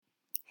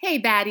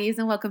Hey baddies,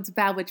 and welcome to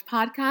Bad Witch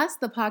Podcast,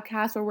 the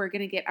podcast where we're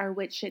going to get our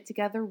witch shit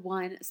together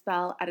one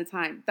spell at a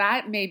time.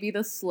 That may be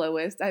the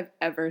slowest I've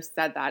ever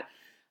said that.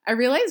 I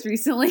realized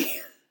recently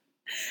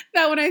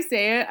that when I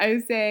say it, I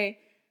say,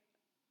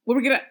 well,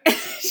 we're going to, it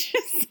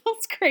just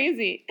sounds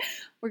crazy.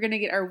 We're going to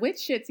get our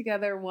witch shit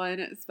together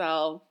one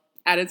spell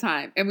at a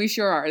time. And we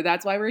sure are.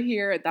 That's why we're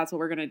here. That's what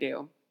we're going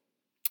to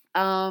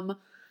do.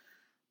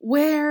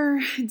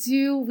 Where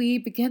do we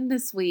begin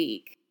this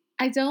week?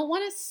 I don't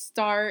want to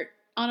start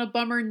on a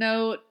bummer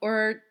note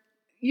or,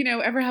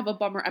 ever have a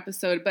bummer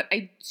episode, but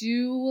I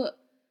do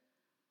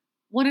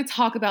want to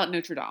talk about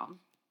Notre Dame.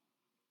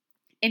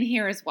 And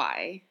here is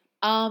why.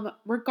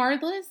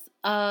 Regardless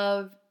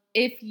of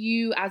if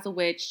you as a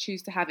witch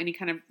choose to have any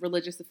kind of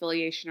religious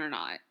affiliation or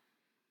not,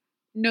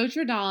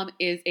 Notre Dame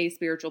is a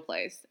spiritual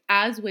place.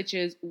 As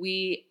witches,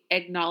 we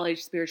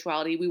acknowledge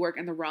spirituality. We work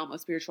in the realm of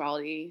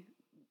spirituality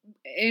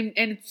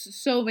in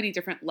so many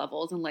different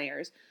levels and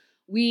layers.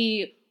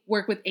 We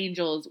work with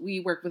angels. We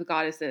work with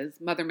goddesses.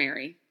 Mother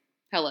Mary,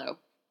 hello,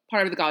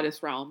 part of the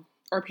goddess realm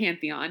or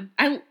pantheon.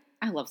 I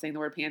love saying the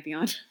word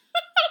pantheon. I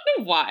don't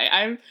know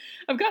why.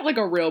 I've got like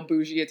a real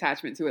bougie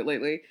attachment to it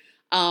lately.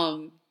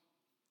 But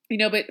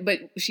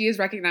she is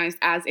recognized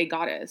as a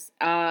goddess.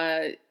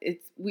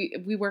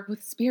 We work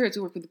with spirits.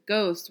 We work with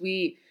ghosts.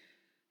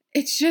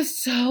 It's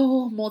just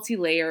so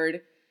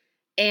multi-layered,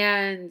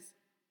 and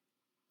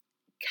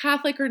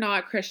Catholic or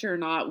not, Christian or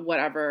not,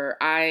 whatever,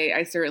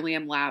 I certainly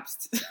am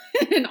lapsed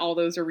in all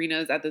those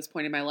arenas at this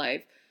point in my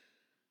life.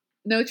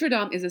 Notre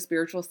Dame is a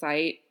spiritual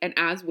site, and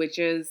as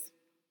witches,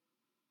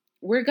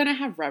 we're going to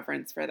have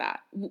reverence for that.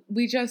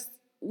 We just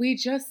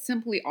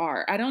simply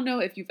are. I don't know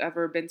if you've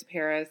ever been to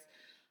Paris.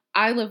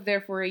 I lived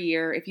there for a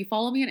year. If you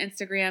follow me on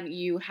Instagram,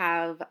 you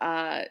have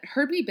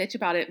heard me bitch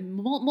about it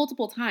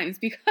multiple times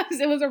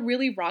because it was a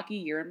really rocky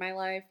year in my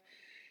life.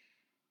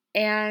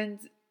 And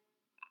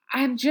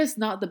I'm just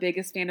not the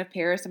biggest fan of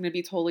Paris. I'm going to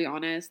be totally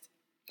honest.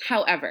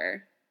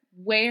 However,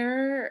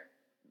 where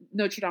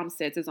Notre Dame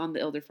sits is on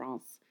the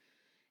Ile-de-France.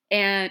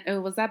 And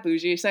was that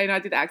bougie? Should I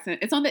not do the accent?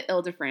 It's on the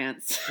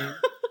Ile-de-France.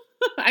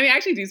 I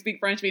actually do speak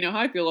French, but you know how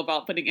I feel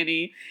about putting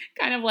any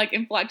kind of like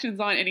inflections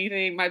on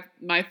anything.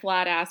 My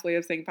flat ass way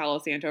of saying Palo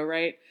Santo,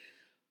 right?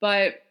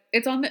 But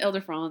it's on the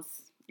Ile-de-France.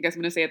 I guess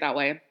I'm going to say it that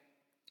way.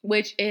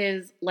 Which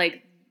is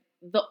like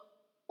the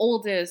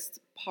oldest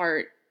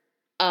part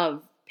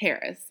of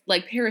Paris.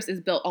 Like Paris is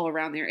built all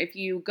around there. If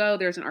you go,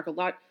 there's an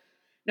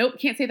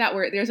can't say that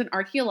word. There's an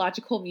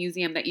archaeological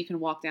museum that you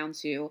can walk down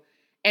to,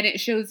 and it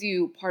shows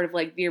you part of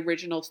like the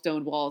original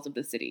stone walls of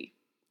the city.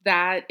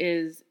 That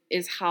is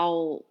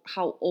how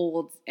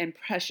old and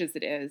precious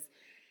it is.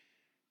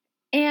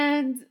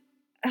 And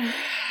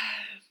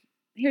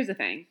here's the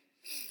thing.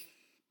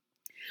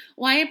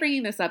 Why I'm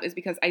bringing this up is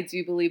because I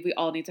do believe we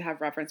all need to have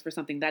reverence for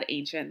something that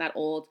ancient, that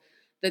old.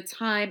 The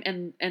time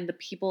and the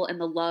people and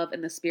the love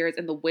and the spirits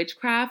and the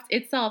witchcraft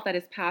itself that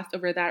is passed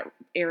over that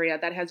area,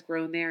 that has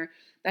grown there,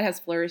 that has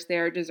flourished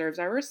there, deserves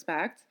our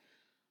respect.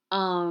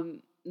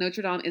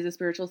 Notre Dame is a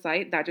spiritual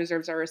site that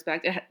deserves our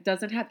respect. It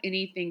doesn't have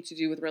anything to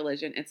do with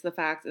religion. It's the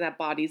fact that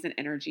bodies and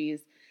energies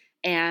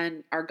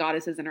and our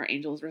goddesses and our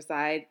angels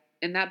reside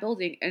in that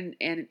building, and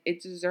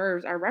it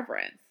deserves our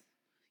reverence.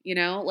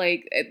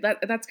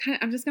 That's kind of,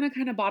 I'm just going to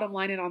kind of bottom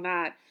line it on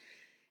that.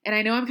 And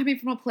I know I'm coming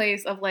from a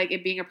place of like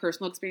it being a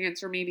personal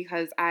experience for me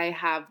because I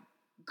have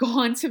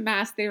gone to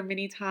mass there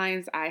many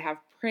times. I have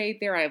prayed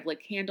there. I have lit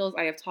candles.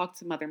 I have talked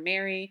to Mother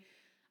Mary.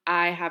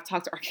 I have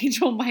talked to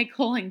Archangel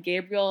Michael and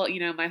Gabriel,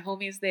 my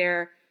homies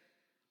there.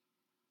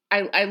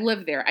 I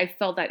live there. I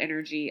felt that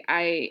energy.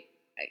 I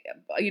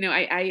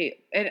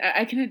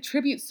can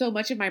attribute so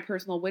much of my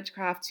personal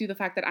witchcraft to the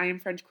fact that I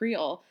am French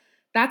Creole.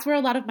 That's where a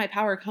lot of my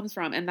power comes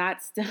from. And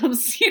that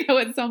stems,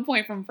 at some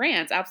point from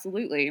France.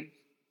 Absolutely.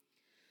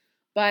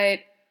 But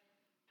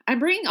I'm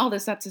bringing all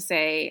this up to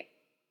say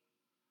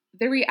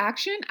the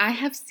reaction I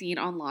have seen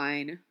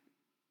online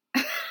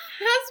has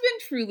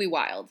been truly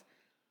wild.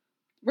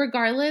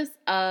 Regardless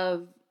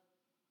of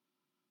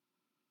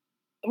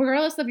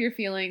your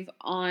feelings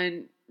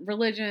on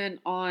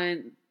religion,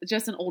 on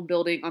just an old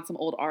building, on some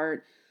old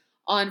art,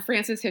 on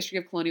France's history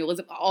of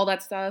colonialism, all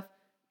that stuff,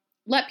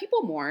 let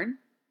people mourn.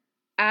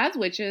 As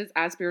witches,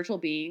 as spiritual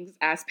beings,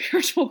 as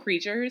spiritual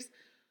creatures,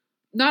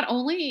 not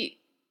only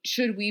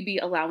should we be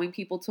allowing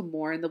people to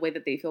mourn the way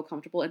that they feel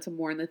comfortable and to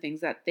mourn the things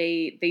that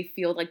they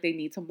feel like they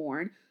need to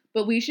mourn,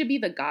 but we should be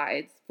the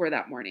guides for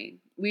that mourning.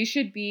 We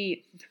should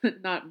be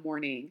not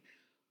mourning.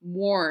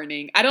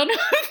 I don't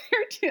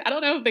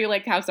know if they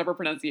like have separate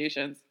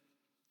pronunciations.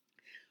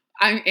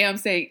 I am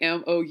saying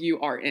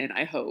MOURN,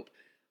 I hope.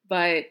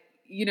 But,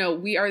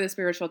 we are the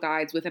spiritual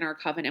guides within our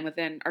coven and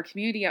within our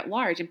community at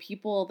large. And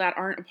people that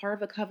aren't a part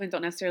of the coven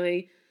don't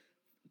necessarily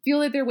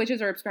feel that they're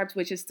witches or ascribe to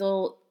witches,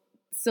 still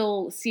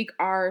seek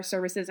our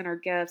services and our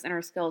gifts and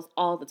our skills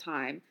all the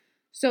time.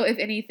 So if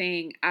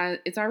anything,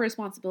 it's our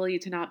responsibility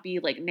to not be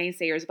like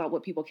naysayers about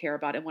what people care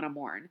about and want to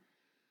mourn.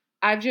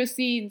 I've just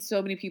seen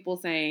so many people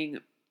saying,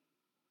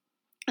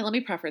 and let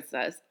me preface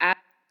this, as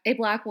a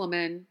Black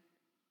woman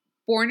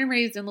born and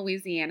raised in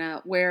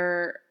Louisiana,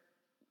 where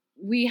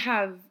we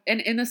have, and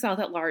in the South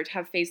at large,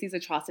 have faced these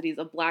atrocities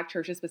of Black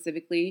churches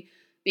specifically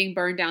being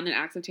burned down in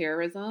acts of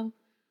terrorism.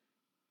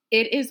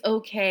 It is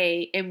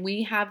okay, and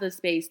we have the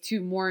space to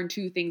mourn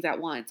two things at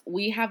once.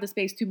 We have the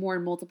space to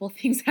mourn multiple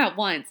things at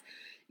once.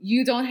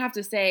 You don't have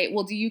to say,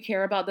 well, do you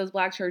care about those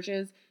Black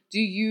churches? Do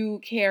you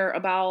care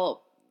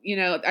about,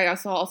 I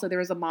saw also there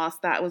was a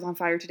mosque that was on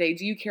fire today.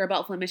 Do you care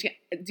about Flint, Michigan?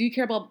 Do you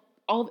care about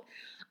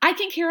I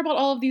can care about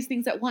all of these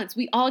things at once.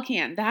 We all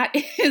can. That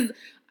is,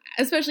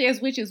 especially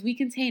as witches, we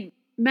contain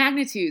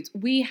magnitudes.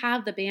 We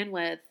have the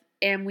bandwidth,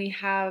 and we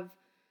have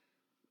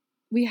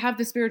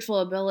the spiritual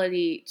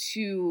ability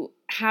to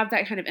have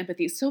that kind of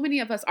empathy. So many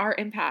of us are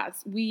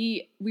empaths.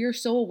 We are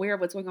so aware of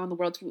what's going on in the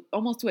world,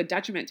 almost to a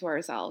detriment to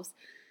ourselves.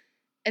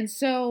 And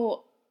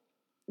so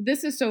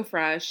this is so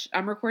fresh.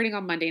 I'm recording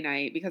on Monday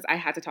night because I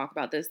had to talk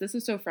about this. This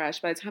is so fresh.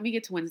 By the time we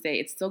get to Wednesday,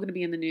 it's still going to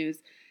be in the news.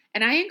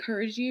 And I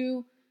encourage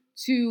you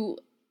to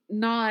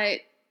not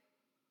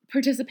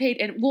participate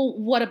in, well,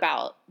 what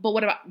about? But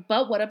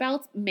what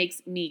about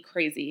makes me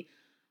crazy.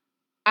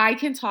 I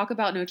can talk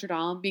about Notre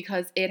Dame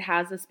because it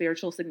has a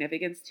spiritual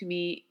significance to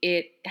me.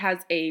 It has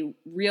a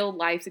real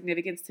life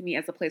significance to me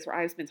as a place where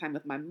I've spent time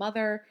with my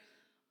mother,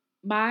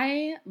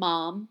 my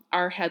mom,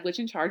 our head witch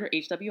in charge, or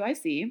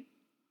HWIC,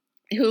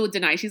 who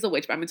denies she's a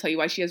witch, but I'm going to tell you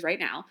why she is right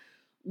now.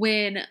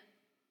 When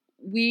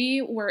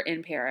we were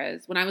in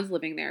Paris, when I was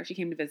living there, she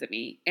came to visit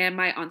me, and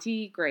my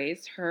auntie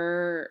Grace,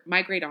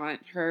 my great aunt,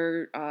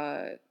 her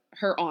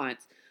aunt,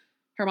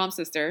 her mom's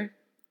sister.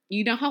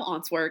 You know how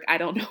aunts work. I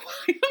don't know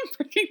why I'm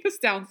breaking this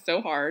down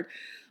so hard,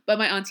 but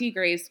my auntie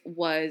Grace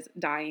was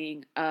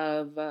dying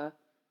of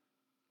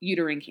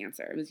uterine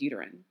cancer. It was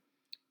uterine.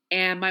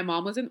 And my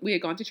mom we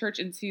had gone to church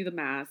into the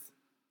mass.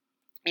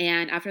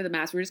 And after the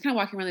mass, we were just kind of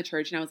walking around the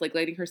church, and I was like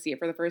letting her see it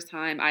for the first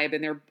time. I had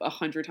been there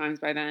 100 times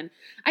by then.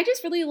 I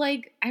really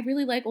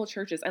like old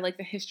churches. I like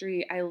the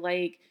history. I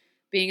like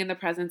being in the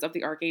presence of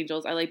the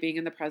archangels. I like being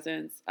in the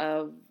presence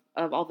of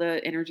all the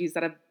energies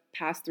that have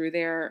passed through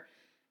there.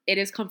 It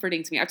is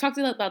comforting to me. I've talked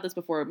about this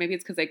before. Maybe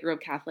it's because I grew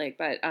up Catholic,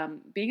 but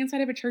being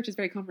inside of a church is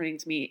very comforting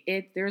to me.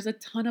 There's a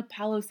ton of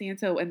Palo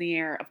Santo in the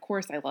air. Of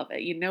course I love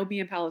it.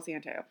 Being Palo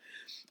Santo.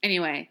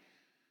 Anyway,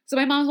 so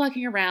my mom's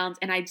walking around,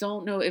 and I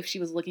don't know if she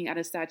was looking at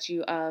a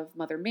statue of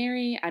Mother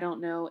Mary. I don't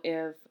know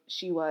if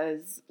she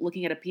was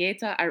looking at a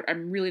Pieta.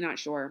 I'm really not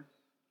sure.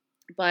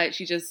 But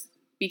she just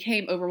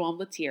became overwhelmed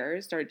with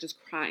tears, started just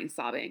crying,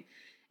 sobbing.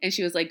 And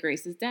she was like,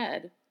 Grace is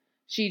dead.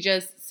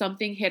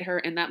 Something hit her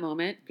in that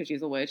moment, because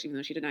she's a witch, even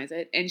though she denies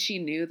it. And she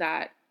knew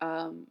that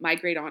my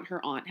great aunt,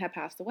 her aunt, had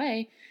passed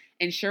away.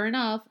 And sure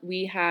enough,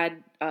 we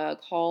had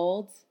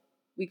called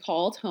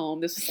home.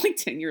 This was like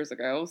 10 years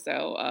ago.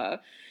 So,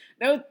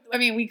 no, I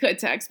mean, we could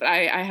text, but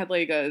I had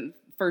like a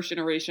first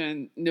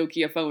generation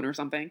Nokia phone or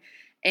something.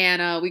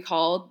 And we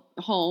called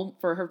home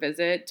for her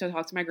visit to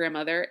talk to my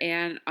grandmother.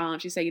 And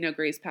she said,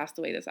 Grace passed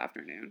away this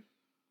afternoon.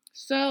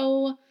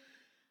 So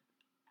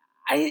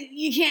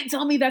you can't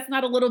tell me that's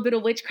not a little bit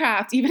of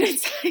witchcraft, even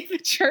inside the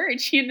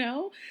church,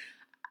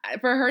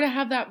 For her to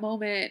have that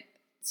moment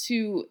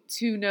to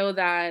know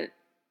that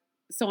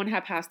someone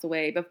had passed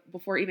away, but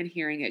before even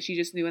hearing it, she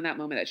just knew in that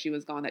moment that she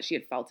was gone, that she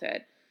had felt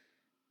it.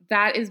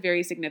 That is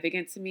very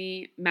significant to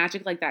me.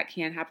 Magic like that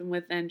can happen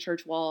within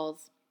church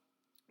walls,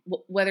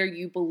 whether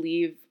you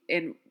believe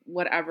in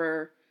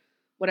whatever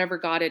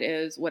God it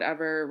is,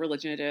 whatever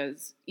religion it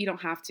is. You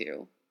don't have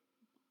to.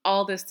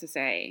 All this to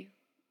say,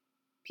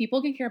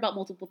 people can care about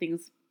multiple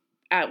things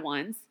at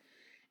once,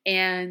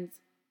 and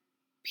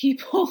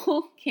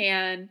people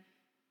can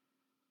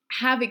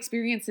have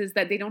experiences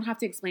that they don't have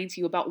to explain to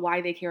you about why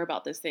they care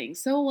about this thing.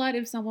 So what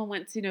if someone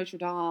went to Notre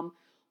Dame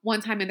one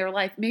time in their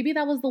life? Maybe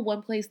that was the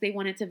one place they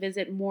wanted to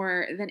visit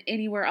more than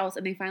anywhere else,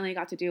 and they finally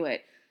got to do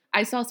it.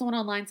 I saw someone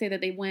online say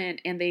that they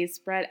went and they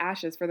spread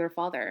ashes for their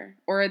father,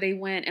 or they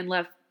went and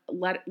left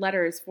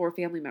letters for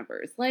family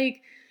members.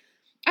 Like,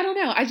 I don't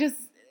know. I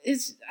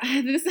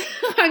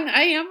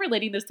am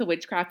relating this to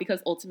witchcraft because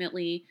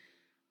ultimately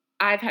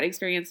I've had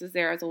experiences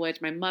there as a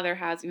witch. My mother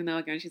has, even though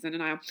again she's in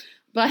denial.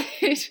 But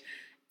it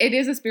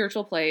is a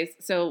spiritual place,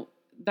 so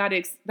that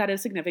is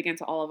significant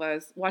to all of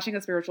us. Watching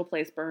a spiritual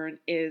place burn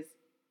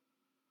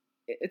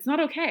it's not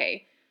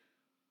okay.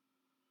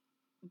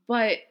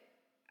 But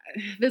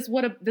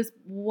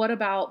what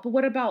about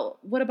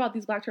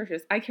these Black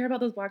churches? I care about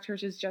those Black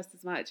churches just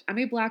as much. I'm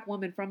a Black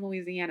woman from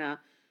Louisiana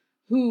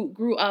who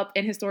grew up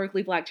in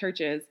historically Black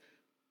churches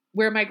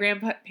where my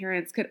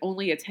grandparents could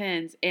only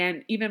attend,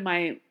 and even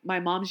my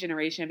mom's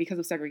generation, because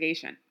of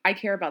segregation. I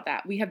care about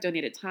that. We have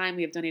donated time,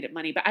 we have donated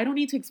money, but I don't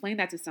need to explain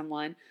that to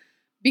someone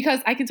because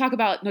I can talk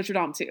about Notre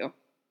Dame too.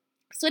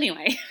 So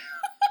anyway,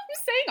 I'm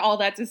saying all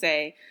that to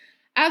say,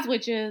 as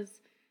witches,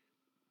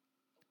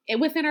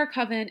 within our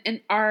coven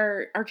and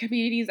our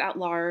communities at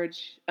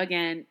large,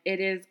 again, it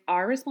is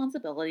our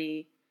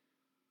responsibility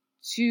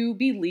to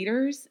be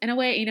leaders in a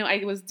way. You know,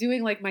 I was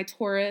doing like my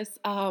Taurus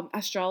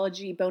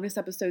astrology bonus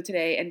episode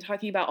today and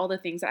talking about all the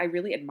things that I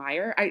really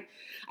admire.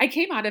 I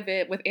came out of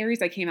it with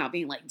Aries. I came out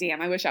being like,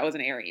 damn, I wish I was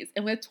an Aries.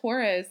 And with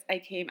Taurus, I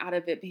came out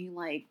of it being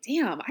like,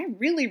 damn, I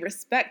really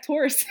respect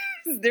Tauruses.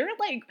 They're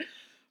like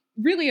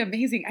really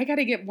amazing. I got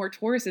to get more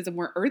Tauruses and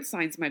more earth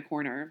signs in my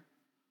corner.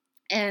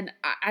 And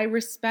I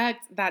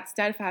respect that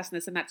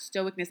steadfastness and that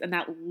stoicness and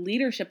that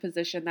leadership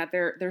position that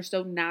they're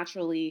so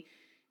naturally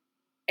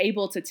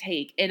able to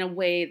take in a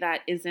way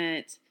that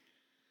isn't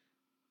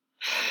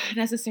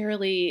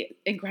necessarily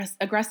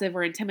aggressive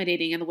or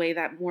intimidating, in the way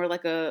that more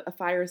like a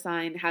fire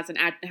sign has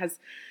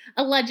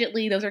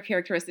allegedly, those are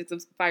characteristics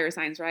of fire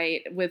signs,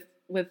 right? With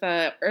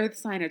a earth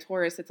sign, a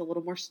Taurus, it's a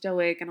little more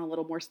stoic and a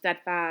little more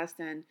steadfast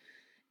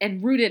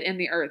and rooted in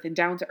the earth and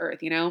down to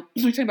earth, you know?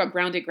 We're talking about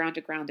grounded.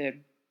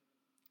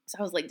 So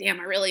I was like, damn,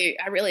 I really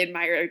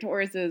admire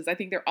Tauruses. I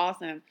think they're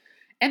awesome.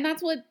 And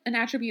that's an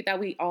attribute that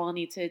we all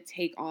need to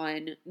take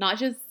on, not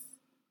just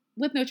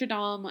with Notre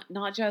Dame,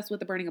 not just with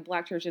the burning of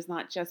Black churches,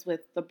 not just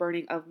with the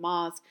burning of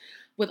mosques,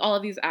 with all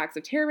of these acts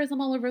of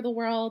terrorism all over the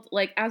world.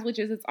 Like, as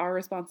witches, it's our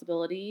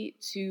responsibility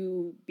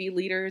to be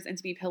leaders and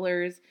to be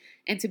pillars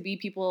and to be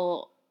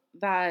people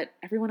that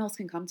everyone else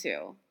can come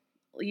to.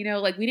 You know,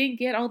 like, we didn't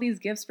get all these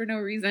gifts for no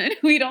reason.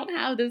 We don't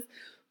have this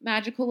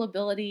magical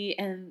ability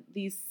and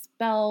these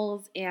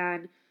spells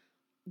and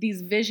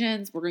these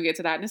visions. We're going to get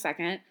to that in a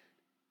second,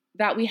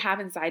 that we have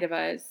inside of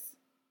us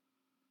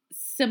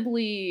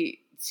simply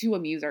to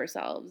amuse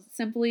ourselves,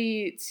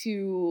 simply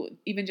to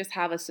even just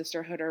have a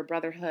sisterhood or a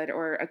brotherhood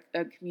or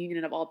a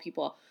communion of all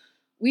people.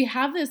 We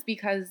have this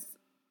because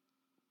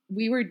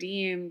we were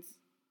deemed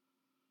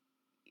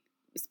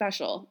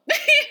special,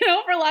 you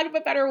know, for lack of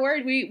a better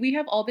word. We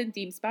have all been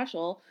deemed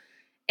special,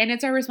 and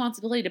it's our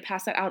responsibility to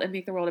pass that out and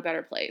make the world a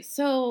better place.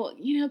 So,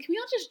 you know, can we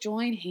all just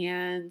join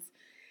hands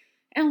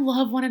and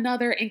love one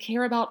another and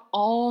care about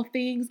all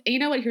things? And you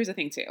know what? Here's the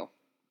thing too.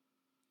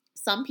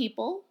 Some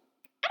people,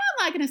 and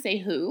I'm not going to say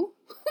who,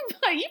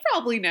 but you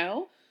probably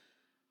know,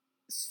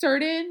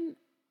 certain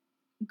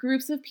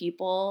groups of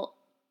people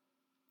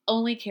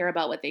only care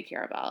about what they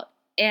care about.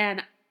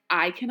 And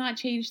I cannot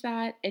change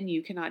that, and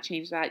you cannot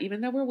change that. Even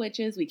though we're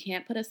witches, we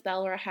can't put a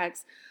spell or a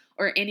hex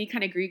or any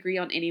kind of gree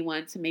on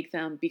anyone to make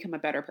them become a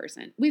better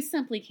person. We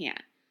simply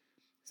can't.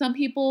 Some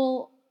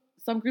people,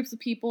 some groups of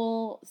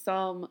people,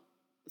 some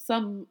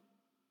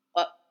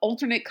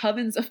alternate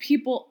covens of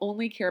people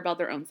only care about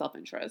their own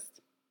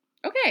self-interest.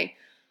 Okay,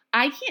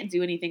 I can't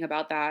do anything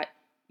about that.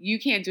 You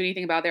can't do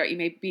anything about that. You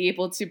may be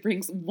able to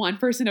bring one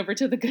person over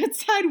to the good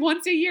side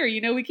once a year.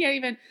 You know,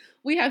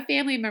 we have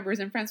family members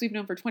and friends we've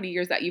known for 20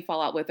 years that you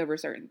fall out with over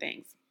certain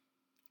things.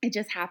 It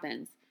just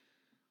happens.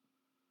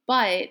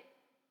 But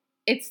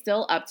it's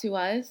still up to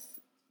us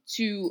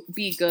to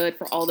be good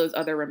for all those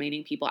other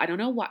remaining people. I don't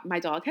know what, my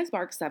dog has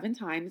barked 7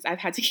 times. I've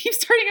had to keep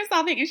starting and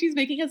stopping, and she's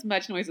making as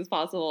much noise as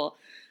possible.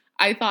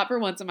 I thought for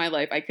once in my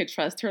life I could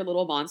trust her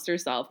little monster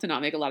self to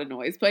not make a lot of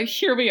noise, but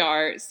here we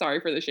are. Sorry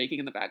for the shaking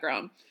in the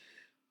background.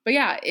 But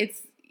yeah,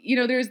 it's, you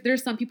know,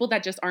 there's some people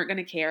that just aren't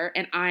going to care,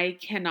 and I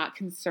cannot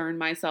concern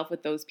myself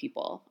with those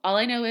people. All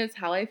I know is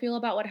how I feel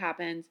about what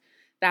happened,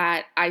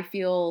 that I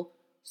feel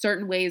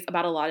certain ways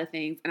about a lot of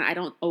things, and I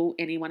don't owe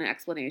anyone an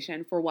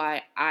explanation for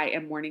why I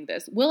am mourning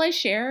this. Will I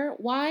share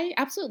why?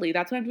 Absolutely.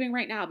 That's what I'm doing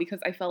right now, because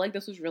I felt like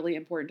this was really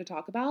important to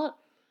talk about.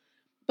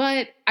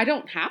 But I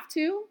don't have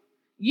to.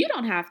 You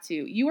don't have to.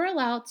 You are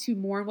allowed to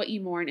mourn what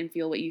you mourn and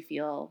feel what you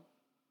feel.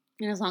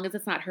 And as long as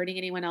it's not hurting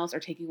anyone else or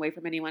taking away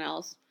from anyone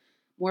else,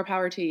 more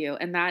power to you.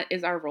 And that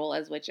is our role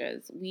as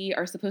witches. We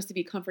are supposed to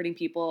be comforting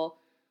people.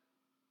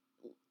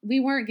 We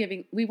weren't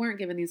given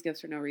these gifts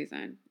for no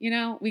reason. You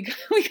know, we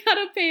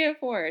gotta pay it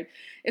forward.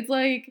 It's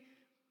like,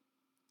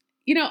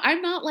 you know,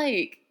 I'm not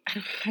like,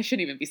 I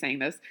shouldn't even be saying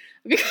this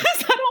because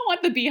I don't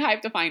want the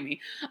beehive to find me.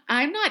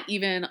 I'm not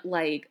even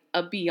like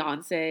a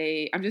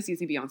Beyonce. I'm just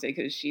using Beyonce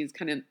because she's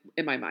kind of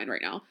in my mind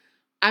right now.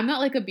 I'm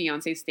not like a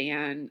Beyonce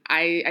stan.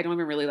 I don't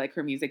even really like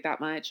her music that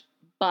much,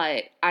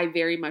 but I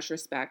very much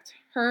respect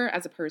her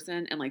as a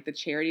person and like the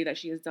charity that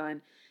she has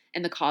done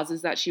and the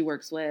causes that she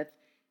works with,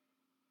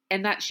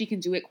 and that she can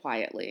do it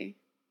quietly.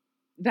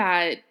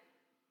 That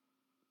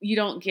you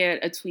don't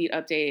get a tweet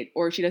update,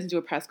 or she doesn't do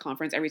a press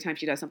conference every time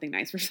she does something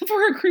nice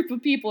for a group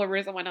of people or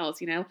for someone else,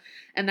 you know?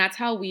 And that's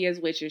how we as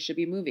witches should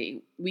be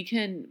moving. We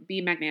can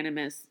be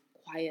magnanimous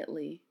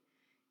quietly,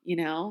 you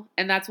know?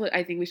 And that's what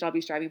I think we should all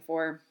be striving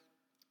for.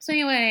 So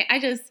anyway, I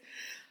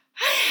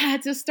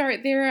had to start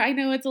there. I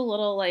know it's a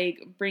little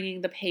like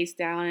bringing the pace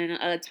down and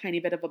a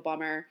tiny bit of a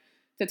bummer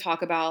to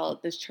talk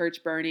about this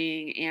church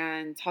burning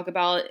and talk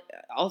about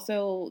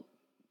also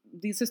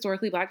these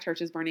historically Black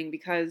churches burning,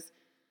 because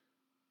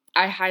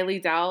I highly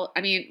doubt,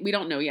 I mean, we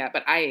don't know yet,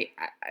 but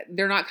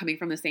they're not coming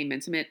from the same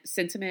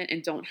sentiment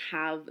and don't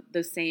have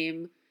the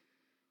same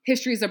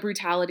histories of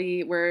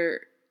brutality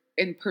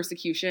in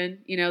persecution.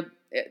 You know,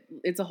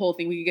 it's a whole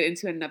thing we could get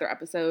into in another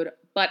episode,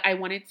 but I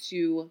wanted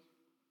to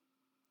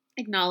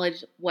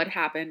acknowledge what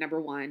happened.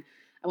 Number one,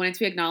 I wanted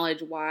to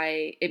acknowledge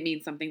why it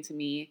means something to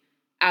me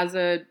as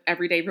a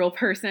everyday real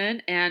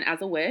person and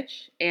as a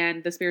witch,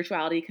 and the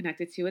spirituality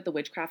connected to it, the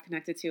witchcraft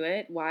connected to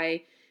it,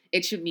 why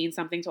it should mean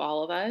something to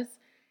all of us,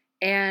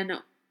 and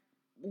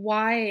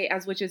why,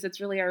 as witches, it's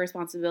really our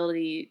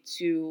responsibility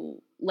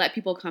to let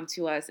people come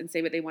to us and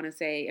say what they want to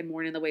say and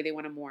mourn in the way they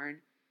want to mourn,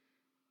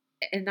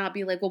 and not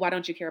be like, well, why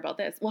don't you care about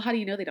this? Well, how do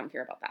you know they don't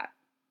care about that?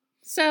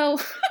 So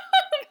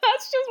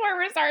that's just where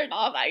we're starting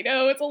off. I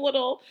know it's a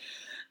little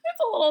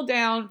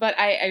down, but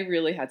I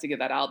really had to get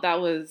that out.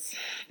 That was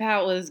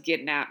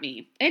getting at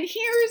me. And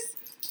here's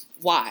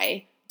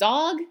why.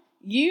 Dog,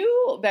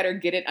 you better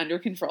get it under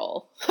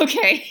control.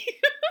 Okay.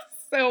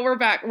 So we're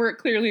back. We're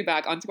clearly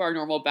back onto our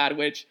normal Bad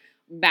Witch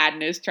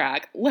madness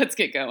track. Let's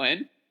get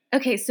going.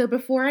 Okay, so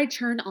before I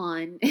turn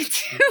on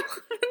into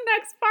the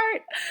next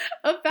part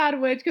of Bad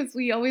Witch, because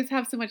we always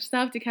have so much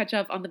stuff to catch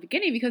up on the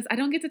beginning, because I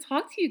don't get to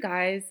talk to you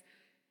guys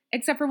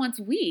except for once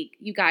a week.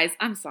 You guys,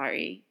 I'm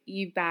sorry.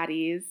 You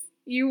baddies,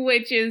 you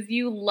witches,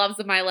 you loves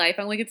of my life.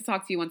 I only get to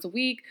talk to you once a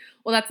week.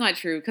 Well, that's not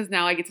true, because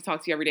now I get to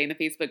talk to you every day in the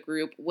Facebook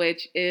group,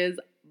 which is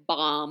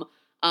bomb.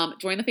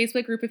 Join the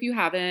Facebook group if you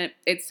haven't.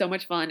 It's so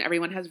much fun.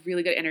 Everyone has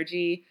really good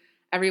energy.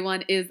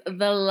 Everyone is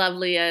the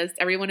loveliest.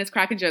 Everyone is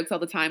cracking jokes all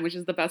the time, which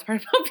is the best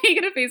part about being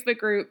in a Facebook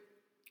group.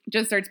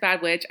 Just search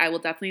Bad Witch. I will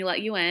definitely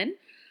let you in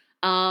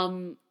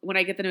when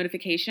I get the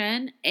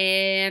notification.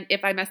 And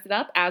if I messed it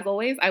up, as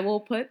always, I will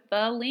put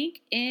the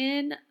link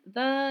in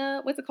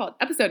the, what's it called?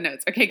 Episode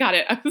notes. Okay, got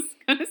it. I was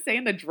going to say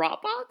in the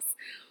Dropbox.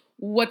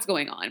 What's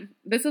going on?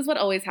 This is what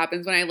always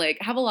happens when I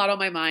have a lot on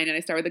my mind and I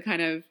start with the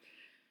kind of,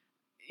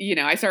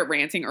 I start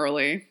ranting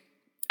early.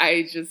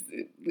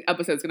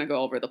 Episode's going to go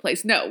all over the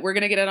place. No, we're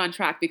going to get it on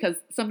track, because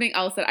something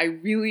else that I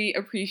really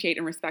appreciate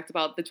and respect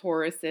about the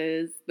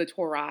Tauruses, the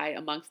Tauri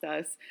amongst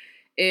us,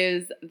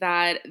 is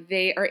that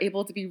they are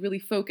able to be really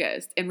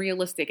focused and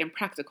realistic and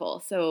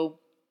practical. So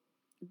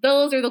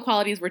those are the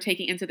qualities we're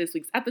taking into this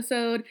week's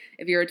episode.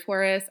 If you're a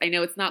Taurus, I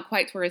know it's not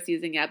quite Taurus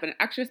season yet, but an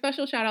extra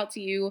special shout out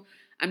to you.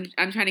 I'm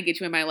trying to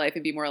get you in my life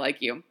and be more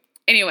like you.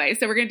 Anyway,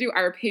 so we're going to do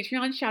our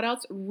Patreon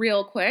shout-outs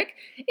real quick.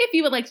 If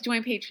you would like to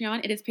join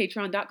Patreon, it is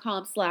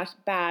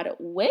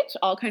patreon.com/badwitch.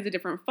 All kinds of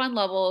different fun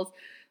levels.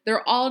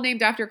 They're all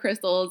named after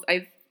crystals. I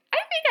think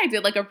I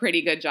did a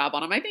pretty good job on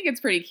them. I think it's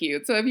pretty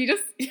cute. So if you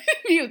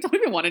don't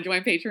even want to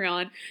join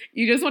Patreon,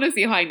 you just want to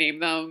see how I name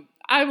them,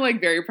 I'm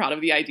very proud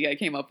of the idea I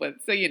came up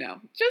with. So,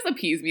 just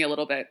appease me a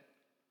little bit.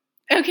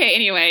 Okay,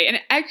 anyway, an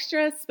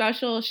extra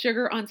special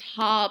sugar on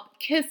top,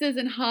 kisses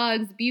and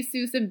hugs,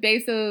 Bisous and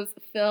Besos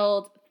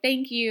filled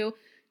thank you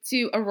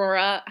to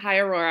Aurora. Hi,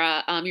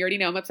 Aurora. You already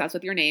know I'm obsessed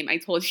with your name. I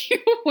told you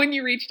when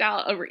you reached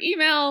out over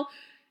email.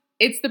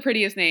 It's the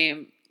prettiest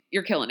name.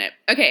 You're killing it.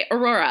 Okay,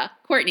 Aurora,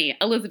 Courtney,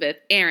 Elizabeth,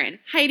 Aaron,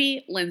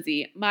 Heidi,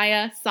 Lindsay,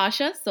 Maya,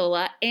 Sasha,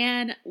 Sola,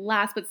 and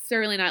last but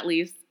certainly not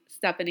least,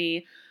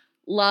 Stephanie.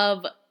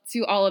 Love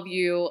to all of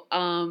you.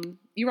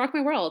 You rock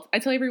my world. I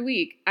tell you every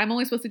week. I'm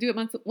only supposed to do it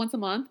once a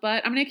month,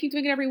 but I'm going to keep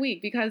doing it every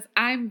week because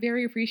I'm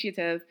very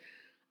appreciative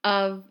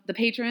of the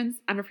patrons.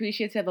 I'm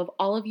appreciative of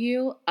all of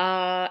you.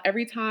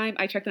 Every time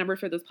I check the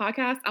numbers for this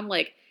podcast, I'm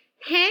like,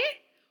 hey,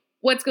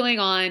 what's going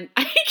on?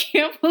 I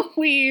can't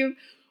believe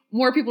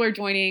more people are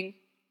joining.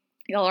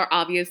 Y'all are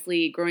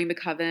obviously growing the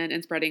coven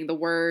and spreading the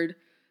word,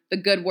 the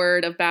good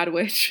word of Bad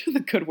Witch, the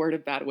good word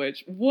of Bad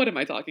Witch. What am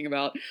I talking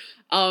about?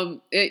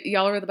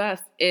 Y'all are the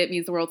best. It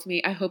means the world to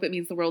me. I hope it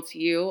means the world to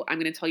you. I'm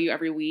going to tell you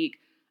every week.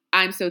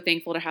 I'm so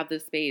thankful to have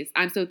this space.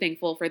 I'm so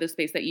thankful for the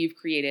space that you've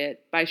created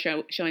by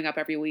showing up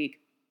every week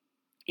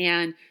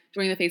and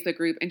joining the Facebook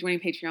group and joining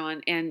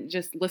Patreon and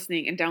just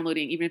listening and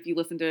downloading. Even if you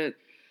listen to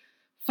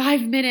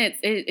 5 minutes,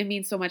 it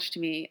means so much to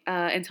me,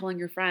 and telling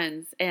your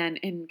friends and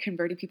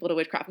converting people to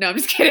witchcraft. No, I'm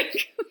just kidding.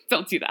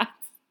 Don't do that.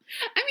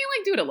 I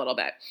mean, do it a little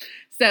bit.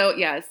 So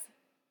yes,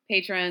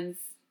 patrons,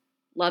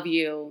 love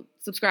you.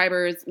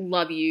 Subscribers,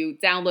 love you.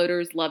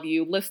 Downloaders, love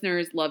you.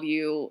 Listeners, love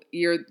you.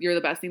 You're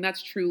the best thing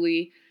that's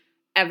truly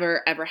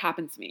ever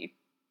happened to me.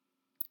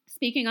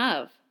 Speaking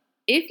of,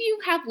 if you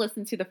have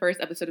listened to the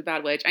first episode of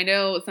Bad Witch, I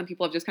know some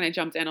people have just kind of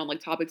jumped in on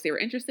topics they were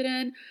interested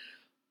in.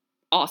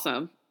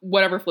 Awesome.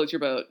 Whatever floats your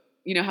boat.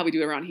 You know how we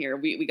do around here.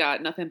 We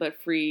got nothing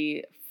but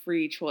free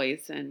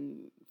choice and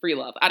free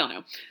love. I don't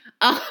know.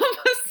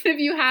 So if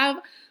you have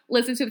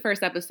listened to the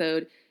first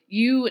episode,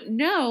 you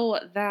know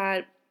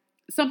that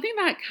something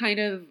that kind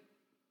of,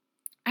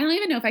 I don't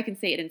even know if I can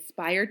say it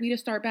inspired me to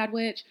start Bad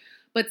Witch,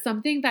 but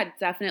something that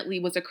definitely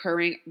was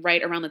occurring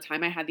right around the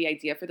time I had the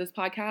idea for this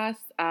podcast,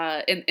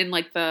 in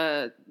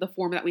the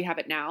form that we have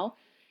it now,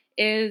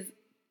 is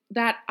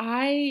that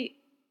I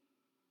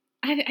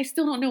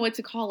still don't know what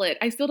to call it.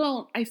 I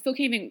still can't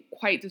even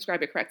quite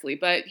describe it correctly,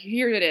 but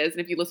here it is.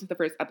 And if you listen to the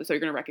first episode, you're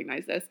going to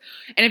recognize this.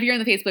 And if you're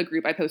in the Facebook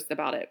group, I posted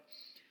about it.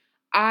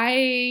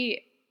 I,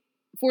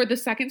 for the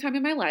second time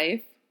in my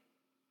life,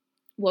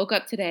 woke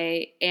up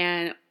today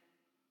and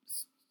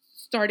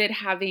started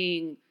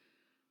having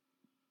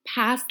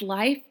past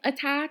life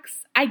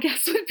attacks, I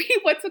guess would be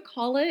what to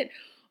call it.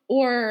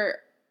 Or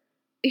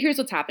here's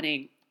what's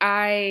happening.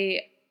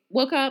 I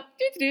woke up,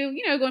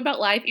 going about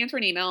life,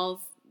 answering emails,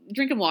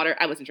 drinking water.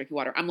 I wasn't drinking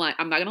water. I'm not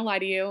going to lie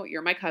to you.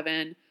 You're my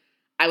coven.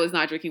 I was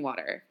not drinking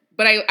water.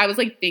 But I was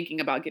like thinking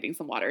about getting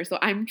some water. So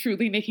I'm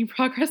truly making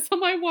progress on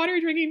my water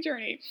drinking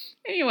journey.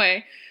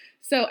 Anyway,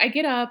 so I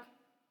get up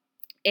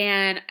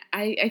and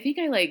I think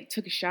I like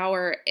took a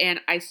shower and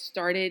I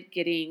started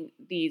getting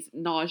these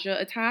nausea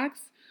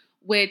attacks,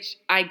 which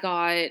I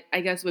got,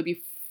 I guess would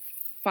be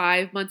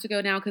 5 months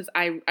ago now, because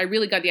I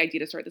really got the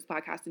idea to start this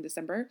podcast in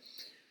December.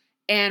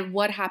 And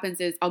what happens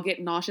is I'll get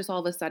nauseous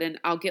all of a sudden.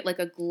 I'll get like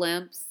a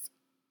glimpse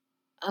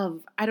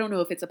of, I don't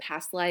know if it's a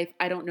past life.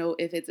 I don't know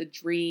if it's a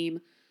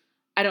dream.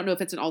 I don't know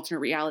if it's an alternate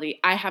reality.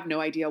 I have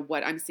no idea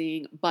what I'm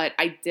seeing, but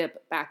I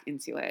dip back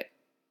into it.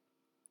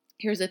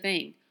 Here's the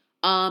thing.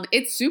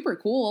 It's super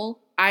cool.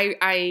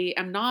 I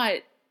am not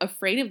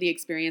afraid of the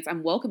experience.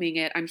 I'm welcoming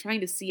it. I'm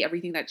trying to see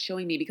everything that's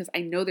showing me because I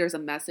know there's a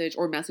message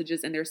or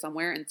messages in there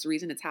somewhere, and it's the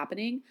reason it's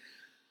happening.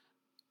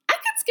 I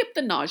could skip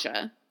the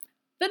nausea.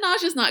 The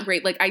nausea is not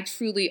great. Like, I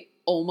truly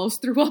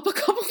almost threw up a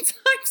couple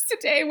times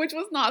today, which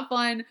was not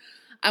fun.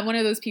 I'm one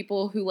of those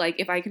people who, like,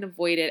 if I can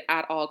avoid it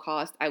at all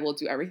costs, I will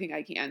do everything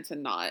I can to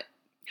not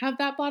have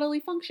that bodily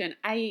function.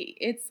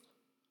 It's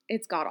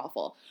god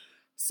awful.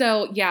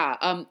 So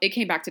yeah, it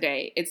came back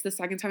today. It's the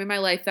second time in my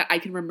life that I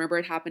can remember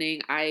it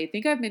happening. I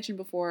think I've mentioned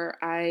before,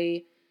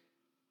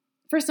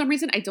 for some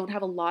reason, I don't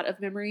have a lot of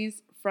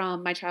memories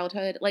from my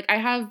childhood. Like, I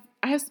have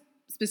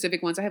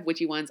specific ones. I have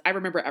witchy ones. I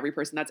remember every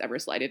person that's ever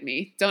slighted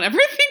me. Don't ever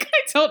think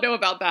I don't know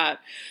about that.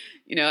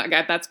 You know, I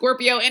got that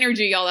Scorpio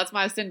energy, y'all. That's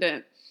my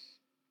ascendant.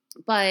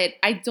 But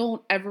I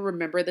don't ever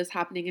remember this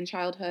happening in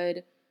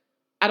childhood.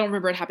 I don't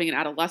remember it happening in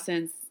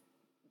adolescence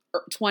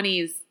or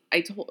 20s.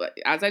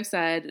 As I've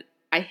said,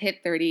 I hit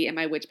 30 and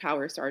my witch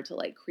power started to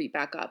like creep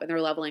back up and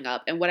they're leveling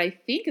up. And what I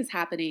think is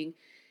happening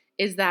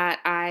is that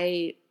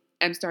I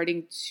am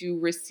starting to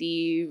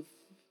receive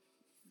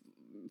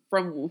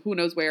from who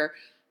knows where,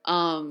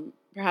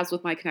 perhaps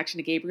with my connection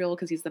to Gabriel,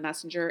 because he's the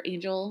messenger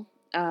angel.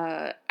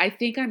 I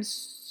think I'm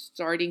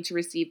starting to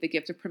receive the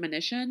gift of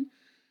premonition,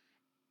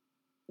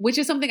 which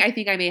is something I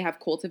think I may have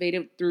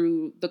cultivated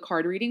through the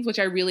card readings, which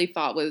I really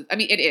thought was, I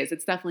mean,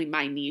 it's definitely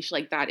my niche.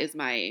 Like that's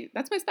my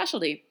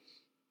specialty.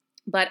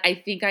 But I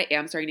think I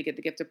am starting to get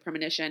the gift of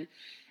premonition.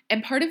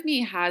 And part of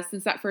me has,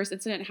 since that first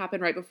incident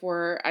happened right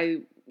before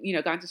I,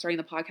 got into starting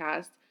the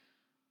podcast,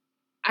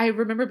 I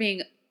remember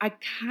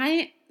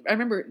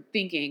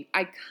thinking,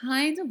 I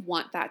kind of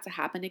want that to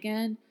happen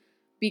again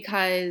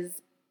because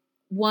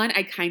one,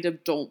 I kind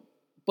of don't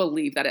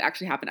believe that it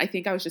actually happened. I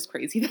think I was just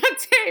crazy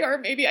that day, or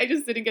maybe I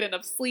just didn't get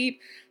enough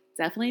sleep.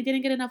 Definitely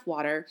didn't get enough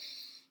water.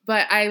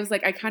 But I was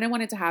like, I kind of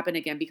want it to happen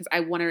again because I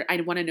want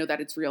to know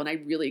that it's real, and I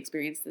really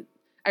experienced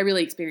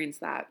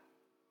that.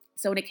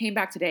 So when it came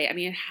back today, I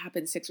mean, it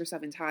happened 6 or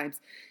 7 times.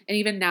 And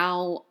even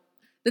now,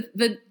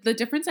 the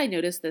difference I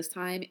noticed this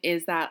time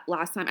is that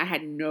last time I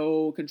had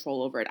no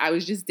control over it. I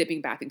was just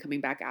dipping back and coming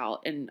back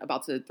out and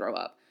about to throw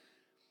up.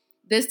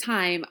 This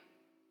time,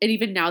 and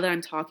even now that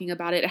I'm talking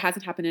about it, it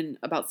hasn't happened in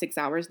about 6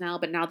 hours now,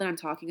 but now that I'm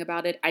talking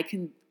about it, I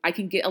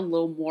can get a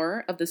little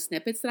more of the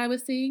snippets that I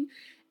was seeing,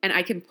 and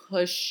I can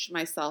push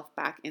myself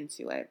back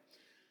into it.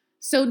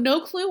 So no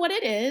clue what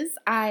it is.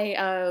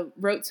 I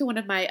wrote to one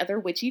of my other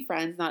witchy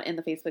friends, not in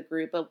the Facebook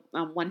group, but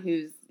one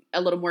who's a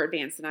little more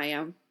advanced than I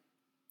am.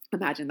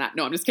 Imagine that.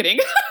 No, I'm just kidding.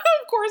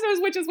 Of course, those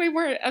witches way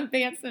more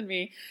advanced than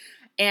me.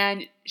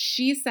 And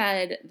she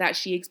said that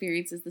she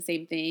experiences the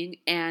same thing,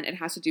 and it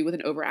has to do with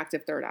an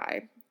overactive third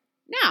eye.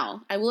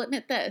 Now, I will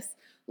admit this.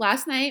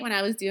 Last night when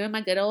I was doing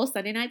my good old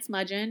Sunday night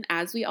smudging,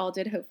 as we all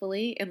did,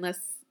 hopefully, unless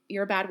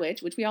you're a bad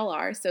witch, which we all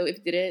are. So if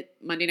you did it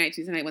Monday night,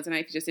 Tuesday night, Wednesday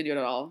night, if you just didn't do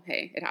it at all,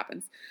 hey, it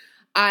happens.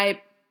 I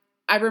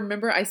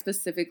remember I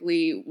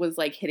specifically was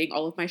like hitting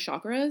all of my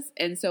chakras.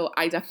 And so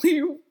I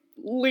definitely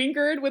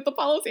lingered with the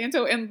Palo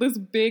Santo and this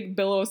big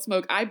billow of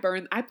smoke. I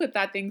put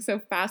that thing so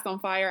fast on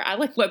fire. I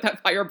like let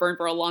that fire burn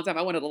for a long time.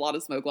 I wanted a lot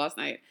of smoke last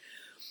night.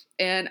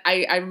 And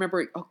I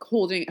remember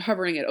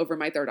hovering it over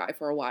my third eye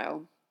for a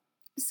while.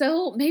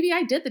 So maybe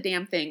I did the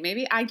damn thing.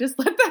 Maybe I just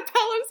let that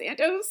Palo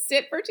Santo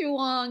sit for too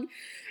long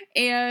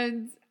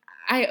and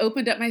I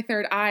opened up my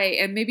third eye,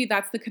 and maybe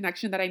that's the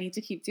connection that I need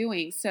to keep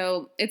doing.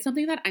 So it's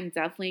something that I'm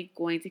definitely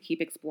going to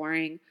keep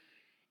exploring.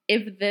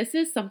 If this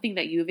is something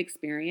that you've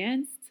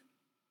experienced,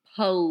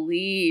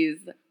 please,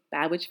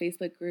 Bad Witch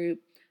Facebook group,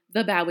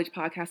 the Bad Witch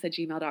Podcast at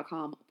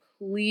gmail.com.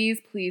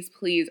 Please, please,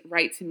 please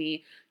write to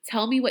me.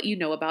 Tell me what you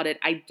know about it.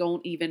 I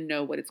don't even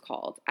know what it's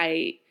called.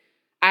 I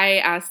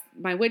asked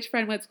my witch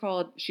friend what it's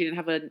called. She didn't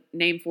have a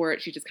name for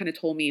it. She just kind of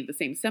told me the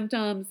same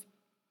symptoms.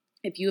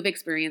 If you have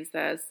experienced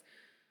this,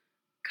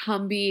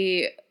 come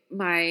be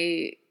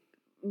my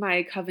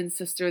coven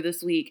sister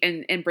this week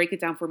and break it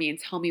down for me and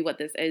tell me what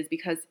this is,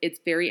 because it's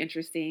very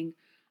interesting.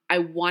 I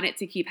want it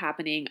to keep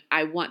happening.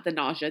 I want the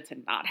nausea to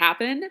not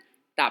happen.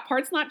 That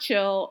part's not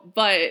chill,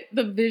 but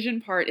the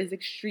vision part is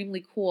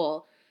extremely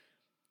cool.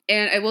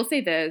 And I will say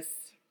this,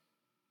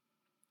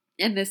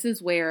 and this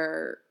is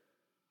where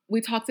we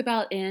talked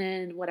about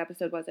in, what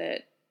episode was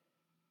it?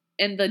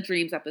 In the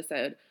dreams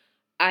episode.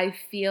 I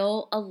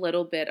feel a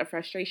little bit of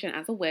frustration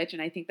as a witch,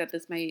 and I think that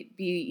this might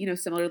be,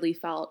 similarly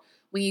felt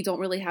when you don't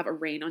really have a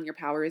rein on your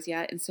powers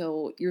yet, and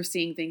so you're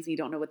seeing things and you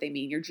don't know what they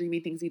mean. You're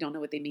dreaming things and you don't know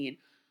what they mean.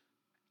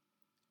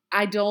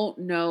 I don't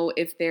know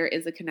if there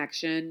is a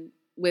connection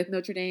with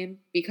Notre Dame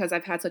because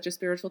I've had such a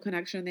spiritual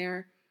connection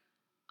there.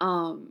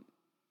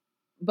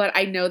 But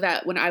I know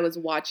that when I was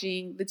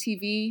watching the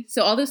TV,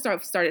 so all this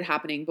stuff started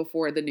happening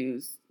before the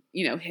news,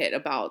 hit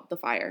about the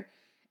fire.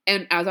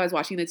 And as I was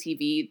watching the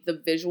TV,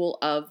 the visual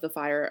of the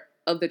fire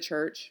of the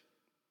church,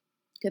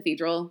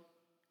 cathedral,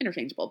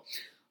 interchangeable,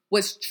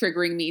 was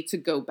triggering me to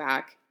go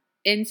back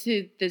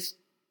into this,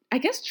 I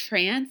guess,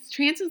 trance.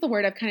 Trance is the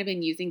word I've kind of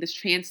been using, this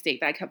trance state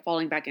that I kept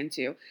falling back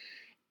into.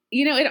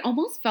 It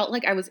almost felt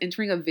like I was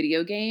entering a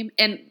video game.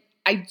 And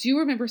I do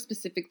remember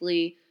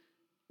specifically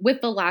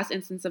with the last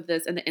instance of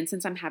this and the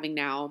instance I'm having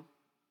now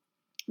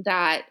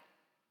that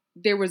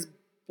there was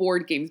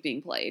board games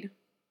being played.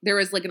 There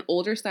was like an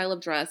older style of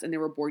dress and there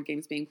were board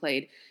games being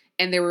played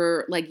and there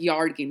were like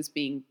yard games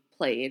being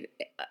played,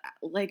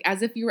 like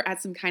as if you were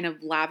at some kind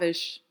of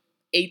lavish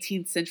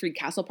 18th century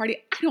castle party.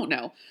 I don't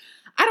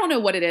know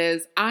what it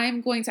is.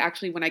 I'm going to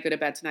actually, when I go to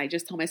bed tonight,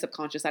 just tell my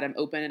subconscious that I'm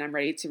open and I'm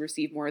ready to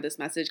receive more of this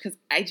message because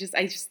I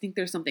just think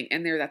there's something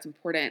in there that's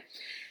important.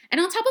 And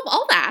on top of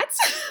all that,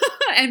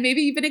 and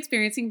maybe you've been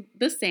experiencing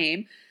the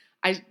same,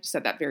 I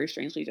said that very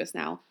strangely just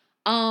now.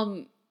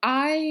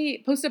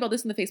 I posted about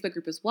this in the Facebook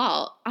group as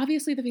well.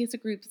 Obviously, the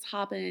Facebook group is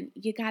hopping.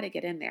 You got to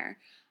get in there.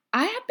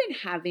 I have been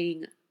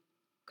having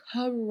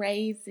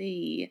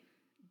crazy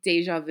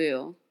deja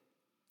vu.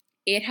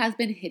 It has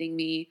been hitting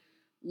me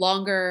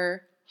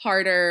longer,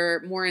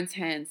 harder, more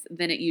intense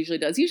than it usually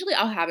does. Usually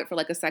I'll have it for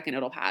like a second,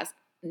 it'll pass.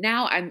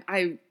 Now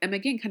I am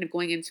again kind of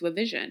going into a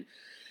vision.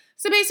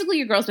 So basically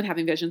your girl's been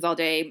having visions all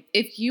day.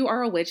 If you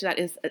are a witch that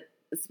is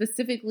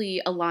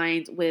specifically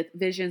aligned with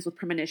visions, with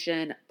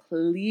premonition,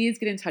 please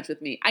get in touch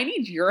with me. I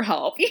need your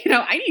help.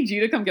 I need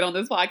you to come get on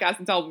this podcast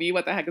and tell me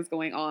what the heck is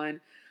going on.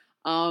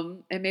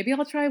 And maybe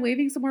I'll try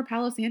waving some more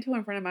Palo Santo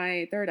in front of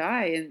my third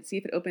eye and see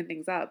if it opened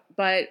things up.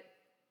 But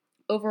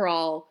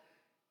overall,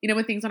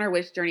 when things on our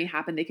witch journey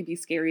happen, they can be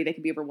scary. They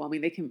can be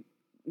overwhelming. They can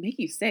make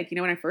you sick.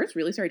 When I first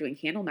really started doing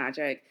candle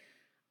magic,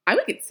 I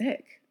would get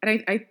sick.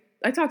 And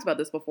I talked about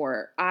this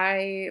before.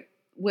 I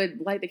would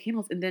light the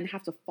candles and then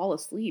have to fall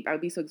asleep. I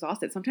would be so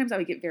exhausted. Sometimes I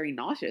would get very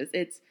nauseous.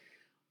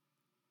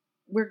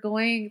 We're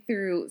going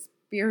through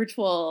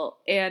spiritual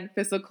and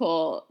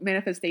physical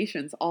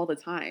manifestations all the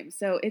time.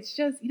 So it's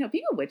just,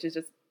 being a witch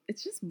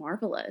it's just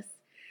marvelous.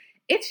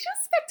 It's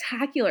just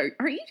spectacular.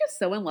 Aren't you just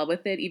so in love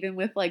with it? Even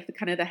with like the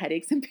kind of the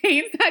headaches and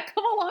pains that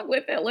come along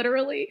with it.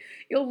 Literally,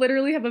 you'll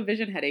literally have a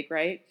vision headache,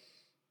 right?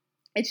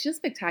 It's just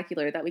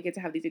spectacular that we get to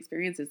have these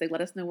experiences. They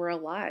let us know we're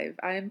alive.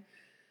 I'm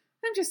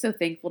just so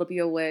thankful to be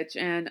a witch,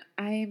 and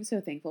I am so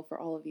thankful for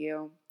all of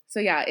you. So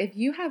yeah, if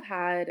you have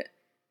had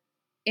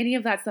any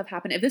of that stuff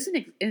happen, if this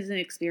is an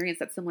experience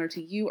that's similar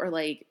to you or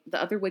like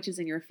the other witches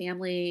in your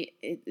family,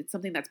 it's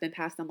something that's been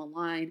passed down the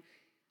line,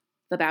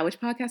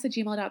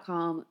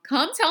 thebadwitchpodcast@gmail.com.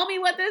 Come tell me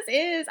what this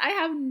is. I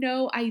have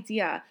no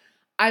idea.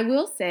 I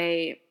will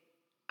say,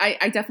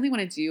 I definitely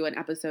want to do an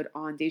episode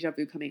on deja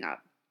vu coming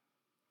up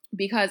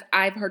because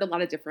I've heard a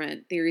lot of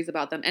different theories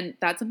about them. And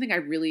that's something I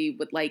really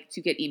would like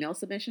to get email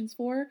submissions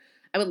for.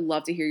 I would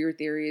love to hear your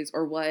theories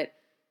or what,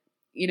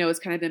 has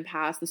kind of been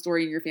passed, the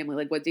story in your family,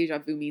 like what deja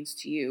vu means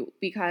to you.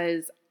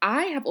 Because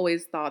I have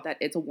always thought that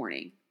it's a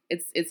warning.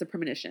 It's a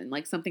premonition,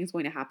 like something's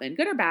going to happen,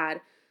 good or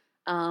bad.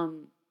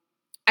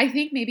 I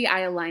think maybe I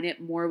align it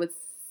more with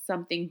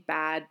something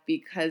bad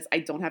because I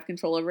don't have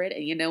control over it.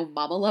 And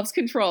mama loves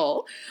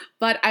control.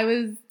 But I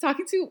was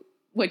talking to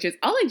witches.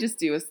 All I just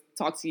do is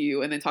talk to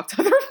you and then talk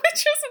to other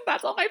witches. And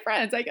that's all my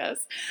friends, I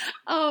guess.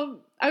 I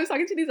was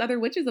talking to these other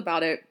witches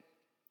about it.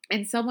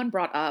 And someone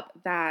brought up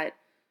that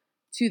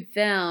to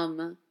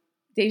them,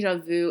 deja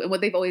vu and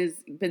what they've always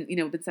been,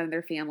 been said in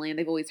their family and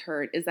they've always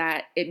heard is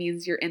that it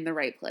means you're in the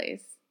right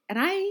place. And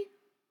I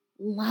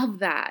love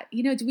that.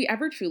 Do we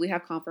ever truly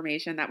have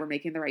confirmation that we're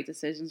making the right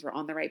decisions? We're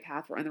on the right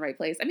path. We're in the right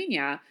place. I mean,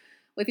 yeah,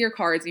 with your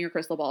cards and your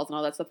crystal balls and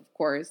all that stuff, of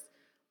course.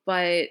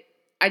 But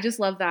I just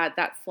love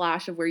that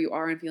flash of where you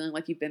are and feeling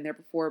like you've been there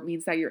before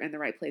means that you're in the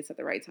right place at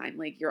the right time.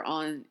 Like you're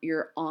on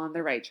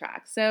the right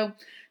track. So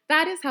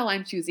that is how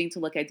I'm choosing to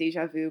look at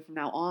deja vu from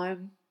now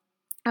on.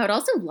 I would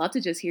also love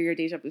to just hear your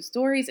deja vu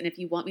stories. And if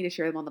you want me to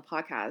share them on the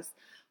podcast,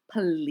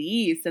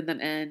 please send them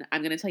in.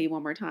 I'm going to tell you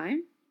one more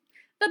time.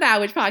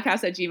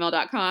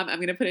 thebadwitchpodcast@gmail.com. I'm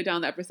going to put it down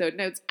in the episode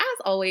notes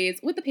as always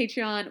with the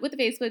Patreon, with the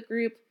Facebook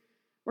group.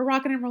 We're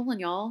rocking and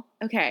rolling, y'all.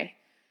 Okay.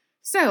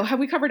 So have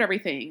we covered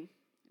everything?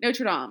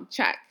 Notre Dame,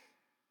 check.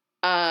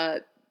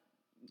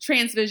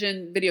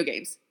 Transvision video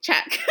games,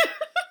 check.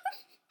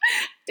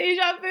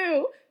 Deja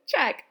vu,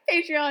 check.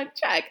 Patreon,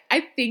 check.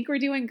 I think we're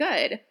doing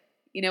good.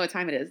 You know what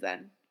time it is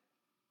then?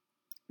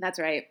 That's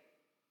right.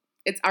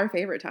 It's our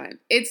favorite time.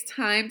 It's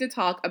time to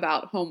talk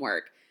about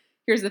homework.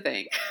 Here's the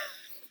thing.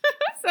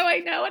 So I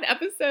know in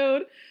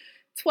episode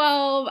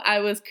 12, I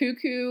was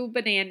cuckoo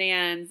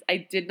bananans.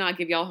 I did not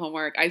give y'all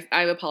homework.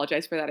 I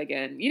apologize for that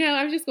again.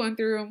 I was just going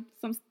through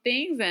some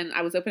things and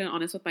I was open and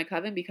honest with my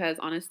coven because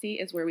honesty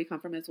is where we come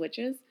from as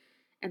witches.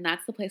 And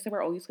that's the place that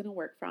we're always going to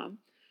work from.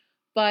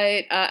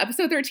 But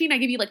episode 13, I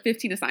gave you like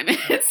 15 assignments.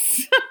 So,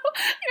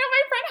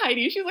 my friend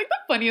Heidi, she's like the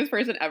funniest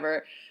person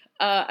ever.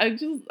 I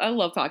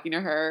love talking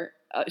to her.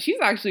 She's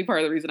actually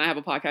part of the reason I have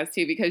a podcast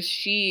too, because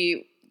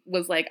she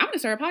was like, I'm going to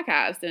start a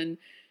podcast. And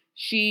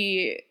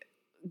she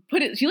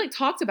like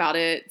talked about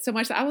it so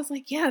much that I was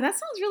like, yeah, that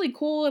sounds really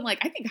cool. And like,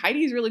 I think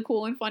Heidi's really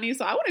cool and funny.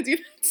 So I want to do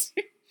that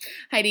too.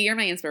 Heidi, you're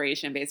my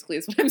inspiration, basically,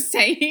 is what I'm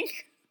saying.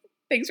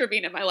 Thanks for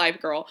being in my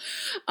life, girl.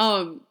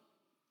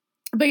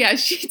 But yeah,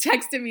 she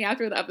texted me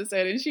after the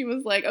episode and she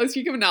was like, oh, so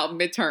you're coming out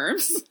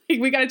midterms. Like,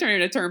 we got to turn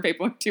in a term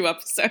paper in 2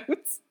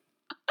 episodes.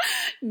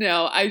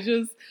 No, I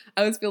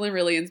was feeling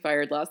really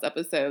inspired last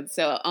episode.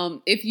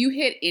 So, if you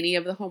hit any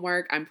of the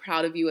homework, I'm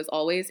proud of you as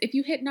always. If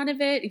you hit none of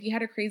it, if you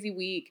had a crazy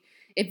week,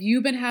 if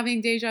you've been having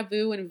deja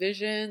vu and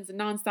visions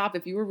nonstop,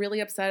 if you were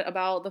really upset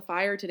about the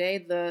fire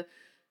today, the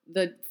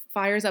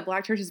fires at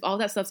Black churches, all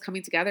that stuff's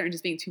coming together and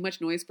just being too much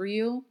noise for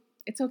you,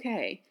 it's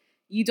okay.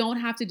 You don't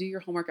have to do your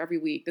homework every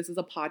week. This is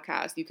a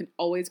podcast. You can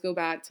always go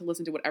back to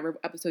listen to whatever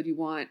episode you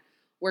want.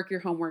 Work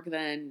your homework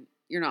then.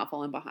 You're not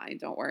falling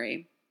behind. Don't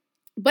worry.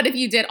 But if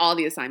you did all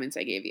the assignments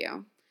I gave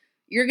you,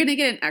 you're going to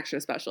get an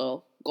extra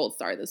special gold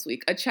star this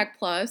week, a check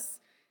plus,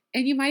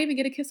 and you might even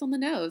get a kiss on the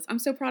nose. I'm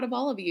so proud of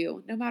all of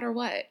you, no matter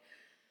what.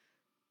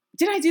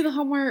 Did I do the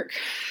homework?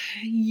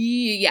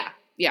 Yeah.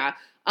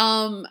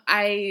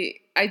 I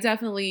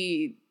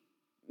definitely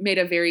made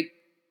a very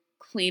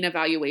clean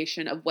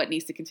evaluation of what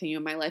needs to continue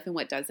in my life and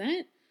what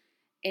doesn't.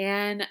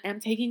 And I'm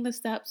taking the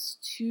steps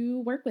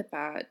to work with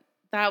that.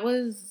 That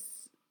was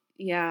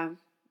one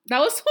that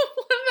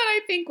I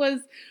think was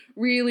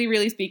really,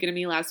 really speaking to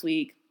me last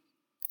week.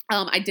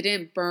 I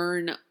didn't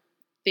burn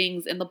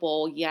things in the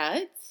bowl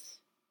yet,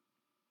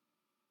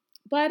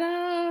 but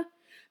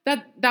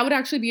that would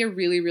actually be a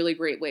really, really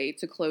great way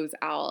to close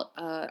out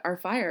our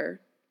fire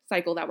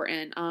cycle that we're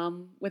in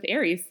with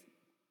Aries.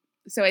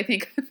 So I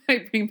think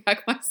I bring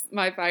back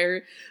my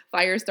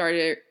fire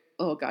starter.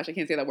 Oh gosh, I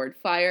can't say that word.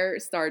 Fire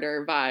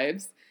starter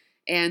vibes,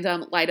 and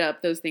light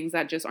up those things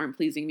that just aren't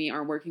pleasing me,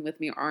 aren't working with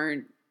me,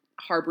 aren't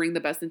harboring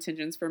the best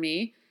intentions for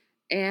me.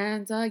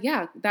 And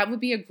that would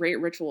be a great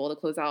ritual to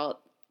close out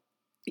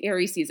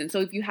Aries season.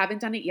 So if you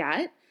haven't done it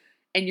yet,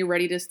 and you're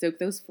ready to stoke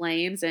those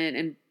flames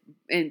and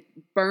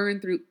burn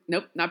through,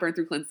 not burn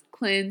through,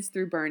 cleanse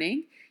through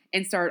burning,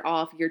 and start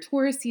off your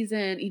Taurus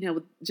season,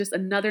 with just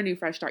another new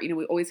fresh start.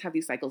 We always have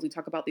these cycles. We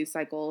talk about these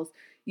cycles.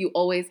 You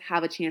always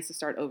have a chance to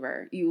start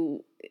over.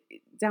 You,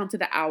 down to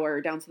the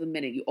hour, down to the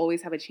minute, you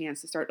always have a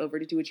chance to start over,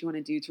 to do what you want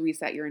to do, to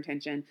reset your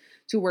intention,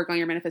 to work on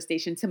your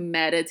manifestation, to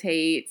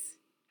meditate.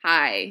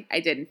 Hi,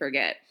 I didn't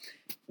forget.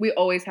 We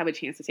always have a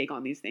chance to take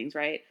on these things,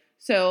 right?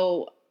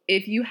 So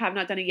if you have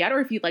not done it yet, or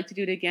if you'd like to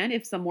do it again,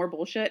 if some more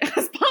bullshit has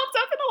popped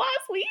up in the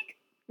last week,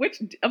 which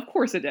of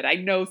course it did, I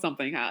know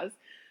something has,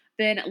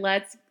 then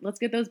let's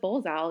get those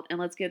bowls out and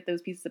let's get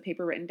those pieces of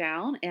paper written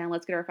down and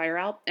let's get our fire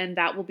out. And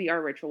that will be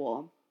our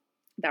ritual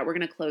that we're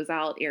going to close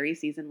out Aries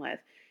season with.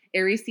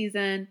 Aries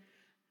season,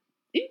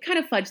 you can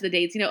kind of fudge the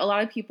dates. A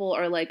lot of people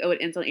are like, oh, it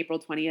ends on April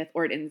 20th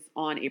or it ends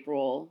on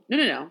April.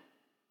 No.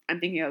 I'm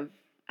thinking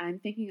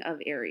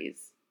of Aries,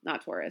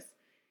 not Taurus.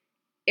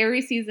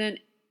 Aries season,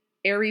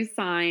 Aries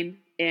sign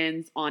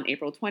ends on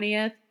April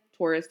 20th.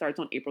 Taurus starts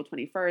on April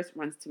 21st,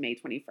 runs to May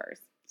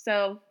 21st.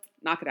 So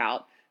knock it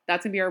out.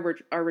 That's going to be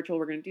our ritual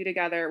we're going to do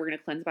together. We're going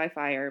to cleanse by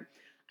fire.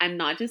 I'm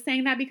not just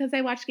saying that because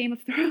I watched Game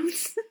of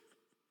Thrones,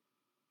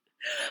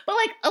 but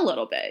like a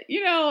little bit.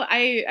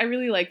 I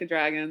really like the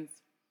dragons.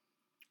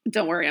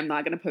 Don't worry, I'm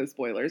not going to post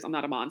spoilers. I'm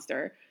not a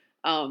monster.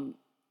 And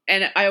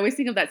I always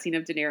think of that scene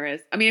of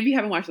Daenerys. I mean, if you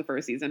haven't watched the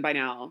first season by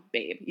now,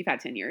 babe, you've had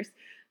 10 years.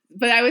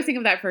 But I always think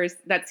of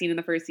that scene in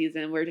the first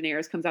season where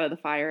Daenerys comes out of the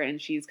fire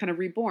and she's kind of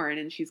reborn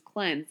and she's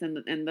cleansed and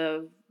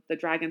the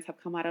dragons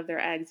have come out of their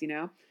eggs,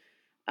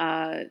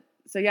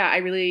 So yeah, I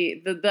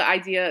really, the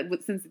idea,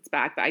 since it's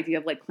back, the idea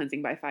of like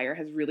cleansing by fire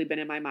has really been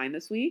in my mind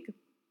this week.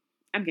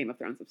 I'm Game of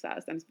Thrones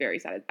obsessed. I'm very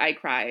sad. I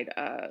cried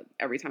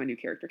every time a new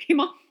character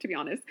came on, to be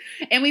honest.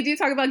 And we do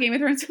talk about Game of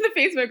Thrones in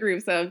the Facebook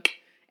group. So,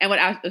 and what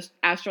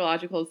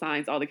astrological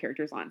signs all the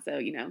characters on. So,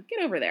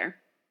 get over there.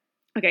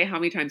 Okay, how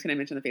many times can I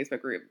mention the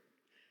Facebook group?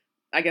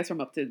 I guess I'm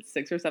up to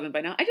 6 or 7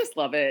 by now. I just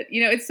love it.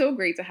 It's so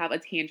great to have a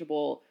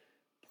tangible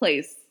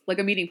place, like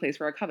a meeting place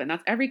for a coven.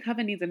 Every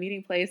coven needs a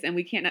meeting place, and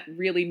we can't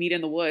really meet in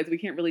the woods. We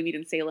can't really meet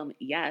in Salem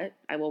yet.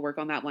 I will work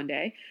on that one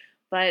day.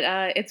 But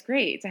it's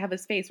great to have a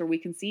space where we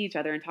can see each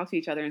other and talk to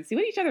each other and see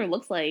what each other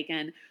looks like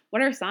and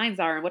what our signs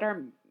are and what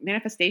our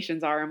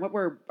manifestations are and what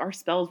our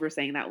spells we're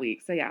saying that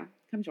week. So yeah,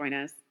 come join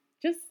us.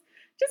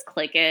 Just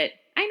click it.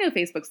 I know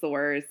Facebook's the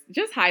worst.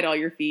 Just hide all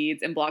your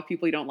feeds and block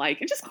people you don't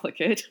like and just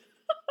click it.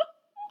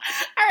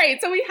 All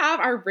right, so we have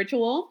our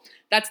ritual.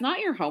 That's not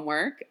your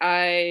homework.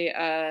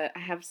 I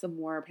have some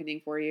more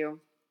pending for you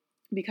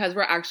because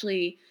we're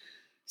actually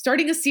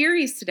starting a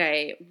series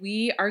today.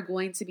 We are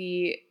going to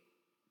be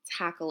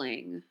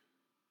tackling,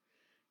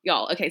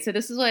 y'all. Okay, so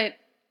this is what,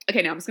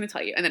 okay, now I'm just going to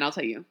tell you, and then I'll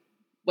tell you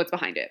what's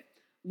behind it.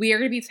 We are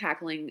going to be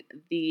tackling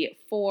the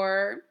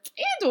 4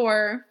 and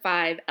or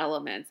 5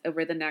 elements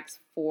over the next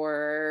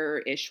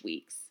 4-ish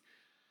weeks.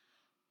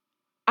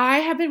 I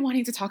have been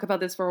wanting to talk about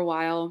this for a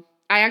while.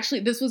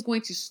 This was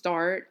going to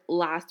start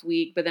last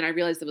week, but then I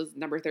realized it was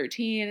number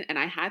 13 and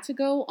I had to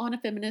go on a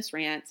feminist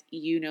rant.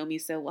 You know me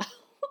so well,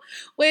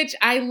 which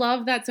I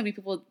love that so many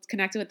people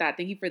connected with that.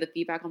 Thank you for the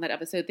feedback on that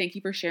episode. Thank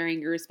you for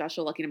sharing your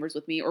special lucky numbers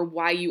with me or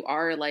why you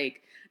are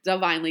like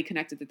divinely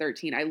connected to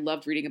 13. I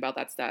loved reading about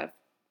that stuff.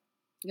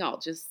 Y'all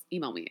just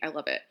email me. I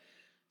love it.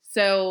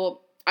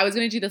 So I was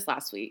going to do this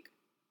last week,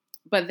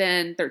 but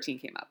then 13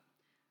 came up.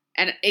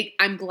 And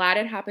I'm glad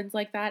it happens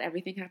like that.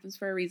 Everything happens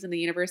for a reason. The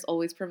universe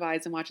always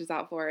provides and watches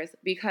out for us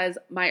because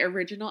my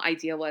original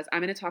idea was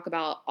I'm going to talk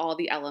about all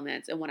the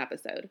elements in one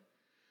episode.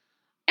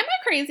 Am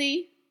I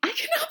crazy? I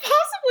cannot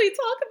possibly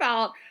talk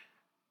about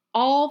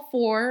all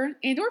 4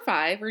 and or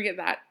 5. We're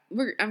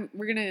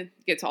going to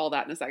get to all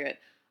that in a second.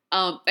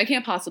 I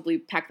can't possibly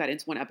pack that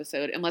into one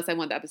episode unless I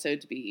want the episode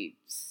to be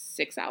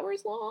 6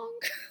 hours long.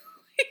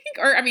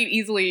 Or, I mean,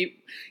 easily.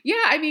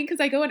 Yeah, I mean,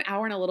 because I go an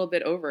hour and a little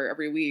bit over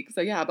every week.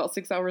 So, yeah, about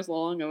 6 hours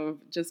long of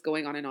just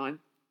going on and on.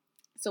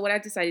 So, what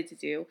I've decided to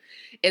do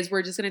is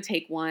we're just going to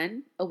take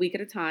one a week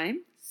at a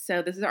time.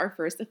 So, this is our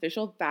first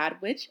official Bad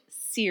Witch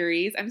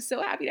series. I'm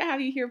so happy to have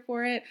you here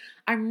for it.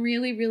 I'm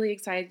really, really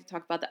excited to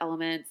talk about the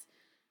elements.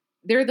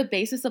 They're the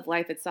basis of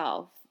life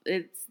itself.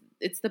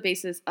 It's the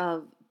basis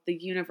of the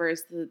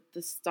universe,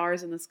 the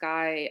stars in the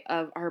sky,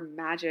 of our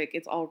magic.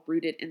 It's all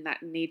rooted in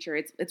that nature.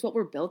 It's what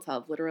we're built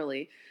of,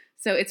 literally.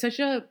 So it's such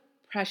a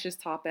precious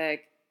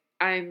topic.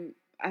 I'm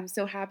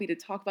so happy to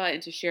talk about it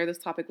and to share this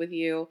topic with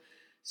you.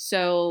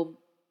 So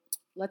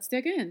let's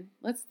dig in.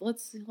 Let's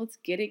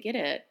get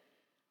it.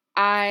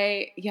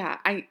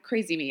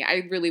 Crazy me.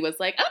 I really was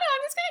like, oh no,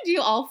 I'm just gonna do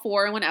all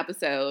 4 in one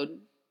episode.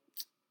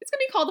 It's gonna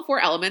be called the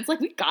 4 elements. Like,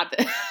 we got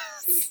this.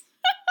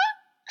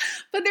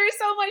 But there's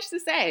so much to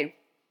say.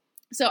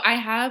 So I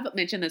have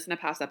mentioned this in a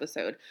past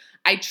episode.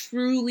 I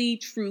truly,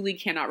 truly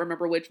cannot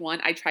remember which one.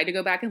 I tried to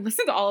go back and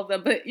listen to all of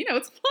them, but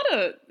it's a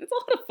lot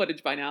of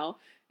footage by now.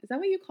 Is that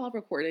what you call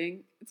recording?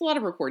 It's a lot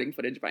of recording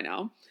footage by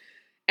now.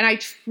 And I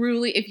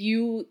truly, if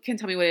you can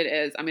tell me what it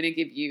is,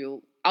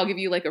 I'll give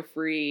you like a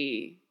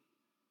free,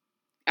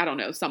 I don't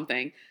know,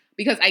 something,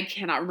 because I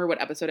cannot remember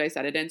what episode I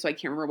said it in, so I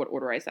can't remember what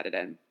order I said it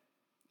in.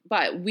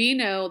 But we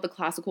know the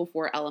classical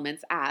 4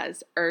 elements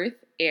as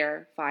earth,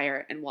 air,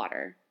 fire, and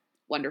water.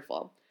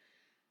 Wonderful.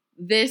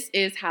 This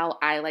is how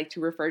I like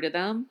to refer to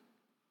them.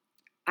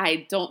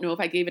 I don't know if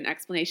I gave an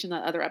explanation in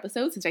that other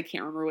episode since I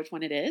can't remember which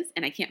one it is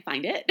and I can't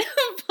find it.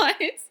 But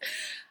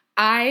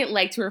I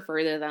like to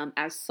refer to them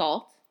as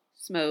salt,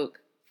 smoke,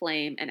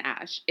 flame, and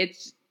ash.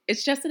 It's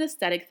just an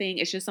aesthetic thing.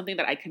 It's just something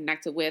that I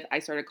connected with. I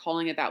started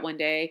calling it that one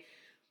day.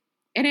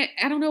 And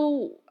I don't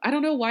know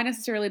why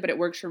necessarily, but it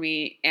works for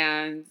me.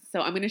 And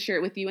so I'm going to share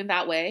it with you in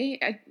that way.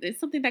 It's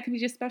something that can be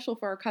just special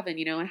for our coven,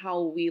 and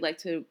how we like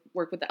to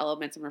work with the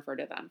elements and refer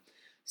to them.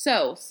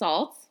 So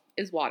salt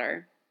is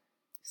water,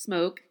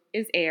 smoke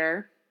is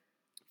air,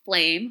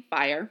 flame,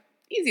 fire,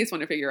 easiest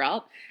one to figure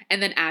out,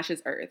 and then ash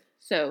is earth.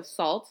 So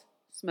salt,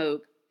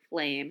 smoke,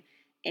 flame,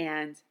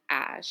 and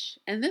ash.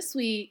 And this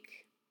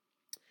week,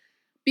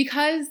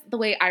 because the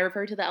way I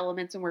refer to the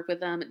elements and work with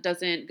them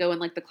doesn't go in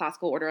like the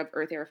classical order of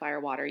earth, air, fire,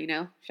 water,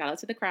 shout out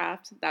to the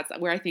craft. That's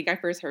where I think I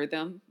first heard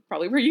them,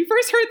 probably where you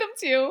first heard them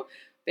too.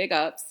 Big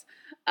ups.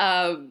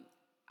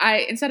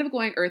 Instead of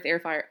going earth, air,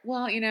 fire,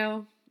 well,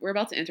 we're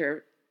about to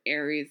enter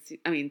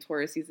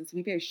Taurus season, so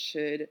maybe I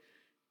should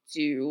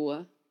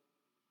do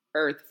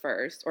earth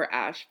first or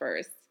ash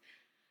first.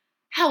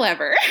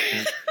 However,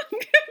 I'm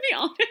going to be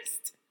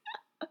honest.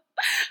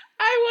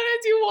 I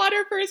want to do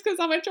water first because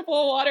I'm a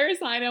triple water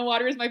sign and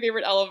water is my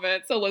favorite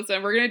element. So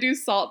listen, we're going to do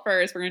salt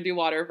first. We're going to do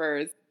water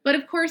first. But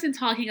of course, in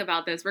talking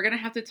about this, we're going to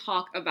have to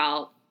talk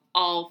about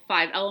all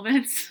 5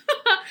 elements.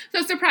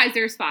 So surprise,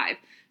 there's 5.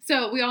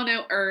 So we all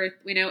know earth,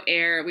 we know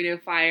air, we know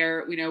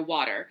fire, we know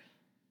water.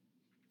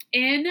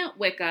 In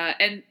Wicca,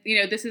 and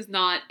this is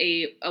not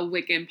a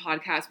Wiccan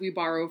podcast. We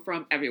borrow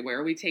from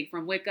everywhere. We take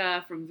from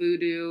Wicca, from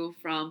voodoo,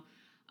 from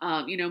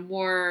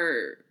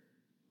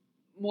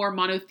more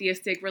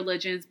monotheistic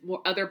religions, more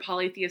other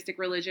polytheistic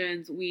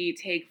religions. We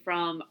take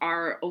from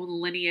our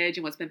own lineage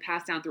and what's been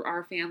passed down through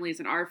our families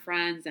and our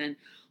friends and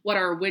what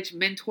our witch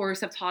mentors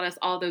have taught us,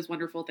 all those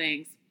wonderful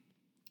things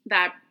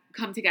that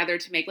come together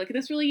to make like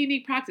this really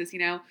unique practice.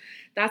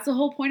 That's the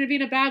whole point of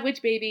being a bad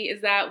witch, baby,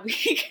 is that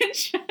we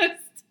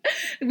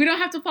don't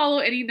have to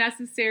follow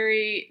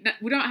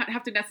we don't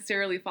have to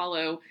necessarily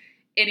follow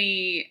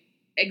any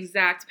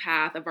exact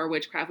path of our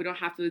witchcraft. We don't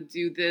have to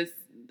do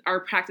our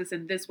practice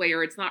in this way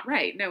or it's not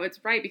right. No,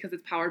 it's right because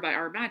it's powered by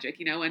our magic,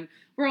 and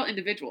we're all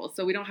individuals.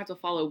 So we don't have to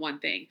follow one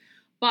thing.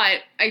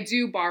 But I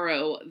do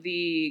borrow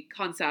the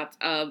concept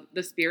of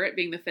the spirit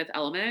being the 5th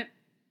element.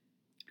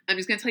 I'm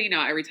just going to tell you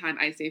now, every time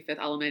I say 5th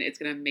element, it's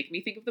going to make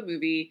me think of the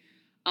movie.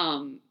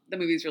 The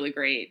movie's really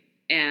great.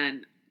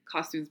 And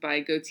costumes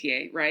by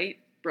Gautier, right?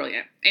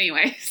 brilliant.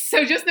 Anyway,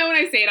 so just know when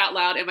I say it out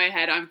loud in my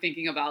head, I'm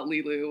thinking about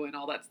Lilu and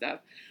all that stuff.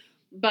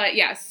 But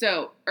yeah,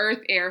 so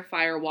earth, air,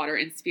 fire, water,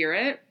 and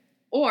spirit,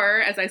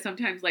 or as I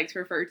sometimes like to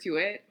refer to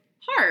it,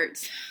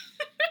 heart.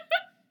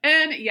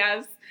 And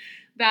yes,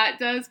 that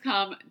does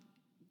come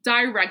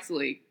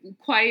directly,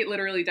 quite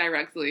literally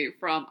directly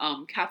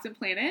from Captain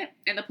Planet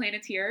and the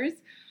Planeteers.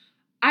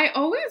 I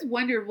always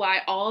wondered why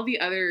all the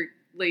other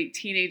like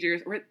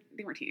teenagers, or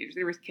they weren't teenagers,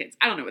 they were kids,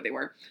 I don't know what they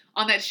were,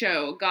 on that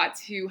show got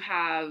to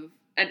have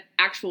an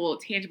actual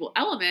tangible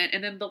element,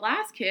 and then the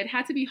last kid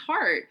had to be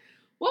heart.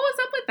 What was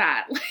up with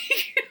that?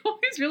 Like, it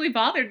always really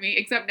bothered me,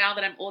 except now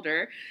that I'm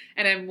older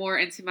and I'm more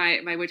into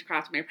my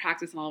witchcraft, my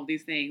practice, and all of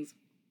these things,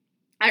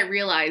 I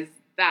realize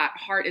that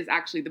heart is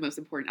actually the most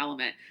important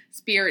element.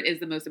 Spirit is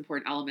the most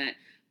important element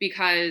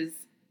because,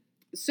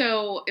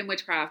 so in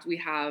witchcraft, we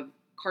have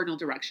cardinal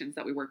directions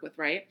that we work with,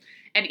 right?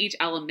 And each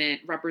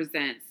element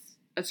represents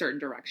a certain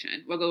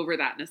direction. We'll go over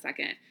that in a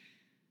second.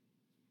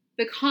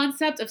 The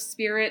concept of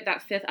spirit,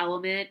 that fifth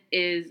element,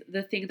 is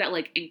the thing that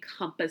like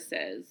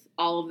encompasses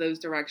all of those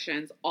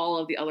directions, all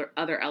of the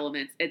other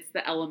elements. It's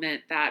the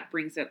element that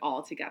brings it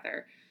all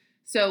together.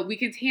 So we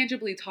can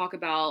tangibly talk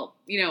about,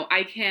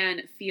 I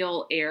can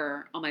feel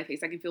air on my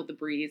face. I can feel the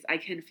breeze. I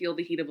can feel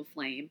the heat of a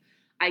flame.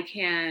 I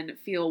can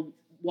feel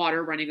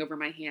water running over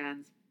my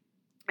hands.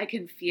 I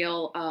can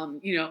feel,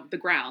 the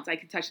ground. I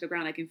can touch the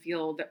ground. I can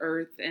feel the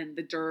earth and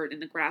the dirt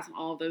and the grass and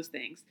all of those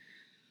things.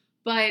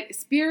 But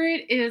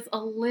spirit is a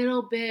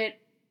little bit,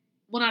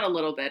 well, not a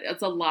little bit.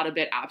 It's a lot of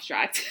bit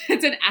abstract.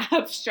 It's an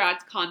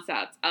abstract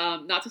concept.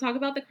 Not to talk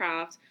about the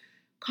craft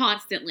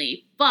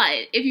constantly,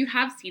 but if you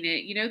have seen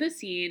it, you know the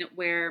scene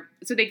where,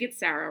 so they get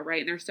Sarah, right?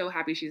 And they're so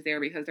happy she's there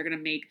because they're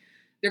going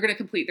to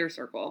complete their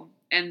circle.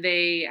 And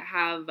they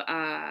have,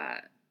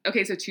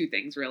 so two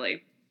things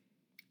really.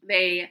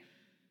 They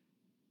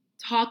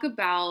talk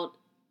about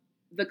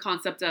the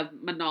concept of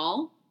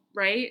Manal,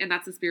 right? And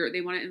that's the spirit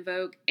they want to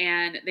invoke.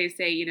 And they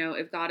say,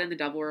 if God and the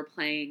devil were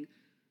playing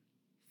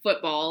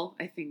football,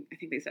 I think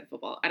they said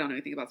football. I don't know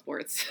anything about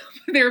sports.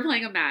 They were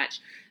playing a match,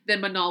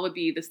 then Manal would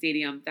be the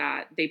stadium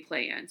that they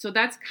play in. So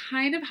that's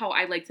kind of how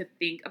I like to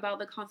think about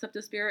the concept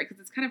of spirit, because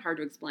it's kind of hard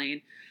to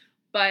explain.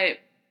 But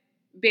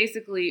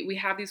basically, we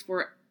have these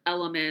four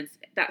elements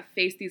that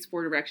face these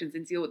four directions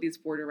and deal with these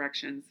four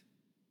directions.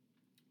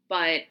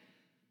 But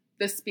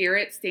the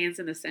spirit stands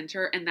in the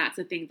center, and that's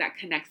the thing that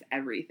connects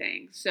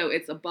everything. So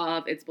it's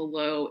above, it's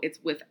below, it's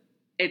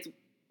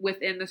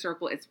within the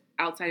circle, it's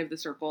outside of the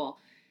circle.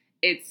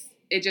 It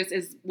just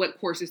is what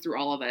courses through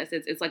all of us.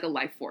 It's like a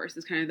life force.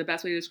 It's kind of the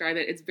best way to describe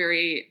it. It's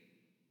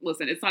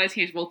it's not a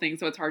tangible thing,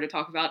 so it's hard to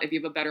talk about. If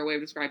you have a better way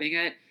of describing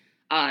it,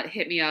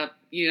 hit me up,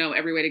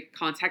 every way to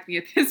contact me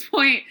at this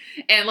point,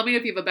 and let me know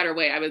if you have a better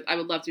way. I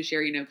would love to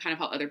share, kind of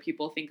how other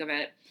people think of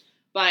it.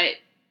 But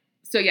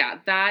so yeah,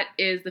 that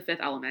is the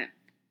fifth element.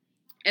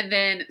 And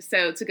then,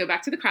 so to go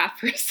back to the craft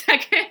for a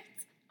second,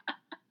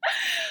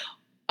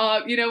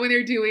 when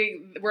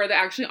where they're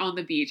actually on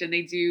the beach and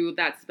they do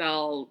that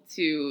spell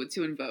to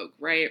invoke,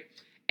 right?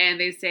 And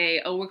they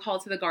say, we're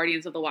called to the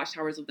guardians of the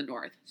watchtowers of the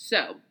north.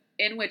 So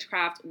in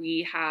witchcraft,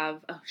 we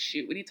have,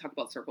 we need to talk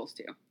about circles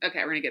too. Okay,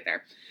 we're going to get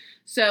there.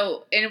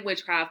 So in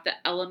witchcraft, the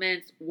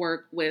elements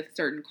work with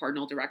certain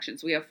cardinal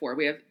directions. We have four.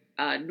 We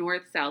have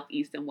north, south,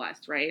 east, and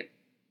west, right?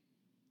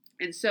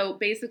 And so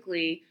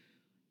basically,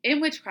 in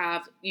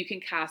witchcraft, you can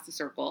cast a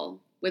circle.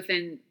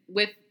 Within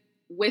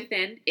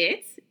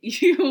it,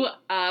 you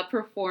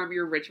perform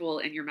your ritual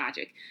and your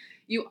magic.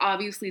 You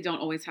obviously don't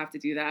always have to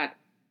do that.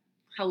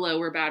 Hello,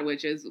 we're bad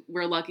witches.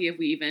 We're lucky if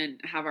we even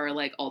have our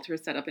altar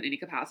set up in any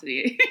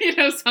capacity.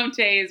 Some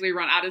days we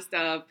run out of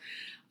stuff.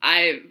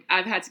 I've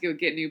had to go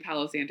get new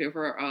Palo Santo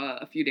for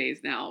a few days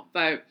now,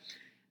 but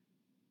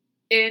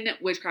in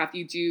witchcraft,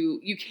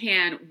 you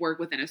can work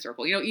within a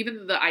circle.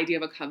 Even the idea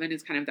of a coven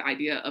is kind of the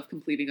idea of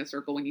completing a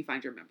circle when you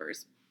find your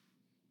members.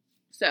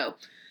 So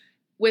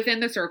within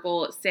the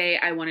circle, say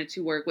I wanted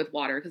to work with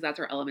water because that's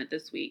our element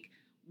this week.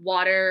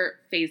 Water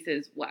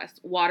faces west.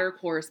 Water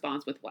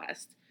corresponds with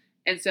west.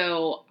 And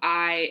so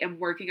I am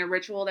working a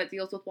ritual that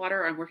deals with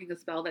water. I'm working a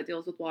spell that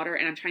deals with water,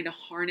 and I'm trying to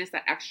harness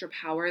that extra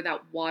power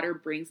that water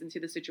brings into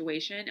the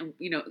situation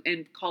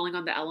and calling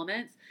on the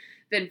elements.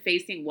 Then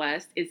facing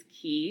west is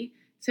key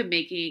to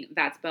making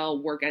that spell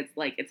work at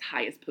its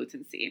highest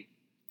potency.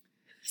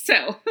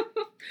 So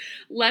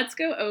let's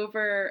go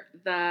over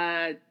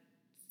I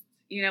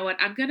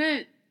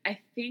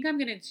think I'm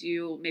going to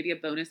do maybe a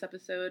bonus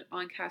episode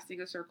on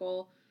casting a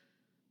circle,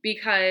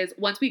 because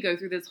once we go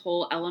through this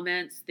whole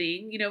elements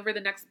thing, over the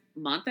next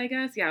month, I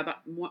guess, about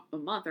a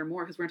month or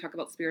more, because we're going to talk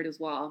about spirit as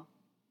well.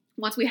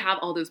 Once we have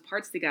all those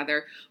parts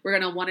together, we're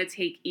going to want to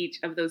take each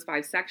of those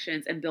 5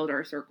 sections and build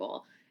our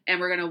circle. And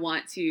we're going to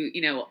want to,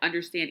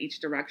 understand each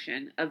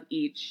direction of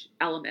each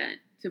element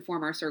to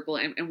form our circle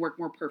and work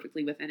more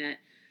perfectly within it.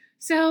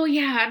 So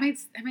yeah, I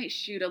might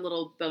shoot a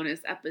little bonus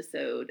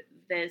episode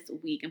this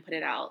week and put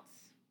it out.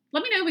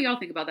 Let me know what y'all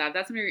think about that. If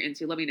that's something you're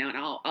into, let me know and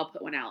I'll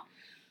put one out.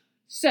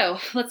 So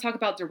let's talk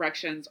about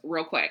directions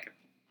real quick.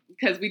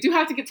 because we do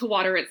have to get to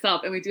water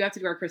itself and we do have to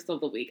do our crystal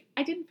of the week.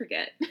 I didn't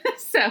forget.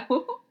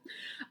 So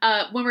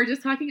when we're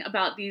just talking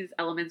about these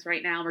elements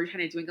right now, we're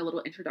kind of doing a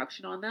little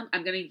introduction on them.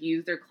 I'm going to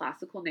use their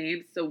classical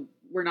names so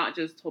we're not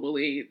just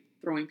totally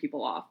throwing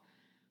people off.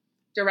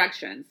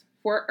 Directions.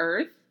 For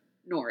earth,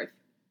 north.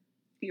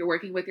 You're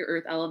working with your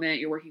earth element,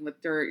 you're working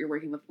with dirt, you're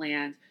working with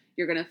land.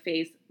 You're going to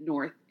face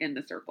north in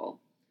the circle.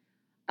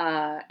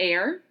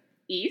 Air,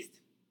 east,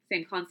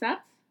 same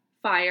concept.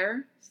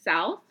 Fire,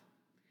 south.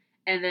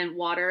 And then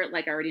water,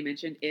 like I already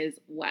mentioned, is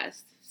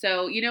west.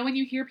 So, when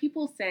you hear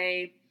people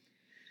say,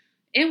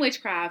 in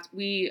witchcraft,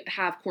 we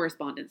have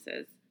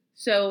correspondences.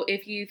 So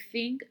if you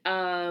think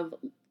of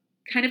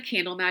kind of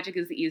candle magic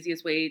is the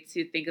easiest way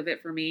to think of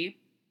it for me,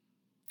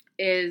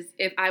 is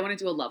if I want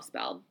to do a love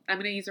spell, I'm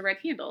going to use a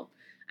red candle.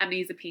 I'm going to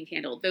use a pink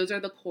candle. Those are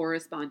the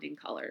corresponding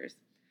colors.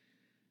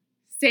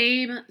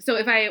 Same. So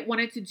if I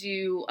wanted to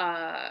do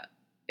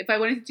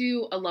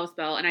a love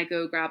spell and I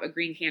go grab a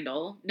green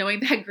candle,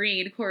 knowing that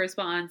green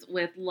corresponds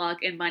with luck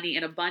and money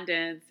and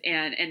abundance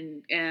and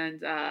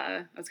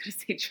I was going to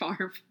say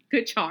charm,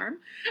 good charm.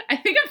 I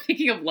think I'm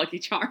thinking of Lucky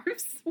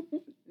Charms.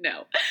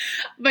 No,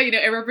 but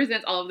it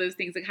represents all of those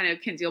things that kind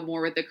of can deal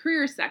more with the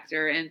career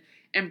sector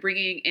and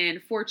bringing in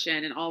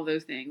fortune and all of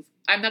those things.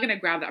 I'm not going to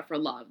grab that for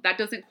love. That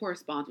doesn't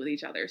correspond with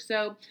each other.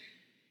 So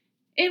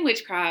in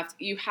witchcraft,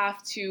 you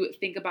have to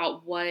think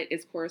about what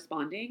is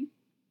corresponding,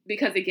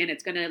 because again,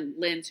 it's going to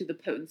lend to the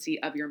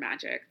potency of your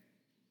magic.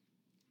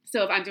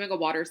 So if I'm doing a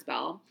water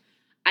spell,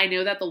 I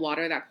know that the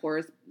color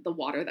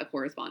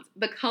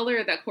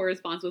that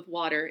corresponds with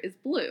water is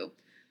blue.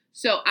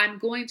 So I'm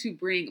going to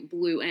bring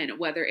blue in,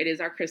 whether it is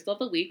our crystal of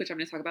the week, which I'm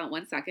going to talk about in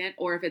 1 second,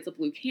 or if it's a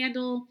blue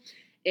candle,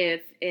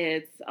 if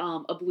it's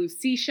a blue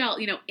seashell,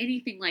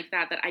 anything like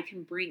that I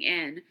can bring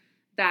in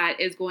that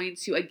is going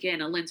to, again,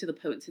 lend to the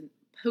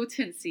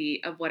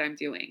potency of what I'm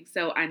doing.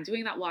 So I'm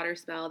doing that water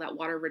spell, that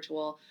water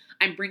ritual.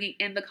 I'm bringing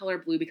in the color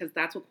blue because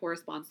that's what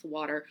corresponds to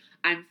water.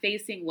 I'm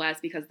facing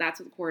west because that's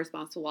what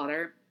corresponds to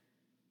water.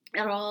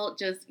 It all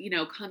just,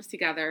 comes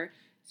together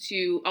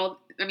to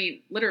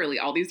literally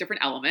all these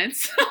different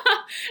elements.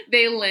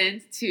 They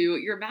lend to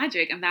your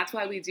magic. And that's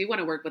why we do want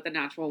to work with the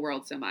natural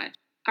world so much.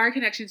 Our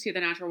connection to the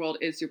natural world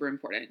is super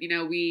important.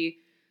 We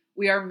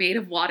are made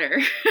of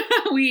water.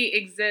 We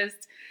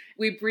exist.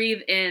 We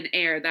breathe in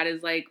air. That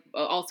is like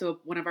also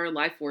one of our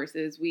life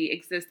forces. We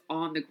exist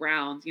on the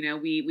ground.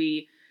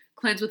 We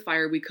cleanse with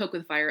fire. We cook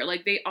with fire.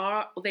 Like they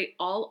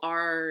all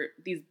are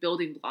these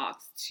building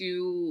blocks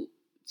to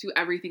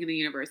everything in the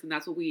universe. And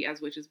that's what we as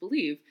witches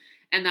believe.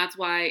 And that's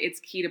why it's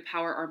key to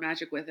power our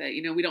magic with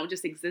it. We don't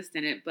just exist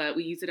in it, but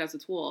we use it as a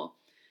tool.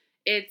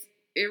 It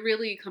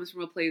really comes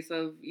from a place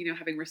of,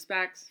 having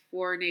respect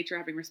for nature,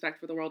 having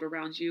respect for the world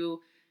around you.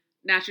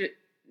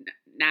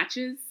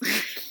 Natches.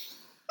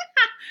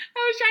 I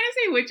was trying to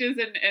say witches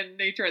and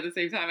nature at the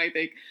same time, I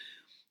think.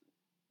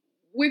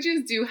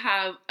 Witches do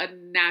have a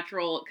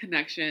natural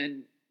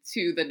connection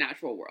to the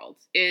natural world.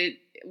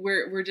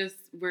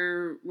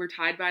 We're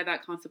tied by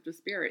that concept of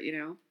spirit,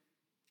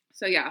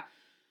 So yeah.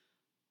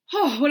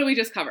 Oh, what did we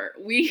just cover?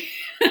 We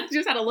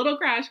just had a little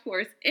crash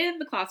course in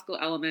the classical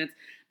elements,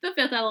 the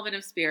fifth element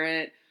of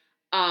spirit,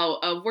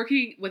 of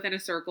working within a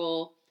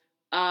circle,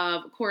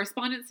 of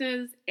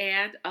correspondences,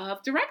 and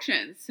of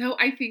directions. So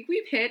I think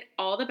we've hit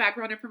all the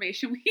background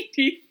information we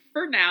need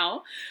for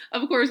now.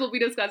 Of course, we'll be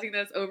discussing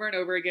this over and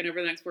over again over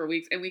the next 4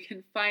 weeks, and we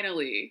can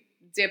finally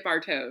dip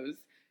our toes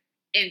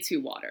into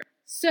water.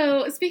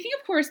 So speaking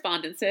of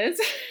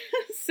correspondences,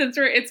 since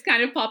it's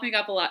kind of popping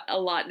up a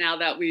lot now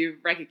that we've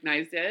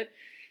recognized it,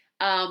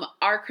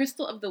 our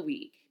crystal of the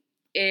week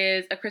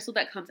is a crystal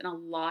that comes in a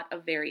lot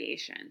of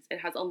variations. It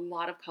has a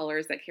lot of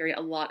colors that carry a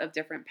lot of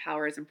different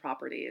powers and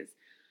properties.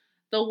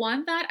 The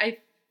one that I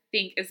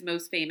think is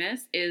most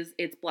famous is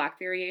its black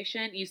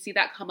variation. You see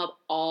that come up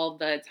all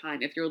the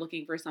time if you're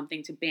looking for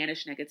something to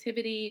banish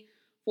negativity,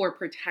 for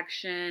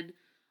protection,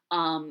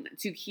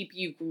 to keep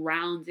you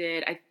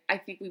grounded. I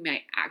think we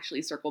might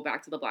actually circle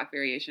back to the black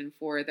variation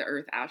for the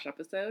Earth Ash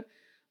episode.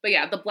 But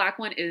yeah, the black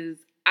one is,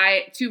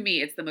 to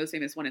me, it's the most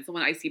famous one. It's the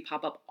one I see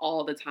pop up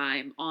all the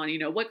time on,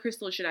 what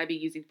crystals should I be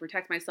using to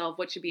protect myself?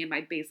 What should be in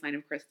my baseline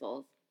of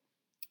crystals?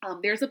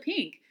 There's a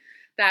pink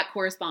that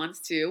corresponds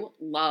to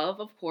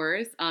love, of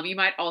course. You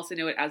might also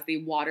know it as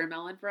the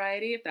watermelon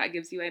variety, if that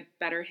gives you a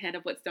better hint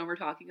of what stone we're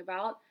talking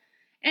about.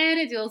 And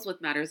it deals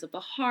with matters of the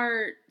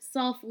heart,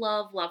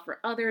 self-love, love for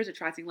others,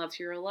 attracting love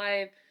to your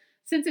life,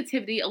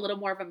 sensitivity, a little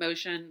more of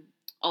emotion,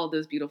 all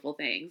those beautiful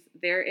things.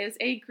 There is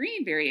a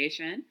green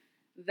variation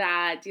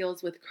that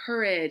deals with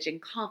courage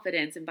and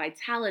confidence and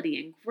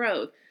vitality and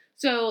growth.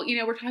 So,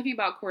 we're talking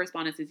about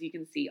correspondences. You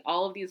can see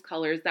all of these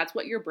colors. That's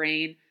what your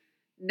brain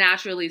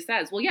naturally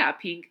says. Well, yeah,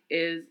 pink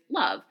is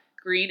love.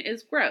 Green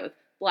is growth.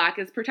 Black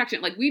is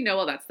protection. Like, we know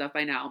all that stuff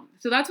by now.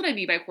 So that's what I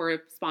mean by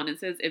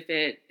correspondences. If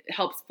it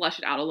helps flesh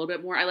it out a little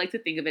bit more, I like to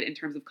think of it in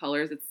terms of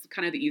colors. It's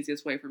kind of the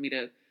easiest way for me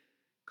to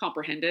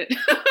comprehend it,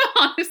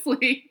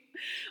 honestly.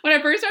 When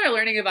I first started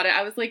learning about it,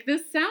 I was like,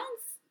 this sounds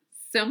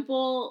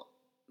simple,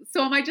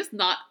 So am I just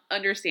not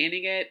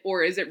understanding it,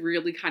 or is it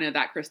really kind of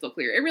that crystal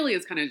clear? It really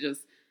is kind of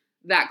just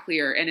that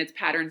clear, and it's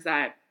patterns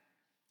that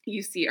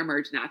you see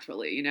emerge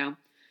naturally, you know?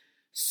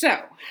 So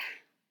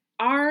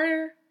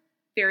our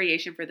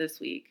variation for this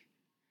week,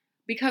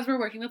 because we're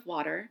working with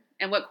water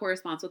and what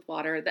corresponds with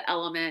water, the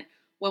element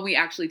when we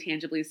actually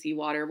tangibly see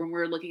water, when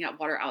we're looking at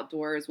water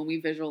outdoors, when we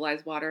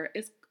visualize water,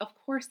 is of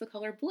course the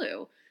color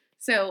blue.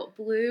 So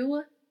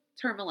blue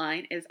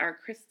tourmaline is our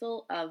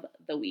crystal of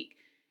the week.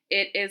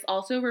 It is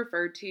also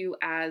referred to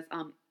as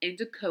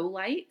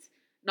indicolite,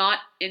 not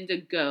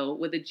indigo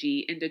with a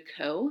G,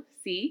 indico,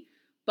 C,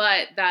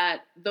 but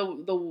that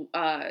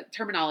the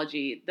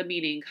terminology, the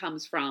meaning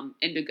comes from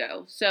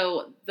indigo.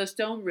 So the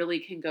stone really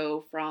can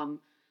go from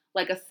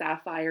like a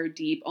sapphire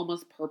deep,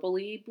 almost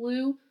purpley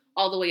blue,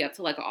 all the way up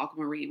to like an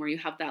aquamarine where you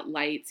have that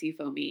light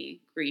seafoamy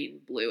green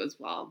blue as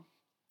well.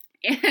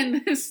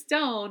 And this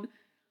stone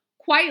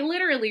quite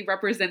literally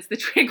represents the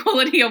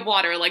tranquility of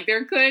water. Like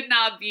there could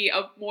not be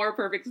a more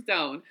perfect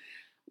stone.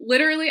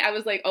 Literally, I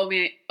was like, oh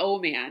man, oh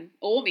man,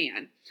 oh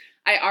man.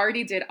 I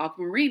already did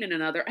aquamarine in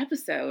another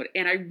episode,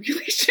 and I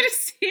really should have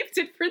saved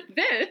it for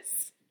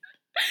this.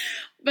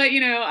 But, you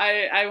know,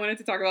 I wanted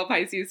to talk about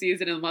Pisces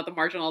season and the month of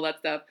March and all that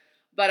stuff.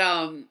 But,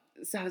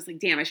 so I was like,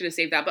 damn, I should have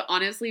saved that. But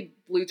honestly,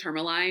 blue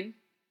tourmaline,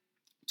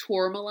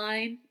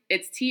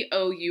 it's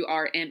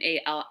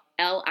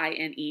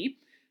Tourmaline,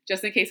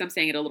 just in case I'm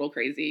saying it a little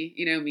crazy.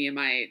 You know, me and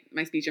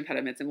my speech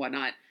impediments and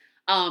whatnot.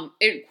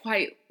 It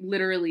quite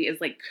literally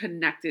is like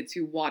connected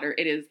to water.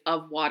 It is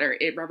of water.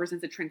 It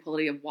represents the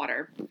tranquility of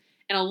water.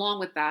 And along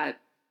with that,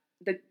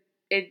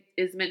 it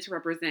is meant to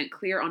represent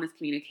clear, honest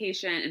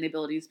communication and the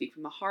ability to speak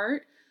from the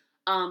heart.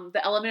 The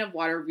element of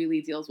water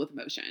really deals with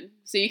emotion.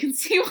 So you can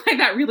see why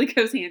that really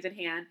goes hand in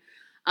hand.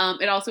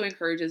 It also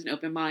encourages an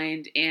open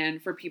mind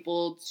and for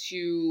people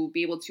to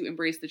be able to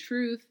embrace the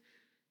truth,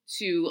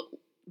 to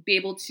be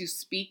able to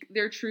speak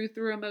their truth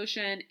through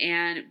emotion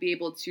and be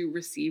able to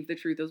receive the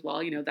truth as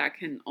well. You know, that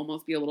can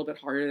almost be a little bit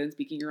harder than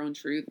speaking your own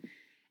truth.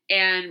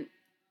 And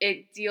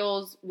it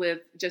deals with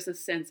just a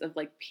sense of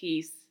like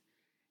peace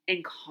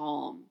and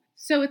calm.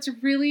 So it's a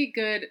really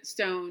good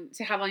stone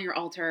to have on your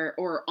altar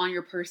or on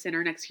your person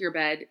or next to your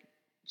bed,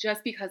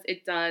 just because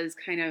it does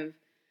kind of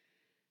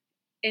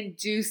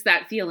induce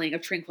that feeling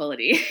of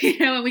tranquility. You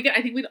know, and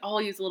I think we'd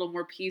all use a little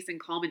more peace and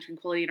calm and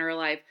tranquility in our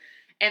life.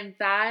 And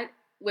that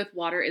with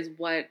water is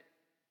what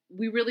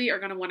we really are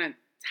going to want to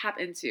tap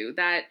into,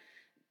 that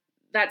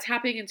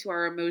tapping into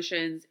our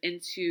emotions,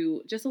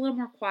 into just a little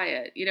more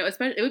quiet, you know,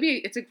 especially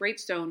it's a great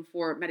stone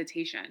for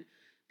meditation,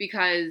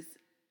 because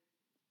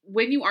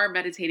when you are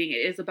meditating,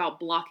 it is about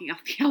blocking out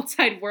the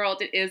outside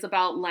world. It is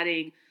about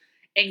letting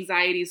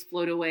anxieties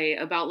float away,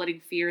 about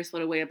letting fears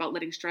float away, about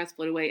letting stress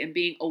float away, and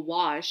being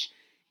awash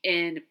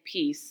in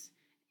peace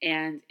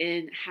and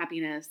in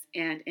happiness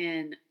and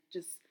in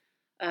just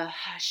a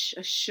hush,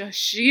 a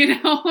shush,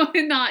 you know,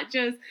 and not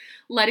just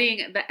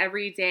letting the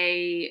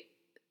everyday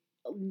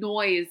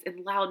noise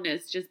and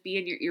loudness just be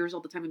in your ears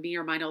all the time and be in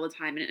your mind all the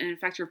time and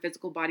affect your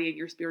physical body and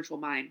your spiritual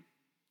mind.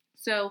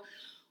 So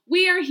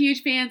we are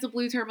huge fans of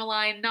blue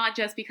tourmaline, not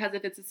just because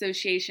of its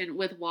association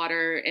with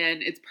water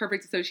and its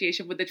perfect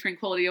association with the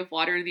tranquility of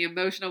water and the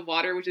emotion of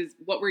water, which is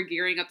what we're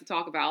gearing up to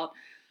talk about,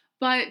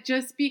 but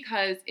just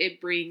because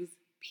it brings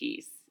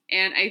peace.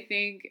 And I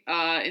think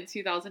in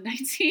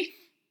 2019,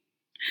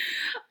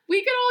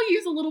 we could all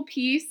use a little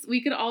peace.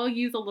 We could all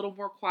use a little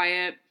more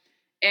quiet.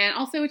 And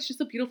also, it's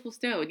just a beautiful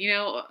stone. You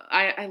know,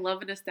 I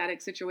love an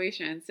aesthetic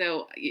situation.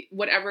 So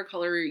whatever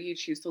color you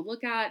choose to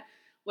look at,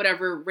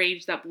 whatever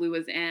range that blue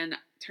is in,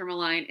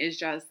 tourmaline is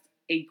just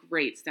a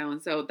great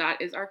stone. So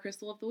that is our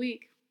crystal of the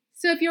week.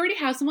 So if you already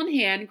have some on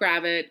hand,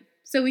 grab it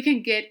so we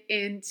can get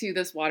into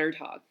this water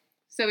talk.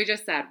 So we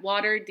just said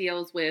water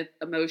deals with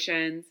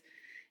emotions.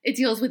 It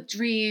deals with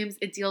dreams.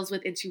 It deals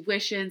with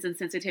intuitions and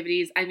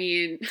sensitivities. I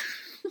mean,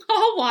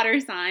 all water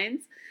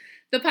signs.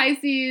 The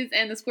Pisces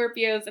and the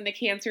Scorpios and the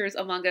Cancers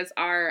among us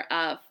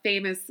are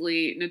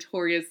famously,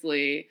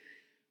 notoriously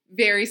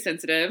very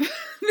sensitive,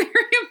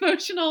 very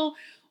emotional.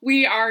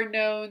 We are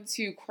known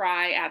to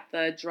cry at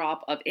the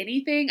drop of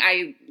anything.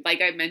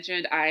 Like I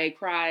mentioned, I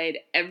cried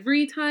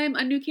every time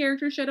a new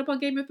character showed up on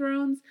Game of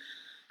Thrones.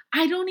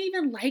 I don't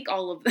even like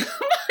all of them.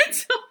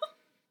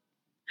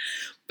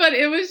 But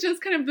it was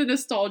just kind of the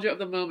nostalgia of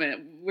the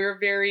moment. We're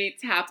very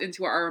tapped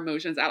into our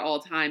emotions at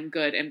all time,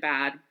 good and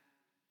bad.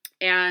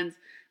 And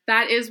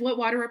that is what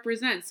water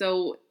represents.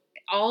 So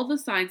all the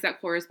signs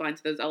that correspond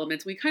to those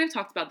elements, we kind of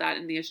talked about that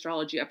in the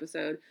astrology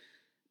episode.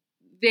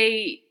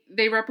 They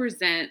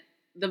represent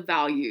the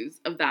values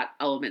of that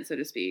element, so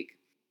to speak.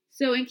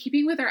 So in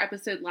keeping with our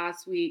episode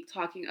last week,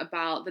 talking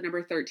about the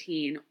number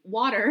 13,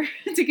 water,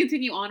 to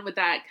continue on with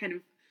that kind of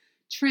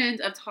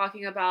trend of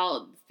talking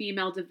about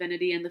female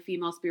divinity and the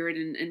female spirit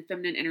and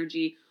feminine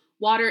energy,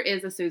 water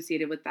is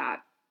associated with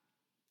that.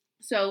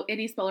 So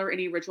any spell or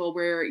any ritual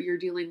where you're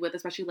dealing with,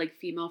 especially like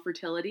female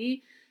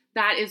fertility,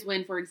 that is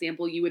when, for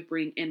example, you would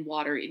bring in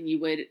water and you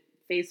would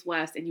face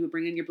west and you would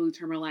bring in your blue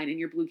tourmaline and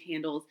your blue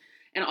candles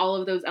and all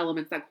of those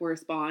elements that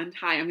correspond.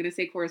 Hi, I'm going to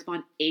say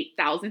correspond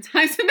 8,000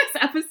 times in this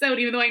episode,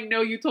 even though I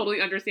know you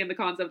totally understand the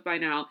concept by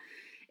now.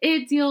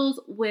 It deals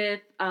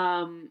with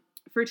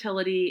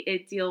fertility.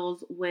 It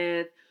deals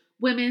with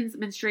women's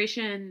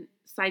menstruation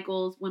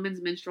cycles,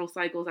 women's menstrual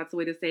cycles. That's the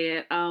way to say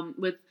it.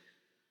 With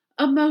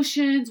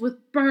emotions, with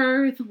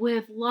birth,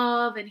 with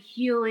love and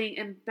healing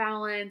and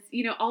balance,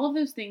 all of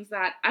those things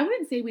that I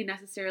wouldn't say we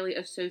necessarily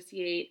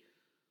associate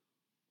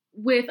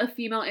with a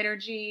female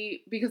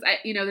energy, because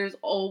there's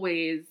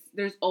always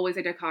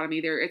a dichotomy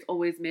there. It's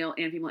always male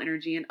and female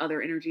energy and other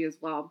energy as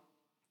well.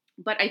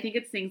 But I think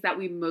it's things that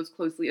we most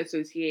closely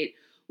associate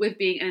with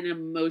being in an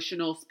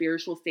emotional,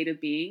 spiritual state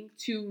of being.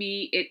 To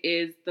me, it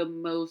is the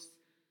most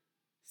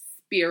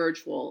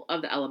spiritual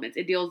of the elements.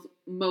 It deals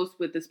most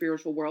with the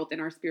spiritual world and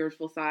our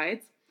spiritual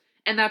sides.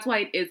 And that's why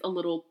it is a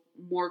little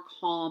more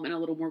calm and a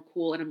little more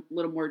cool and a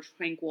little more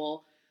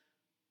tranquil.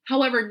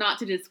 However, not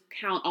to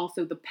discount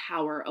also the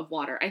power of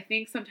water. I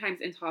think sometimes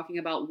in talking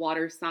about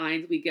water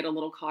signs, we get a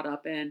little caught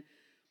up in,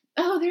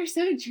 oh, they're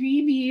so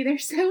dreamy, they're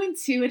so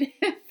intuitive,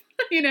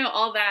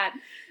 all that.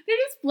 They're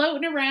just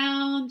floating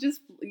around. You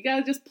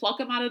gotta just pluck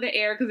them out of the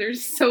air because they're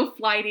just so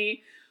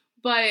flighty.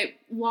 But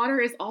water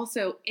is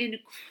also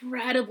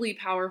incredibly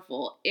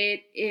powerful.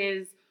 It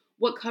is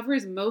what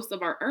covers most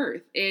of our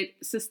earth. It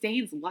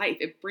sustains life.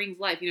 It brings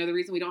life. The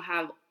reason we don't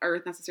have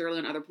earth necessarily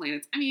on other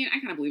planets. I mean, I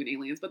kind of believe in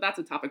aliens, but that's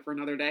a topic for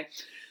another day.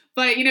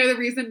 But, the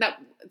reason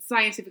that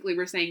scientifically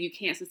we're saying you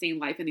can't sustain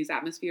life in these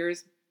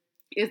atmospheres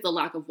is the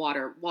lack of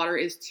water. Water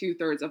is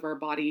 2/3 of our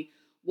body.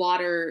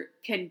 Water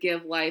can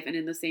give life, and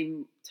in the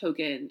same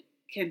token,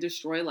 can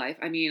destroy life.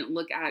 I mean,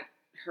 look at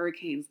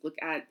hurricanes, look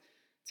at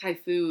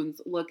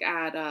typhoons, look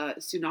at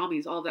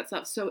tsunamis, all of that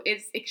stuff. So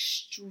it's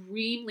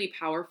extremely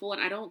powerful,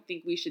 and I don't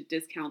think we should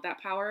discount that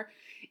power,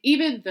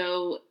 even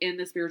though in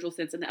the spiritual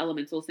sense and the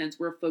elemental sense,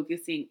 we're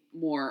focusing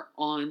more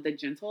on the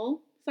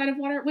gentle side of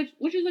water,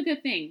 which is a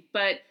good thing.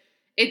 But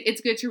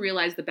it's good to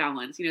realize the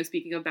balance.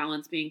 Speaking of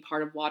balance being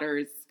part of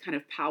water's kind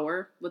of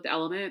power with the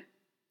element,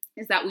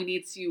 is that we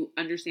need to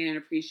understand and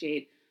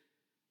appreciate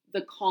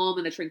the calm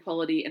and the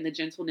tranquility and the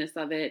gentleness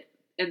of it,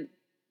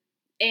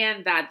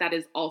 and that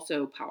is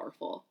also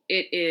powerful.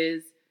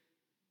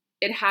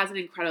 It has an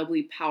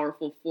incredibly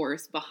powerful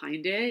force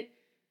behind it.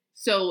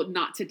 So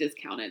not to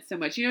discount it so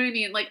much. You know what I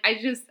mean? Like,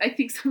 I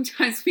think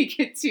sometimes we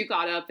get too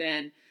caught up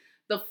in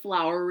the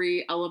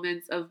flowery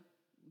elements of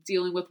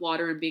dealing with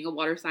water and being a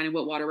water sign and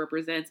what water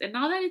represents. And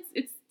now that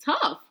it's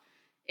tough.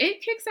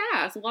 It kicks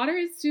ass. Water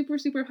is super,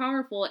 super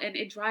powerful, and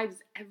it drives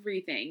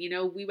everything.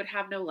 We would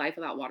have no life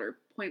without water,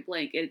 point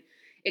blank.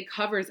 It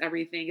covers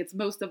everything. It's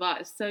most of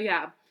us. So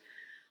yeah.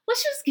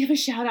 Let's just give a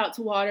shout out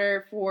to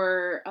water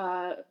for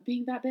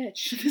being that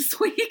bitch this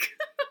week.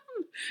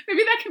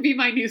 Maybe that can be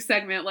my new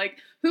segment. Like,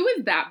 who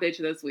is that bitch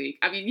this week?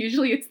 I mean,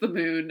 usually it's the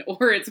moon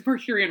or it's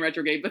Mercury in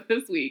retrograde, but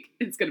this week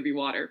it's going to be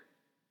water.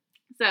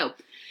 So,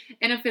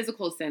 in a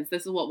physical sense,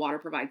 this is what water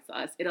provides to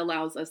us. It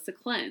allows us to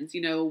cleanse,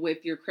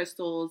 with your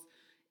crystals.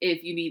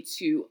 If you need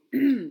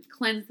to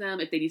cleanse them,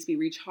 if they need to be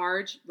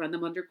recharged, run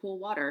them under cool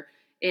water.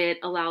 It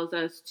allows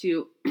us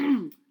to,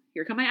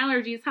 here come my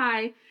allergies,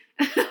 hi.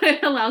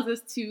 It allows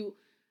us to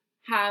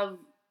have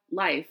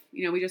life.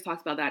 We just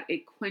talked about that.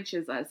 It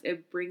quenches us.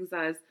 It brings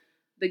us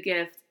the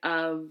gift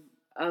of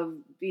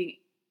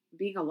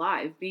being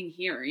alive, being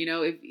here.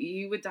 If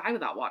you would die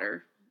without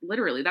water,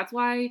 literally. That's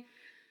why,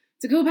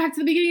 to go back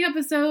to the beginning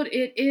episode,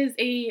 it is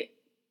a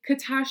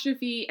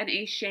catastrophe and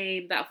a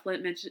shame that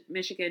Flint,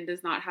 Michigan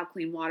does not have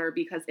clean water,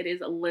 because it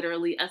is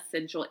literally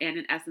essential and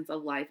an essence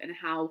of life. And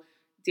how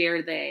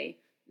dare they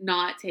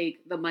not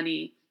take the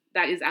money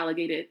that is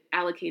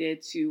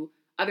allocated to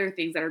other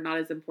things that are not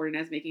as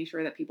important as making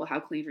sure that people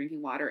have clean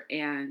drinking water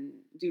and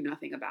do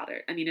nothing about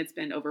it. I mean, it's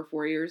been over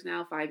 4 years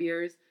now, 5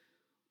 years.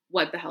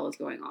 What the hell is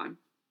going on?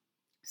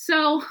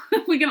 So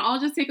we can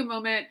all just take a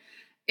moment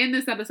in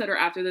this episode or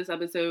after this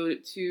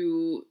episode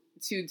to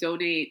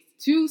donate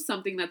to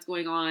something that's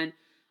going on.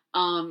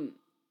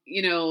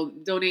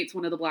 Donate to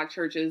one of the Black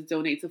churches,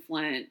 donate to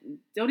Flint,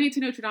 donate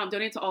to Notre Dame,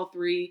 donate to all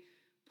three.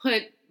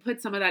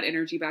 Put some of that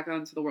energy back out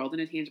into the world in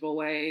a tangible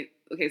way.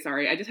 Okay,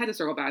 sorry. I just had to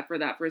circle back for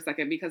that for a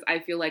second, because I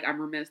feel like I'm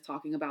remiss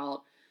talking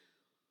about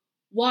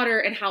water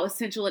and how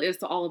essential it is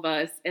to all of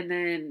us. And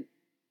then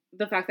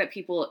the fact that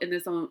people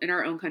in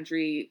our own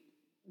country,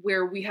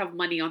 where we have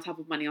money on top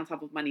of money on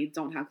top of money,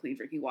 don't have clean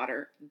drinking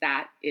water.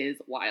 That is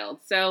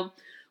wild. So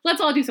let's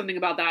all do something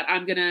about that.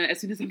 As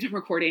soon as I'm done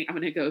recording, I'm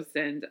going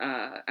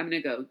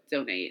to go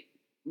donate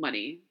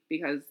money,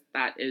 because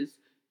that is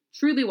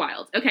truly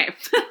wild. Okay.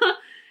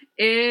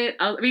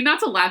 Not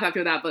to laugh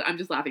after that, but I'm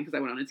just laughing because I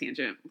went on a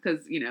tangent,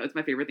 because, it's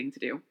my favorite thing to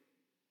do.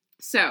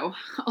 So,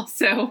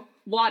 also,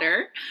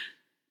 water.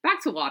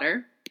 Back to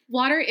water.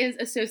 Water is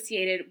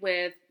associated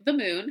with the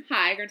moon.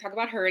 Hi, we're going to talk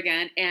about her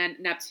again. And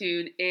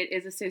Neptune. It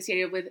is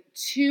associated with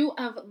two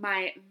of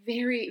my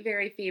very,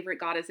 very favorite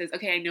goddesses.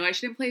 Okay, I know I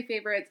shouldn't play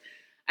favorites.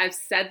 I've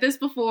said this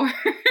before,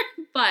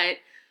 but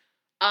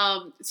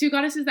two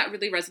goddesses that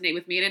really resonate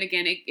with me, and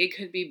again, it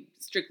could be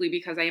strictly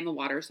because I am a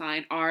water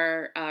sign,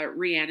 are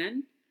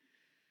Rhiannon.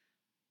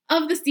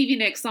 of the Stevie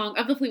Nicks song,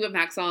 of the Fleetwood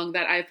Mac song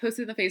that I've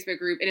posted in the Facebook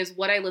group. It is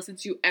what I listen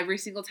to every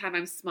single time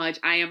I'm smudged.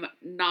 I am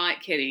not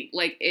kidding.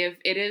 Like, if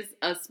it is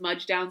a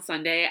smudge down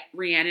Sunday,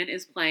 Rhiannon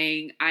is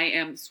playing.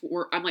 I'm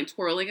like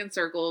twirling in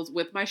circles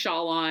with my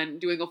shawl on,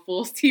 doing a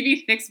full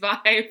Stevie Nicks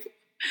vibe.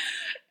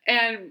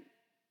 And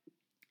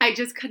I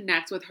just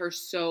connect with her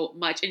so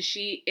much. And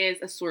she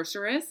is a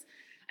sorceress.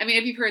 I mean,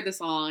 if you've heard the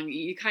song,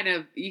 you kind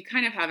of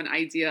have an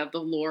idea of the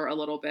lore a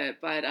little bit.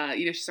 But,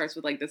 she starts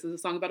with like, this is a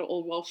song about an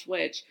old Welsh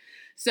witch.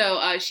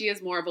 So she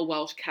is more of a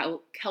Welsh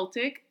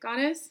Celtic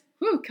goddess.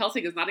 Whew,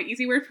 Celtic is not an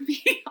easy word for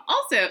me.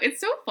 Also, it's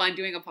so fun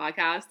doing a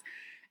podcast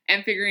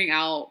and figuring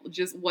out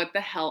just what the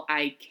hell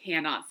I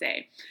cannot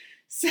say.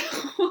 So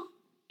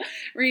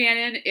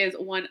Rhiannon is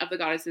one of the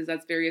goddesses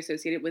that's very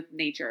associated with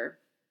nature.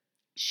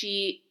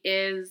 She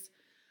is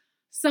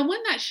someone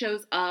that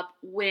shows up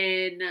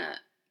when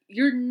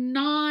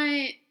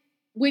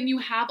when you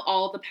have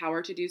all the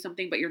power to do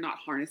something, but you're not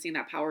harnessing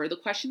that power. The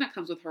question that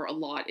comes with her a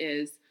lot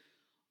is,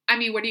 I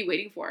mean, what are you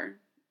waiting for?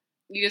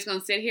 You just gonna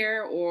sit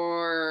here,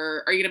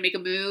 or are you gonna make a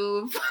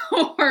move?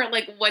 Or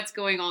like, what's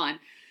going on?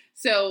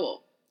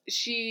 So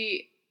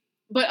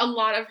but a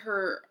lot of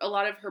her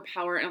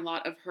power and a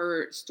lot of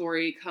her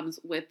story comes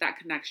with that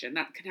connection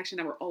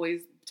that we're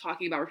always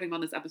talking about. We're talking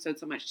about this episode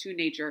so much, to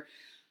nature.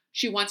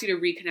 She wants you to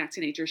reconnect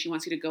to nature. She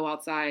wants you to go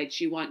outside.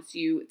 She wants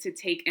you to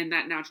take in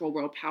that natural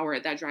world power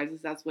that drives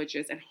us as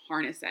witches and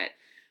harness it.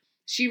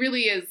 She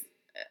really is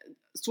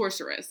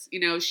sorceress.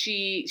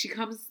 She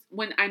comes,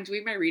 when I'm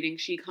doing my reading,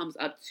 she comes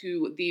up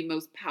to the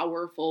most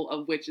powerful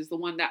of witches, the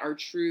one that are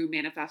true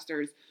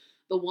manifestors,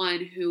 the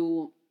ones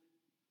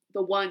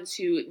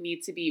who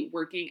need to be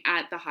working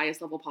at the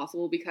highest level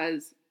possible,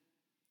 because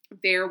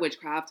their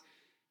witchcraft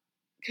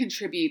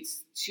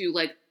contributes to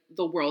like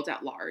the world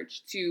at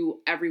large, to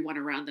everyone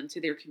around them, to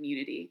their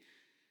community.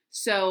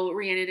 So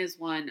Rhiannon is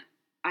one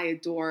I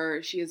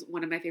adore. She is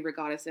one of my favorite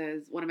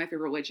goddesses, one of my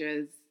favorite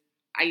witches.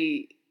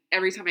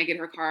 Every time I get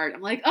her card,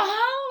 I'm like,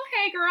 oh,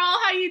 hey girl,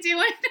 how you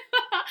doing?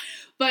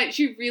 But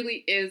she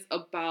really is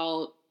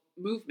about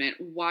movement.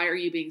 Why are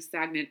you being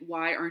stagnant?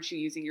 Why aren't you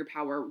using your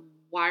power?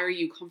 Why are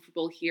you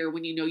comfortable here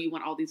when you know you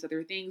want all these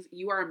other things?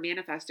 You are a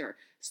manifester.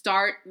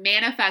 Start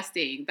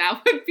manifesting.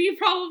 That would be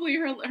probably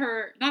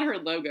her not her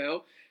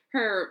logo,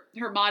 her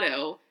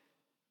motto.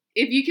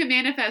 If you can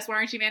manifest, why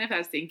aren't you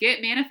manifesting?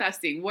 Get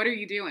manifesting. What are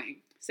you doing?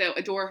 So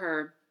adore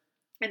her.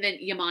 And then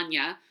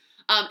Yamanya.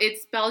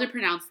 It's spelled and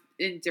pronounced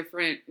in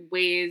different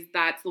ways.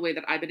 That's the way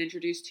that I've been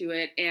introduced to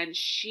it. And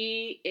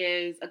she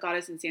is a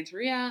goddess in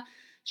Santeria.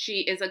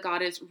 She is a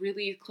goddess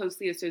really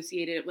closely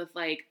associated with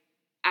like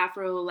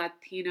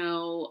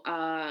Afro-Latino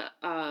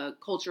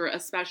culture,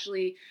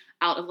 especially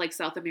out of like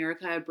South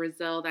America,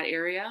 Brazil, that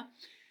area.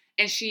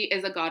 And she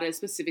is a goddess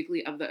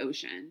specifically of the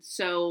ocean.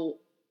 So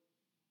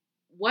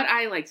what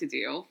I like to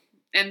do,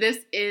 and this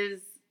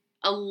is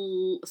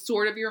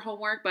sort of your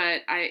homework,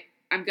 but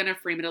I'm going to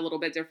frame it a little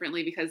bit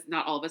differently, because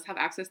not all of us have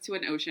access to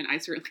an ocean. I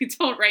certainly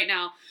don't right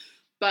now.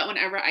 But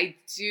whenever I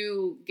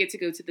do get to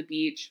go to the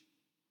beach,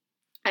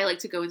 I like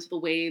to go into the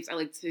waves. I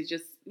like to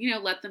just,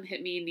 let them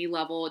hit me knee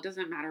level. It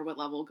doesn't matter what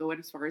level. Go in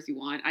as far as you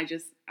want.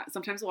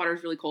 Sometimes the water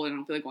is really cold and I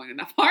don't feel like going in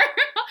that far.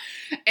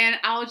 And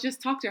I'll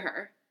just talk to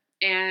her.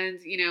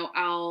 And,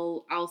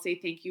 I'll say,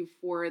 thank you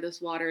for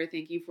this water.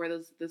 Thank you for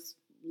this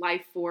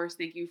life force.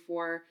 Thank you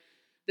for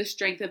the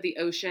strength of the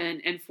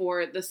ocean and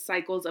for the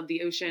cycles of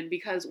the ocean.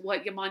 Because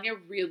what Yamanya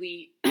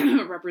really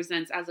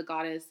represents as a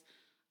goddess,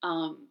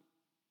 for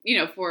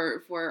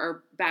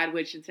our bad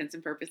witch intents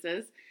and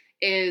purposes,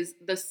 is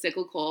the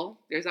cyclical,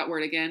 there's that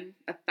word again,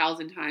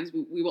 1,000 times.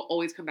 We will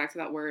always come back to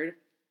that word,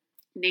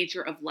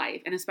 nature of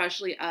life, and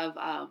especially of,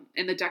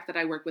 in the deck that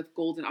I work with,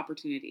 golden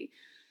opportunity.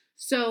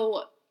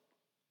 So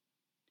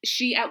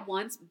she at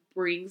once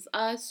brings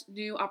us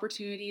new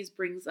opportunities,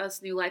 brings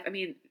us new life. I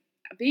mean,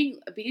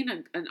 being a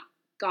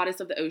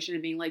goddess of the ocean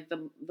and being like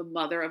the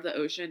mother of the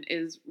ocean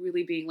is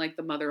really being like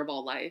the mother of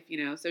all life,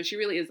 so she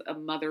really is a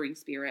mothering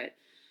spirit.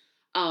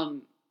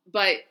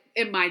 But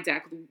in my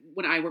deck,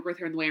 when I work with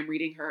her and the way I'm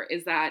reading her,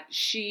 is that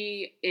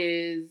she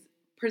is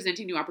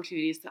presenting new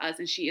opportunities to us,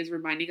 and she is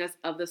reminding us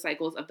of the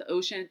cycles of the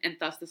ocean, and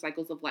thus the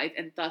cycles of life,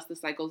 and thus the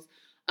cycles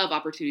of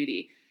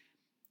opportunity.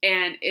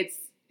 And it's,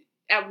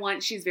 at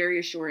once, she's very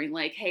assuring,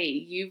 like, hey,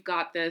 you've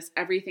got this.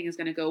 Everything is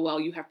going to go well.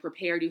 You have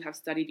prepared, you have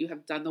studied, you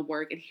have done the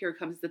work, and here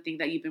comes the thing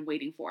that you've been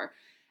waiting for.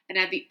 And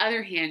at the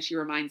other hand, she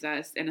reminds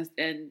us and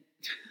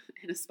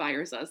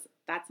aspires us.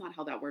 That's not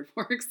how that word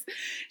works.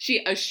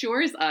 She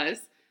assures us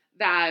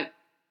that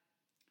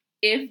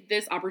if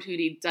this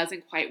opportunity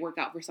doesn't quite work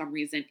out for some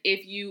reason,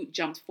 if you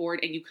jumped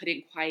forward and you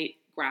couldn't quite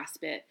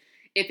grasp it,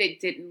 if it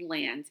didn't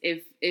land,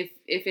 if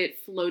it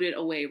floated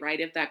away, right?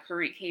 If that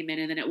current came in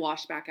and then it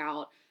washed back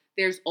out,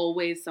 there's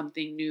always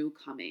something new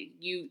coming.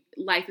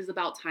 Life is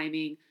about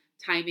timing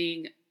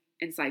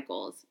and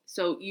cycles.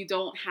 So you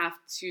don't have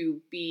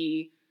to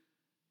be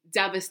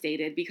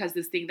devastated because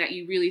this thing that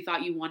you really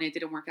thought you wanted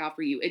didn't work out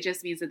for you. It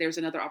just means that there's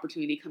another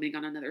opportunity coming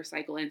on another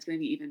cycle, and it's going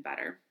to be even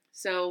better.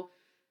 So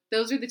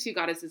those are the two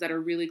goddesses that are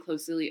really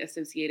closely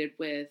associated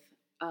with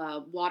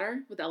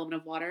water, with the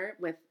element of water,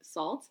 with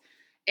salt.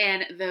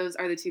 And those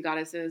are the two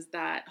goddesses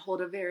that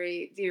hold a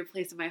very dear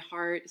place in my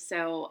heart.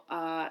 So,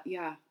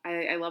 yeah,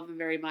 I love them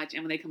very much.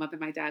 And when they come up in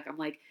my deck, I'm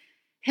like,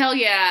 hell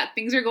yeah,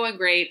 things are going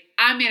great.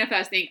 I'm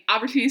manifesting.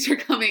 Opportunities are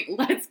coming.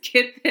 Let's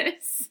get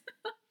this.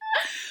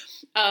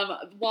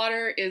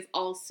 Water is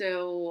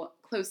also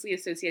closely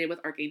associated with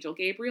Archangel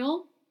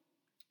Gabriel,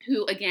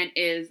 who again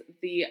is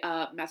the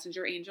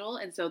messenger angel.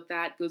 And so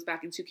that goes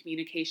back into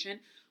communication,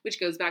 which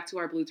goes back to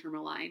our blue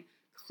tourmaline.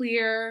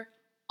 Clear,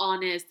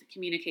 honest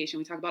communication.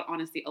 We talk about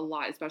honesty a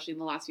lot, especially in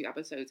the last few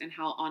episodes, and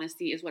how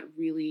honesty is what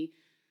really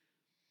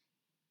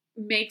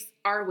makes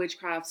our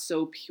witchcraft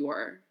so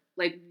pure.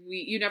 Like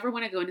you never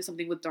want to go into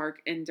something with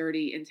dark and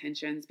dirty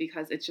intentions,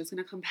 because it's just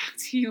going to come back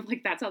to you.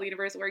 Like that's how the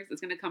universe works.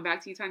 It's going to come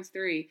back to you times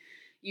 3.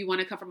 You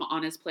want to come from an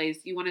honest place.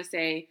 You want to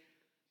say,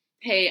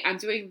 hey, I'm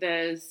doing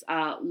this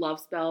love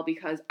spell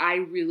because I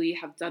really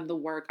have done the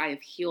work. I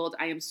have healed.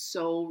 I am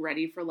so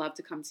ready for love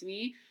to come to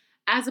me.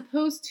 As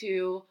opposed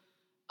to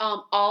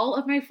all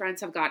of my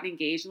friends have gotten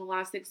engaged in the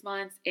last 6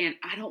 months, and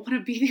I don't want to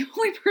be the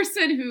only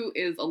person who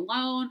is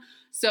alone.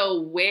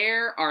 So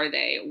where are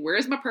they?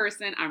 Where's my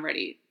person? I'm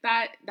ready.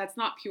 That's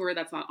not pure.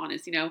 That's not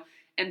honest,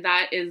 and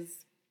that is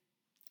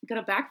going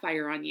to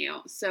backfire on you.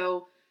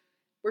 So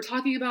we're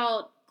talking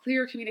about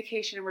clear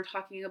communication, and we're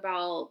talking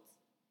about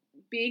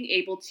being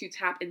able to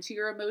tap into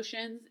your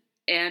emotions.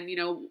 And,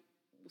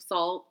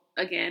 salt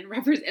again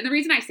represents, and the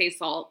reason I say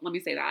salt, let me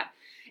say that,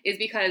 is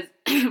because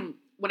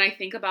when I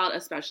think about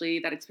especially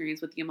that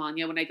experience with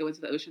Yamanya, when I go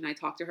into the ocean, I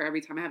talk to her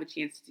every time I have a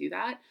chance to do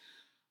that.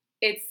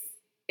 It's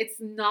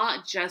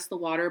not just the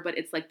water, but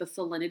it's like the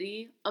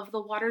salinity of the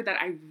water that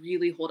I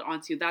really hold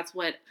on to. That's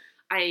what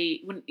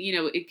when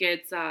it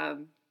gets,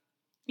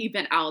 you've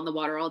been out in the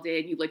water all day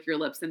and you lick your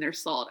lips and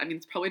there's salt. I mean,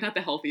 it's probably not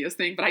the healthiest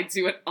thing, but I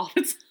do it all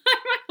the time.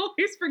 I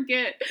always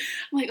forget.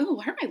 I'm like, oh,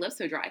 why are my lips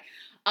so dry?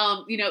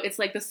 It's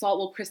like the salt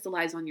will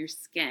crystallize on your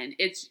skin.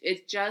 It's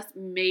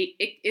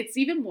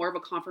even more of a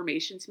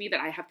confirmation to me that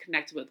I have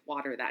connected with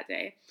water that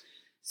day.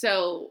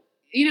 So,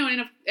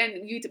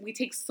 we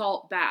take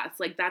salt baths.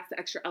 Like that's the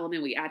extra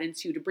element we add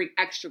into to bring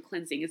extra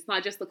cleansing. It's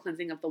not just the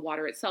cleansing of the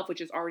water itself, which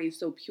is already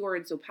so pure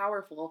and so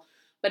powerful,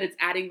 but it's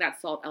adding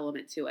that salt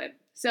element to it.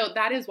 So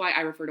that is why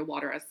I refer to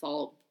water as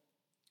salt.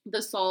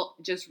 The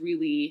salt just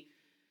really,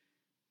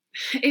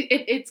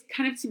 it's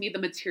kind of, to me, the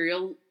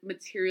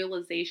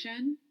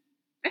materialization.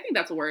 I think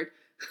that's a word.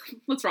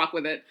 Let's rock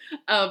with it.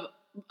 Of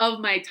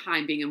my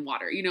time being in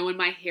water. When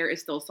my hair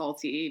is still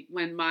salty,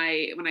 when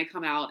I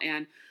come out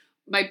and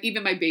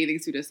even my bathing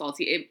suit is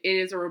salty, it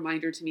is a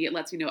reminder to me. It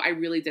lets me know I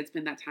really did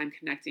spend that time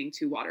connecting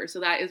to water. So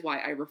that is why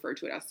I refer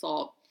to it as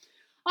salt.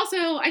 Also,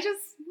 I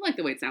just like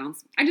the way it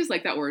sounds. I just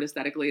like that word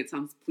aesthetically. It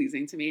sounds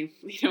pleasing to me.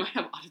 I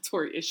have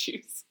auditory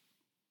issues.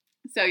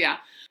 So yeah,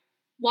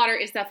 water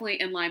is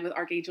definitely in line with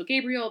Archangel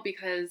Gabriel,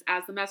 because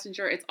as the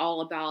messenger, it's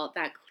all about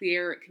that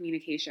clear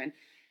communication.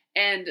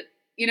 And,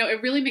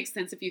 it really makes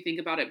sense if you think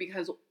about it,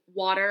 because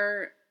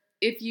water,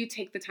 if you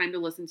take the time to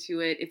listen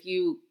to it, if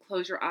you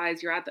close your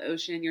eyes, you're at the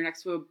ocean, you're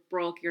next to a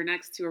brook, you're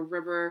next to a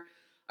river,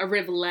 a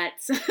rivulet,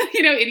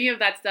 any of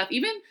that stuff,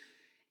 even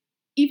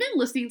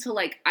listening to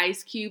like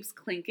ice cubes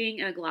clinking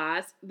in a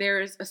glass,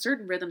 there's a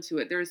certain rhythm to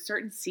it. There's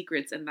certain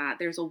secrets in that.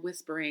 There's a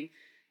whispering.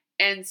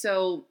 And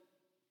so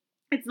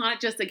it's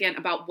not just, again,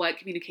 about what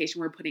communication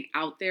we're putting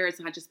out there. It's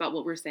not just about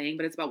what we're saying,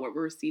 but it's about what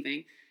we're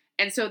receiving.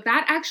 And so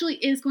that actually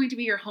is going to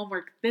be your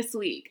homework this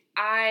week.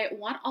 I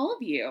want all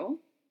of you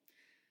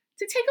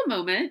to take a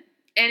moment,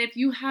 and if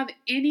you have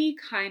any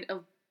kind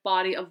of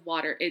body of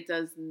water, it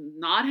does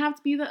not have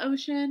to be the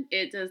ocean.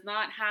 It does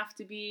not have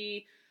to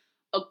be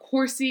a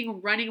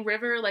coursing, running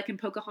river like in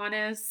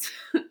Pocahontas.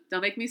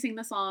 Don't make me sing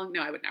the song.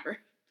 No, I would never.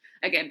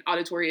 Again,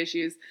 auditory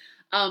issues.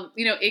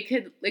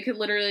 It could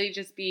literally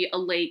just be a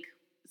lake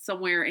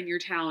somewhere in your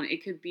town.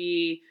 It could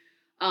be,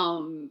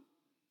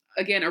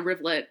 again, a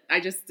rivulet.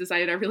 I just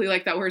decided I really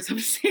like that word, so I'm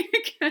saying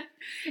it again.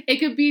 It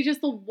could be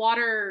just the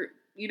water,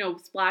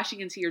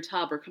 splashing into your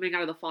tub or coming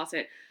out of the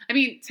faucet. I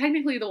mean,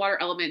 technically the water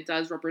element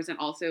does represent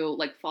also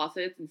like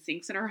faucets and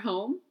sinks in our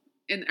home,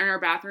 in our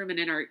bathroom and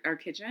in our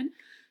kitchen.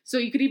 So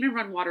you could even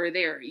run water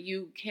there.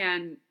 You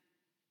can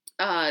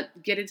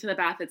get into the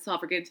bath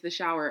itself or get into the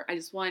shower. I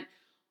just want,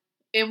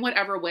 in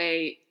whatever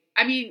way,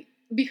 I mean,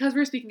 because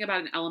we're speaking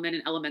about an element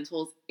and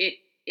elementals, it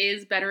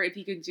is better if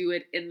you could do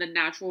it in the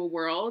natural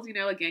world.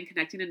 Again,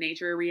 connecting to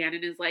nature.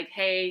 Rhiannon is like,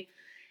 hey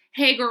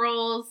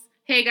girls,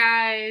 hey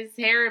guys,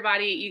 hey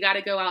everybody, you got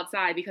to go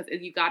outside because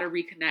you got to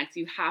reconnect.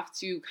 You have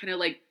to kind of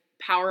like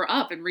power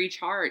up and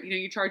recharge.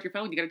 You charge your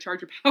phone, you got to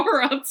charge your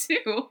power up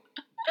too.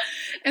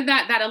 And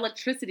that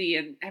electricity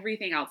and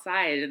everything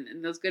outside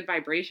and those good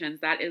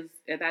vibrations, that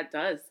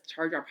does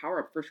charge our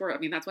power up for sure. I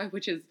mean, that's why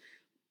witches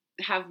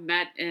have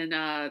met in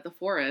the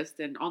forest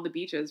and on the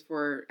beaches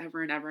for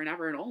ever and ever and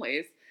ever and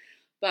always.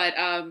 But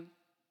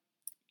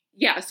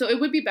yeah, so it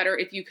would be better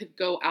if you could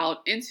go out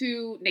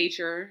into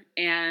nature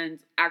and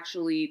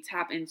actually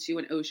tap into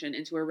an ocean,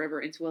 into a river,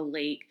 into a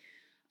lake,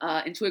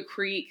 into a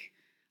creek,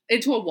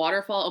 into a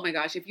waterfall. Oh my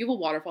gosh, if you have a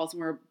waterfall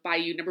somewhere by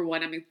you, number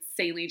one, I'm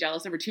insanely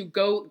jealous. Number two,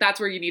 go, that's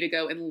where you need to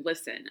go and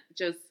listen.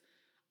 Just,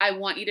 I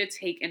want you to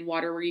take in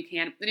water where you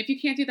can. And if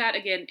you can't do that,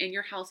 again, in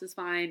your house is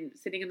fine,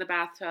 sitting in the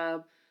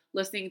bathtub,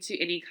 listening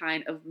to any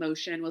kind of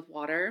motion with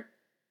water.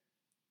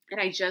 And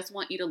I just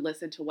want you to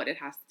listen to what it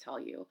has to tell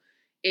you.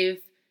 If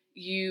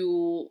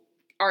you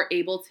are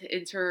able to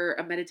enter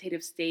a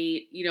meditative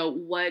state, you know,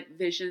 what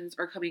visions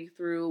are coming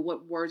through,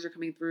 what words are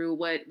coming through,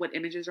 what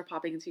images are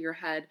popping into your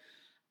head.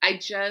 I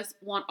just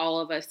want all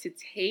of us to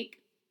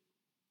take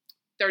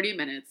 30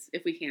 minutes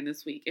if we can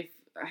this week. If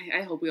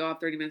I hope we all have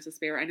 30 minutes to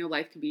spare. I know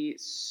life can be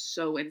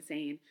so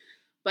insane,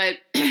 but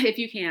if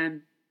you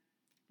can,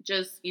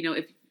 just, you know,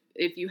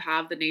 if you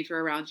have the nature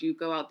around you,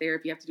 go out there.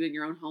 If you have to do it in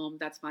your own home,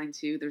 that's fine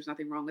too. There's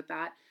nothing wrong with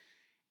that.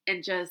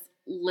 And just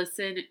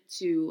listen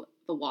to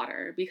the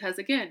water, because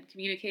again,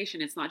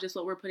 communication, it's not just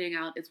what we're putting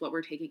out, it's what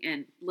we're taking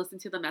in. Listen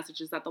to the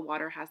messages that the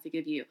water has to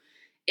give you.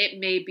 It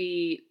may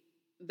be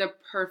the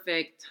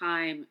perfect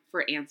time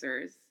for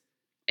answers,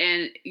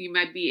 and you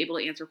might be able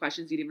to answer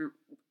questions you didn't even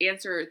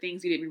answer,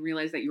 things you didn't even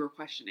realize that you were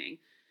questioning.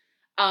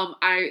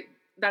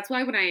 That's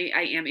why when I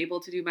am able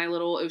to do my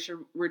little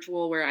ocean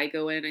ritual where I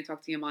go in, I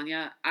talk to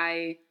Yamanya,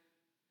 I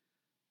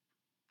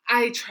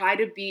try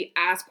to be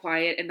as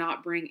quiet and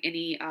not bring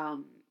any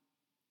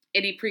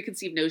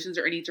preconceived notions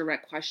or any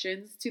direct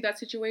questions to that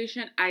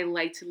situation. I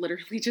like to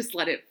literally just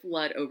let it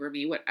flood over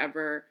me,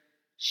 whatever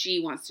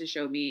she wants to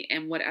show me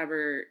and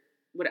whatever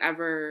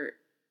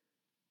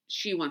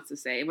she wants to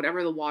say and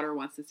whatever the water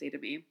wants to say to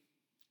me.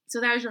 So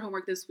that is your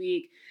homework this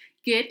week.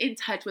 Get in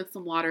touch with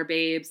some water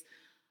babes.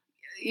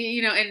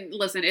 You know, and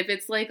listen, if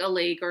it's like a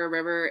lake or a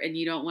river and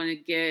you don't want to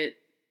get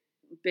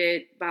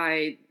bit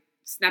by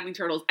snapping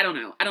turtles, I don't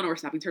know where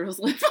snapping turtles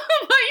live, but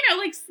you know,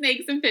 like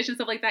snakes and fish and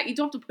stuff like that, you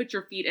don't have to put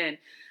your feet in.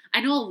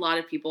 I know a lot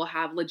of people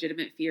have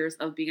legitimate fears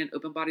of being in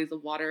open bodies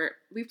of water.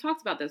 We've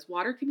talked about this.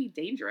 Water can be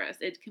dangerous.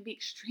 It can be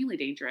extremely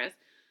dangerous.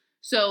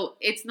 So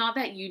it's not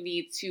that you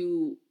need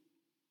to,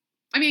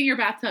 I mean, your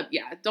bathtub,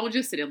 yeah, don't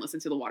just sit and listen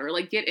to the water.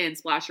 Like, get in,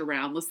 splash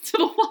around, listen to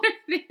the water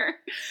there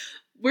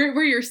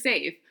where you're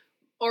safe.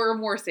 Or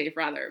more safe,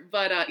 rather.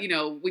 But, you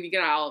know, when you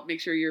get out, make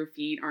sure your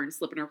feet aren't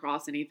slipping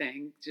across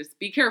anything. Just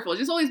be careful.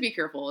 Just always be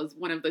careful is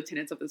one of the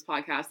tenets of this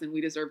podcast. And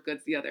we deserve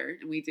good's the other.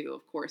 And we do,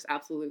 of course,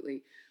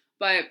 absolutely.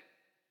 But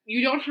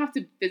you don't have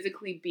to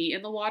physically be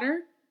in the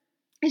water.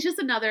 It's just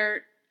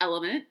another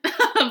element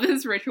of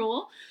this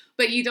ritual.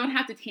 But you don't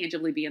have to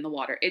tangibly be in the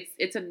water.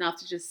 It's enough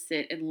to just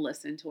sit and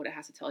listen to what it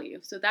has to tell you.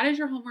 So that is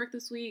your homework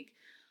this week.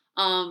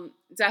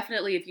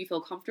 Definitely if you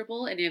feel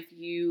comfortable and if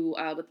you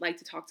would like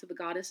to talk to the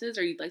goddesses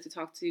or you'd like to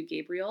talk to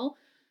Gabriel,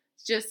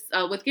 just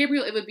with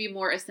Gabriel, it would be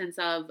more a sense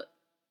of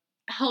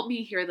help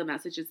me hear the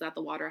messages that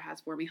the water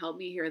has for me. Help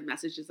me hear the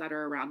messages that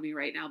are around me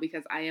right now,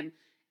 because I am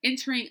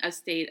entering a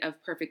state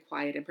of perfect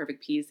quiet and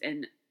perfect peace.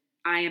 And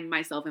I am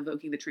myself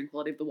invoking the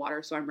tranquility of the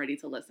water. So I'm ready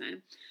to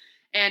listen.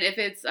 And if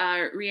it's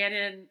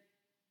Rhiannon,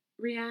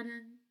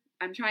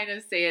 I'm trying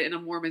to say it in a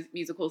more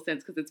musical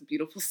sense because it's a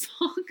beautiful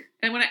song.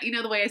 And when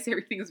the way I say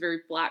everything is very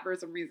flat for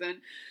some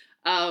reason.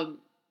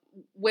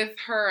 With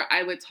her,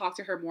 I would talk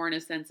to her more in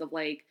a sense of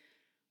like,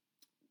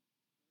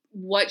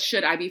 what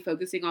should I be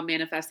focusing on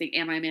manifesting?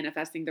 Am I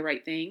manifesting the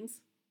right things?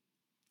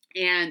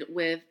 And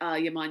with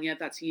Yamanya, if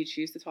that's who you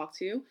choose to talk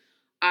to,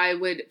 I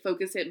would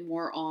focus it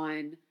more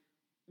on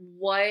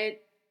what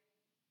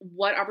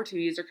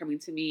opportunities are coming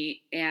to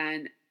me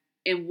and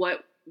in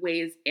what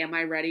ways am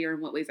I ready, or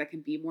in what ways I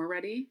can be more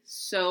ready.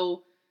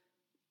 So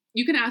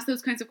you can ask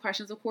those kinds of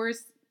questions, of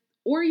course,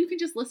 or you can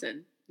just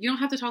listen. You don't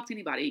have to talk to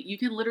anybody. You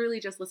can literally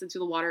just listen to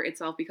the water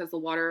itself, because the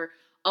water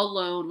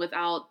alone,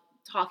 without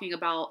talking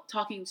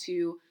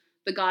to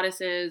the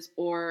goddesses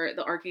or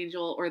the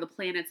archangel or the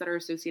planets that are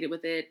associated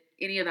with it,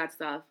 any of that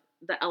stuff,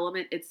 the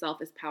element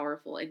itself is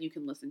powerful and you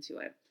can listen to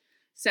it.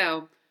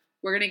 So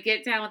we're going to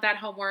get down with that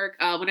homework.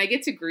 When I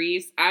get to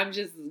Greece, I'm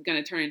just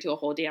going to turn into a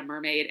whole damn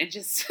mermaid and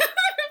just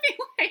be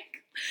like,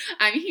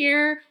 I'm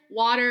here,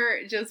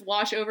 water, just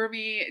wash over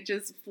me,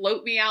 just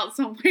float me out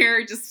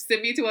somewhere, just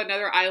send me to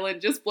another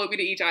island, just float me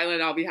to each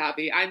island, I'll be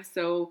happy.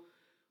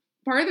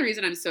 Part of the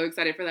reason I'm so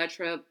excited for that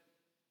trip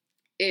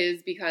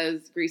is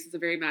because Greece is a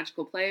very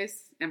magical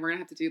place, and we're going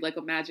to have to do like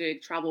a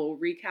magic travel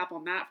recap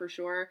on that for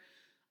sure.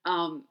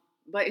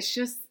 But it's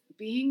just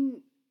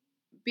being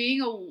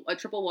a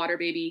triple water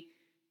baby.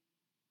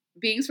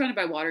 Being surrounded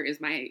by water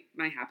is my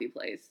happy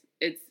place.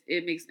 It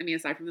makes, I mean,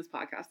 aside from this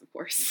podcast, of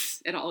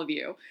course, and all of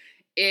you,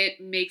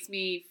 it makes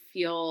me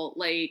feel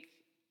like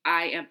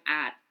I am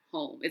at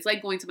home. It's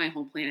like going to my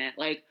home planet.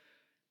 Like,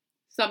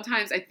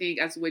 sometimes I think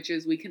as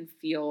witches, we can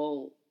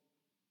feel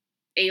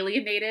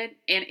alienated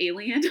and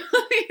alien,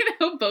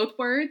 both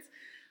words.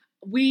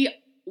 We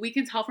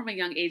can tell from a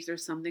young age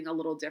there's something a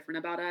little different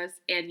about us,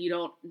 and you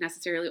don't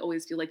necessarily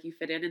always feel like you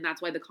fit in. And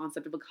that's why the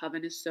concept of a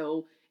coven is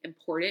so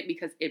important,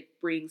 because it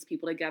brings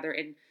people together,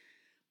 and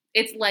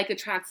it's like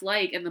attracts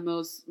like in the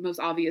most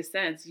obvious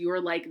sense.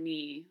 You're like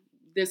me.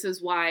 This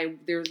is why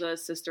there's a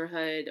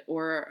sisterhood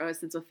or a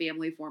sense of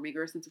family forming,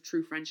 or a sense of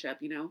true friendship,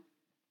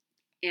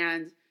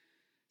 And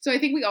So I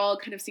think we all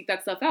kind of seek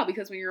that stuff out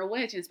because when you're a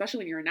witch, and especially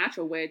when you're a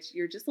natural witch,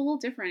 you're just a little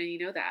different, and you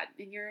know that,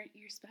 and you're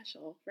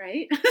special,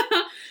 right?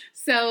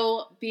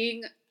 So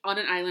being on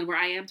an island where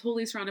I am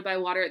totally surrounded by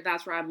water,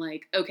 that's where I'm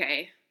like,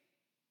 okay,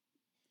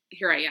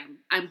 here I am.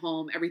 I'm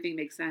home. Everything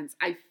makes sense.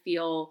 I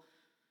feel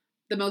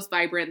the most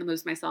vibrant, the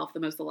most myself,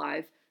 the most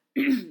alive.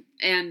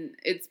 And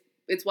it's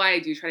why I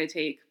do try to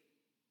take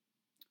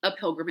a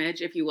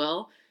pilgrimage, if you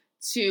will,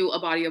 to a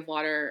body of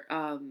water.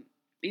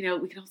 You know,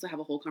 we can also have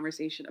a whole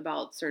conversation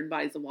about certain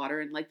bodies of water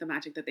and like the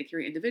magic that they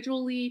carry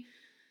individually.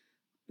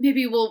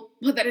 Maybe we'll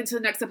put that into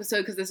the next episode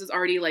because this is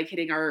already like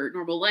hitting our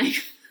normal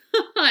length.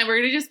 And we're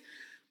going to just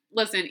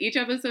listen. Each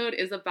episode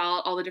is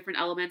about all the different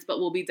elements, but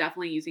we'll be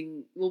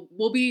definitely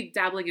we'll be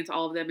dabbling into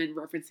all of them and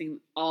referencing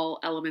all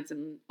elements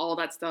and all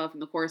that stuff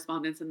and the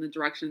correspondence and the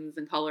directions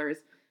and colors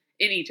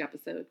in each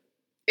episode.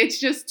 It's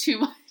just too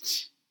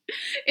much.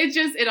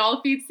 It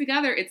all feeds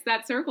together. It's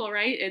that circle,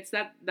 right? It's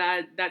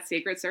that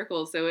sacred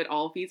circle. So it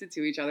all feeds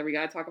into each other. We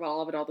got to talk about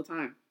all of it all the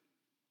time.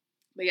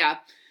 But yeah,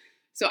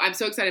 so I'm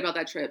so excited about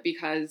that trip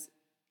because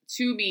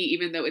to me,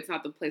 even though it's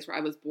not the place where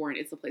I was born,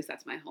 it's the place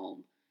that's my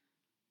home.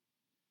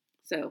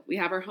 So we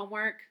have our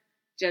homework.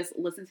 Just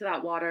listen to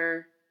that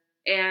water.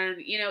 And,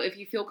 you know, if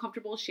you feel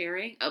comfortable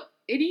sharing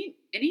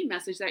any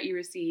message that you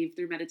receive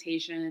through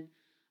meditation,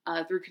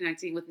 through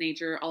connecting with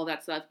nature, all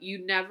that stuff,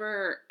 you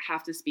never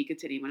have to speak it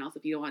to anyone else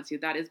if you don't want to.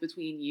 That is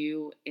between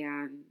you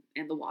and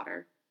the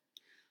water.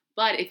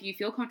 But if you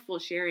feel comfortable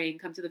sharing,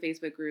 come to the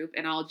Facebook group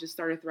and I'll just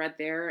start a thread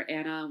there.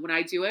 And when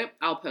I do it,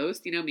 I'll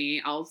post, you know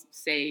me, I'll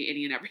say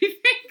any and everything.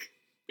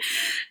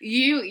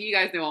 You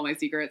guys know all my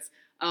secrets.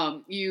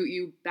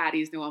 You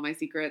baddies know all my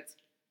secrets.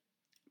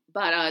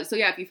 But so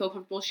yeah, if you feel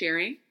comfortable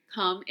sharing,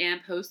 come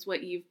and post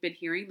what you've been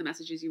hearing, the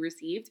messages you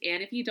received.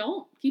 And if you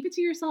don't, keep it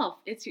to yourself.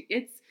 It's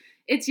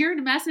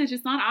your message.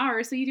 It's not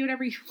ours. So you do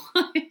whatever you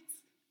want.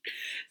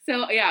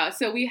 So yeah,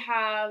 so we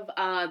have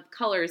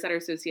colors that are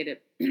associated.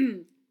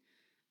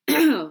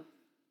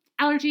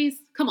 Allergies.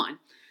 Come on.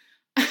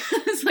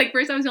 It's like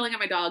first I was yelling at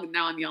my dog.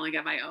 Now I'm yelling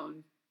at my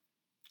own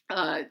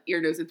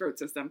ear, nose, and throat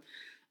system.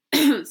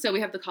 So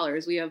we have the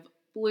colors. We have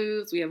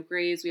blues, we have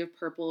grays, we have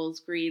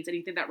purples, greens,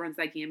 anything that runs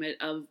that gamut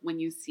of when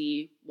you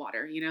see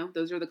water, you know,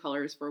 those are the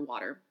colors for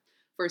water,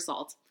 for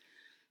salt.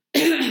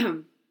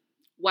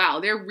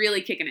 Wow, they're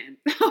really kicking in.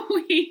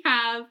 We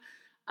have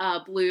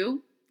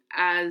blue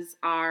as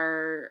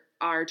our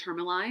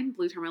tourmaline.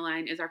 Blue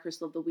tourmaline is our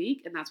crystal of the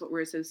week, and that's what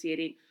we're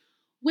associating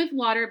with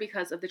water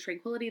because of the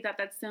tranquility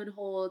that stone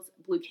holds.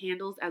 Blue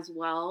candles as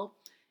well.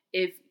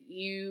 If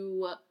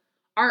you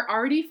are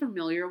already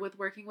familiar with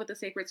working with the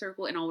sacred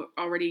circle and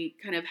already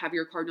kind of have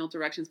your cardinal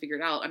directions figured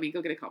out, I mean,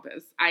 go get a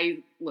compass.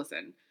 When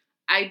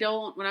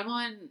I'm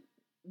on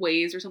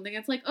Waze or something,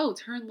 it's like, oh,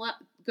 turn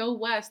left, go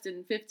west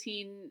in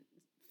 15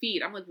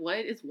 feet. I'm like, what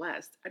is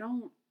west?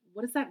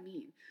 What does that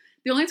mean?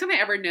 The only time I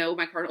ever know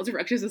my cardinal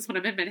directions is when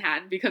I'm in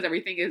Manhattan because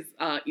everything is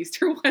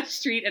East or West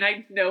Street and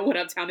I know what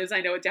uptown is.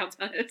 I know what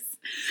downtown is.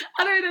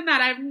 Other than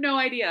that, I have no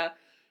idea.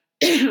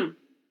 Oh,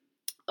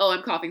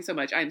 I'm coughing so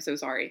much. I'm so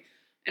sorry.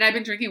 And I've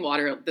been drinking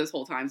water this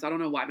whole time, so I don't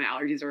know why my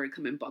allergies are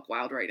coming buck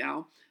wild right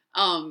now.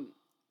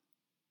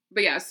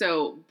 But yeah,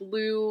 so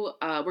blue,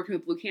 working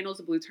with blue candles,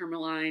 the blue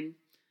tourmaline.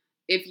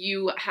 If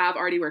you have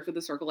already worked with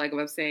the circle, like I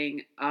was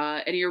saying,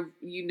 and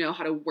you know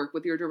how to work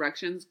with your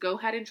directions, go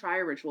ahead and try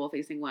a ritual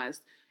facing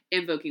west,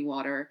 invoking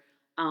water.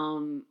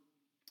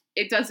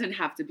 It doesn't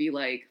have to be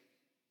like,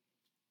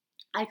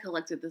 I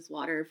collected this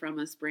water from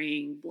a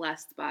spring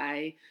blessed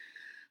by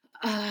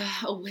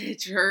a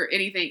witch or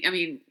anything. I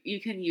mean, you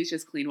can use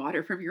just clean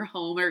water from your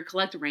home or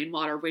collect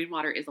rainwater.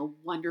 Rainwater is a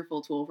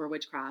wonderful tool for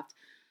witchcraft.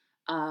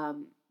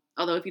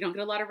 Although if you don't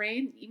get a lot of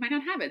rain, you might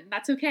not have it. And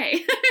that's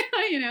okay.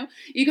 You know,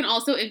 you can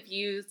also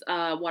infuse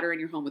water in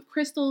your home with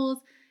crystals.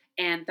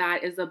 And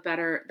that's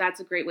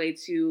a great way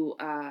to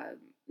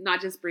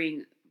not just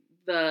bring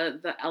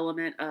the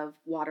element of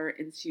water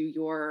into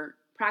your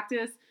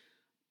practice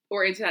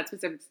or into that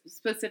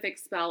specific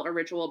spell or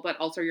ritual, but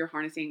also you're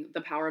harnessing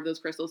the power of those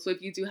crystals. So if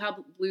you do have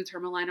blue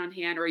tourmaline on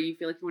hand, or you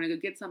feel like you want to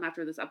go get some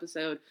after this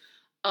episode,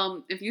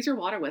 infuse your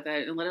water with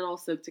it and let it all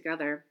soak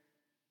together.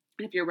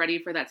 And if you're ready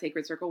for that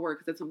sacred circle work,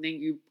 because it's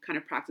something you kind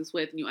of practice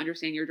with and you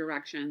understand your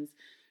directions,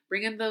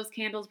 bring in those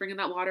candles, bring in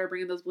that water,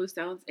 bring in those blue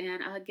stones,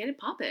 and get it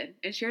popping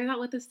and share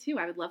that with us too.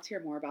 I would love to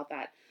hear more about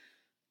that.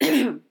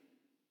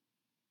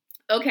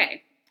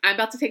 Okay, I'm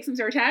about to take some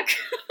Zyrtec.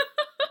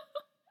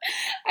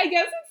 I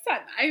guess it's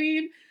time. I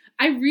mean,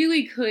 I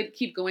really could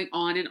keep going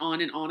on and on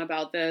and on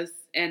about this,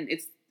 and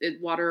it's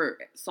water,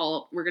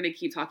 salt. We're going to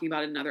keep talking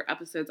about it in other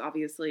episodes,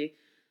 obviously.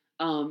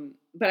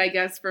 But I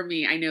guess for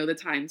me, I know the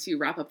time to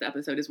wrap up the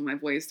episode is when my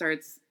voice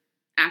starts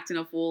acting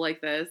a fool like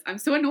this. I'm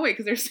so annoyed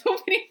because there's so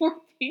many more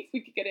things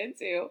we could get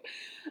into.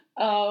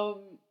 I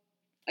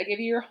gave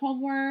you your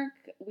homework.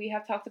 We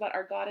have talked about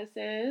our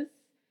goddesses.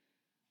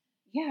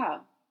 Yeah,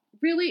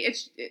 really,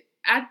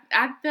 at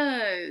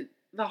the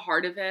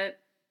heart of it.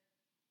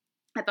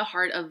 At the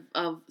heart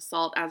of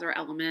salt as our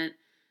element,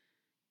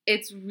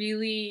 it's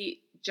really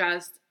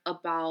just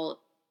about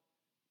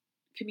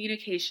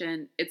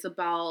communication. It's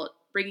about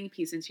bringing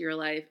peace into your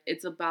life.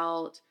 It's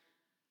about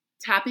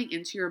tapping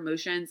into your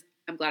emotions.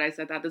 I'm glad I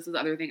said that. This is the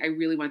other thing I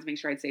really wanted to make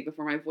sure I'd say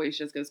before my voice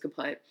just goes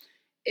kaput,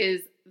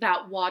 is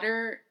that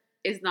water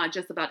is not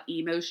just about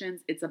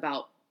emotions, it's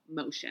about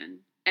motion.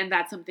 And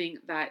that's something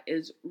that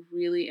is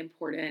really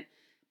important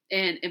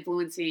in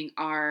influencing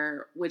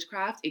our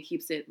witchcraft. It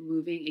keeps it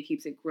moving, it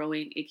keeps it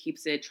growing, it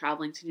keeps it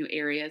traveling to new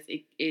areas.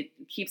 It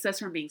keeps us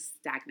from being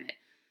stagnant.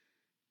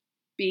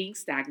 Being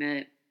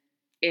stagnant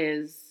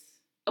is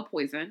a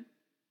poison.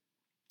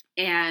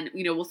 And,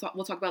 we'll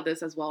talk about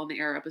this as well in the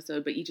air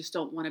episode, but you just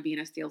don't want to be in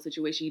a stale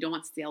situation. You don't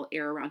want stale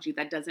air around you.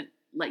 That doesn't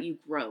let you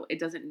grow. It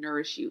doesn't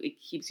nourish you. It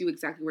keeps you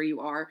exactly where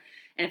you are.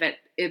 And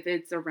if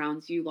it's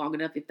around you long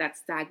enough, if that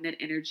stagnant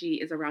energy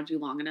is around you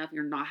long enough,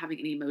 you're not having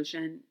any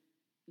emotion,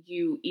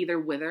 you either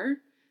wither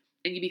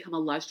and you become a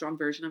less strong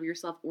version of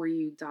yourself, or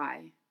you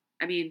die.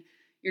 I mean,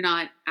 you're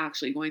not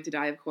actually going to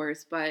die, of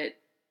course, but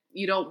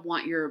you don't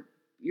want your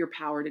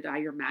power to die,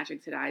 your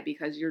magic to die,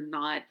 because you're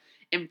not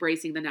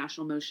embracing the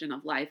natural motion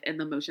of life and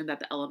the motion that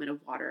the element of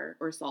water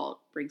or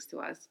salt brings to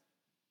us.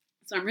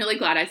 So I'm really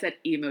glad I said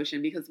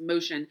emotion, because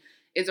motion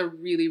is a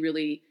really,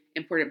 really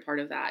important part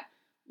of that.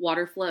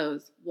 Water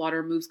flows,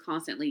 water moves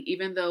constantly.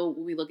 Even though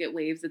when we look at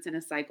waves, it's in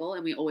a cycle,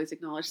 and we always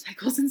acknowledge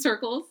cycles and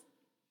circles.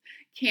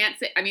 Can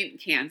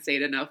say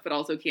it enough, but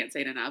also can't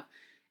say it enough.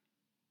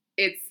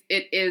 It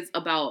is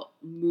about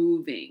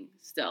moving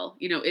still.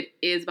 It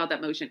is about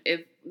that motion.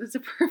 If this is a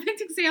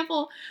perfect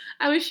example,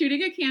 I was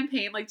shooting a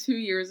campaign like 2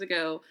 years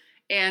ago,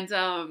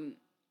 and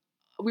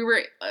we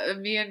were,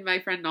 me and my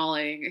friend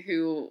Nolling,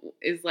 who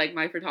is like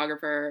my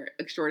photographer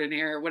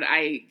extraordinaire, when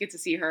I get to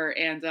see her,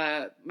 and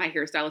my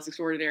hairstylist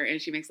extraordinaire, and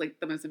she makes like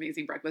the most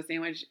amazing breakfast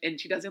sandwich, and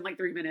she does it in like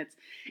 3 minutes.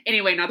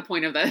 Anyway, not the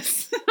point of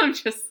this. I'm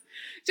just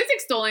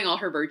extolling all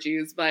her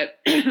virtues. But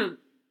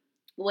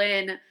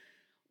when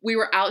we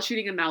were out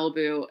shooting in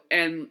Malibu,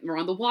 and we're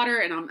on the water,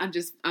 and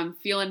I'm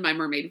feeling my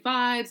mermaid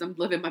vibes. I'm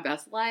living my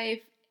best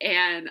life.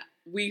 And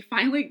we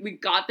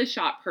got the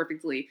shot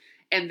perfectly.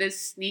 And this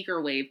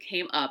sneaker wave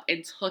came up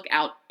and took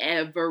out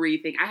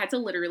everything. I had to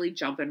literally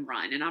jump and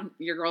run. And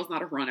your girl's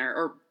not a runner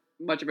or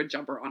much of a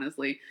jumper,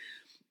 honestly.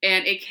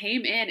 And it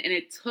came in and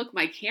it took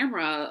my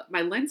camera,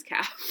 my lens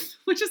cap,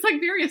 which is like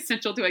very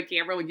essential to a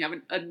camera when you have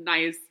a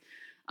nice,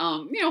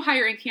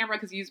 higher end camera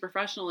because you use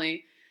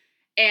professionally.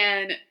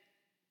 And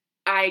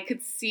I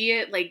could see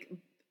it like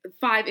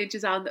 5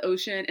 inches out in the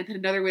ocean, and then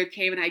another wave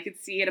came and I could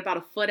see it about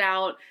a foot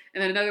out,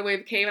 and then another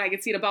wave came and I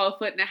could see it about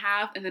 1.5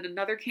 feet, and then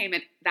another came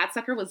and that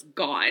sucker was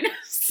gone.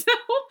 So,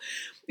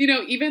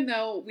 even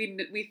though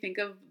we think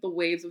of the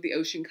waves of the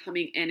ocean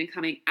coming in and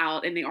coming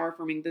out, and they are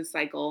forming this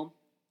cycle,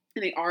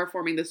 and they are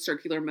forming this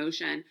circular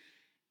motion,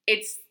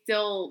 it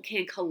still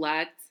can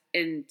collect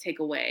and take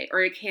away,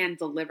 or it can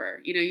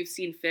deliver. You've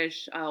seen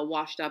fish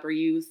washed up, or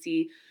you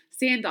see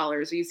sand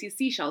dollars, or you see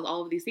seashells,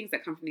 all of these things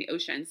that come from the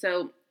ocean.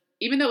 So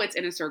even though it's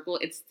in a circle,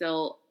 it's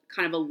still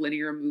kind of a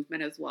linear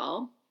movement as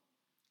well.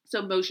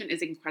 So motion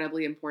is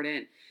incredibly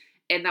important.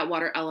 And that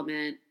water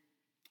element,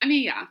 I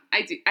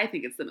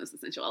think it's the most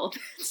essential element.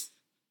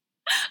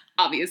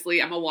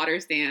 Obviously, I'm a water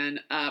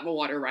stan, I'm a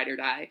water ride or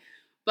die.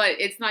 But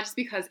it's not just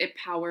because it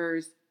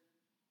powers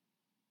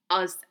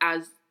us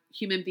as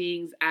human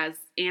beings, as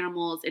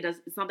animals.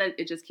 It's not that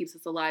it just keeps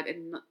us alive.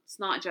 And it's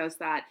not just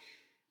that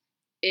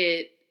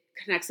it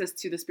connects us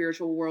to the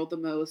spiritual world the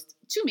most.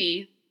 To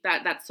me,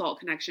 that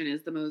salt connection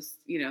is the most,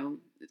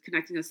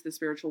 connecting us to the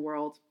spiritual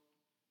world.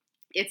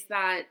 It's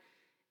that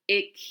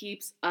it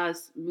keeps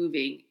us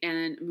moving,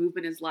 and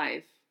movement is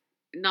life.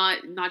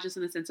 Not just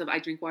in the sense of I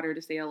drink water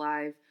to stay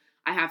alive.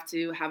 I have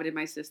to have it in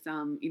my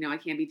system. I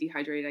can't be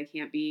dehydrated. I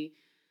can't be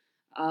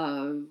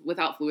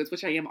without fluids,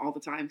 which I am all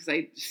the time because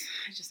I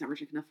just never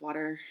drink enough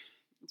water.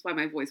 That's why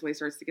my voice always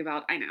starts to give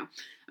out. I know.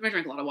 I'm going to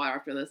drink a lot of water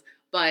after this,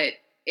 but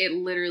it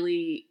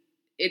literally,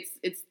 it's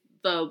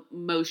the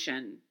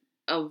motion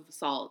of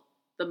salt,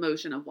 the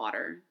motion of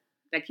water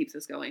that keeps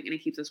us going, and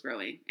it keeps us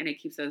growing, and it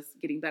keeps us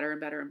getting better and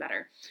better and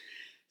better.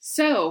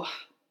 So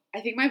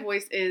I think my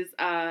voice is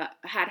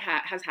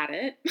has had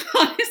it.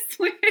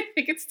 Honestly, I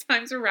think it's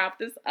time to wrap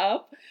this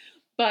up,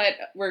 but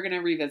we're going to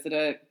revisit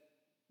it.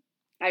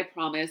 I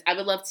promise. I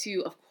would love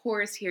to, of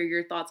course, hear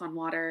your thoughts on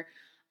water.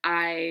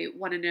 I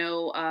want to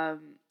know,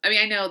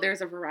 I know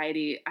there's a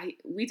variety.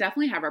 We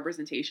definitely have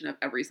representation of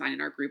every sign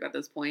in our group at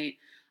this point.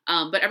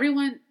 But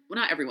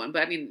not everyone,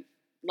 but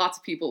lots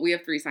of people. We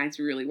have 3 signs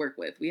we really work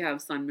with. We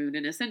have sun, moon,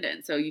 and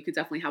ascendant. So you could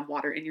definitely have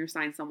water in your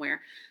sign somewhere.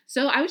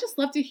 So I would just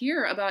love to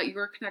hear about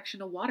your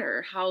connection to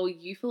water, how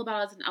you feel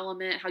about it as an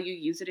element, how you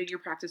use it in your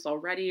practice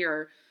already,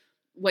 or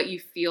what you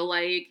feel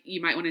like you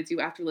might want to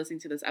do after listening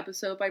to this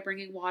episode by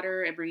bringing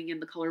water and bringing in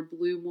the color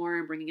blue more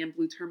and bringing in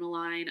blue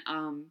tourmaline,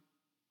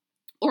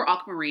 or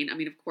aquamarine.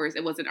 Of course,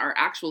 it wasn't our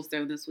actual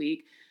stone this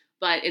week,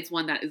 but it's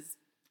one that is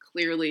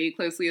clearly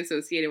closely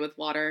associated with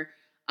water.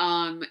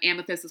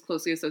 Amethyst is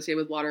closely associated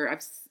with water.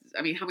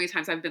 How many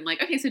times I've been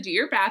like, okay, so do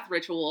your bath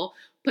ritual,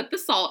 put the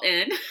salt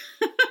in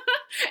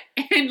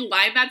and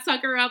line that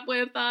sucker up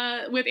with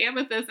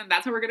amethyst, and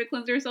that's how we're going to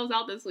cleanse ourselves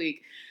out this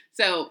week.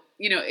 So,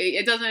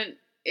 it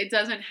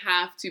doesn't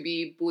have to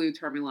be blue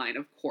tourmaline,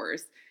 of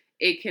course.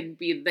 It can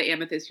be the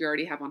amethyst you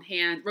already have on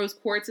hand. Rose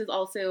quartz is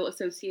also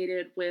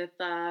associated with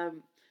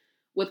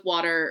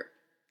water.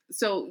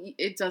 So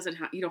it doesn't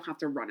have, you don't have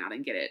to run out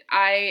and get it.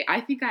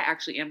 I think I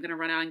actually am going to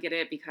run out and get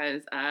it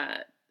because,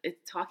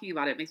 talking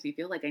about it makes me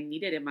feel like I need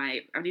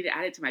to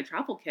add it to my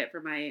travel kit for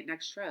my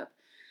next trip.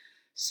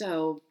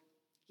 So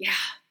yeah,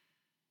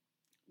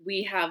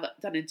 we have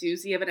done a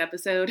doozy of an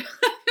episode.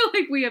 I feel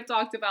like we have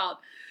talked about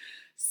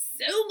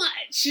so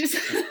much.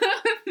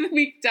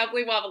 We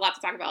definitely will have a lot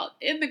to talk about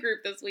in the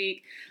group this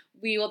week.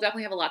 We will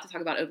definitely have a lot to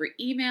talk about over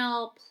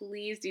email.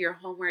 Please do your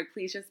homework.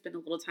 Please just spend a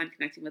little time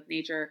connecting with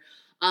nature.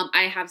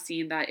 I have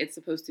seen that it's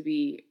supposed to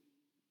be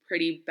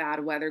pretty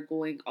bad weather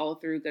going all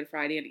through Good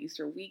Friday and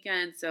Easter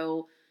weekend.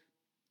 So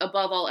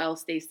above all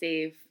else, stay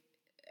safe.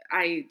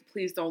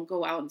 Please don't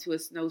go out into a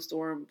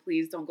snowstorm.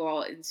 Please don't go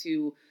out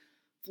into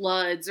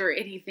floods or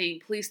anything.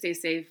 Please stay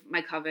safe,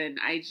 my coven.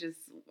 I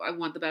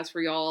want the best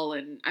for y'all,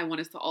 and I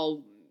want us to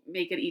all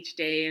make it each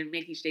day and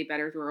make each day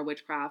better through our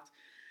witchcraft.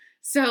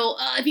 So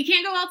if you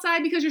can't go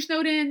outside because you're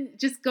snowed in,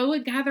 just go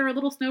and gather a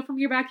little snow from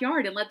your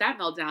backyard and let that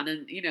melt down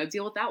and,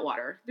 deal with that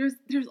water.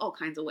 There's all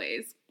kinds of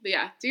ways. But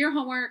yeah, do your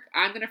homework.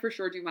 I'm going to for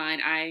sure do mine.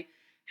 I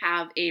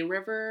have a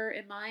river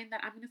in mind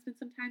that I'm going to spend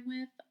some time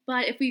with.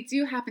 But if we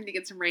do happen to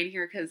get some rain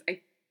here, because I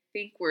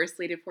think we're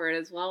slated for it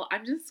as well,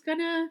 I'm just going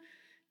to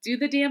do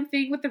the damn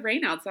thing with the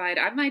rain outside.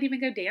 I might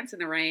even go dance in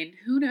the rain.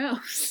 Who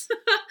knows?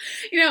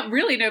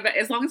 Really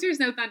as long as there's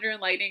no thunder and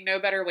lightning, no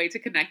better way to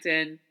connect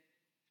in.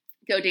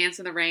 Go dance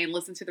in the rain,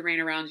 listen to the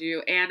rain around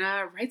you, and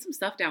write some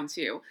stuff down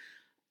too.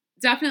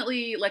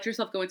 Definitely let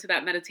yourself go into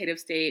that meditative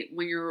state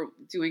when you're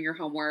doing your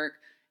homework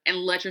and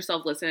let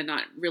yourself listen and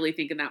not really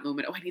think in that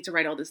moment, I need to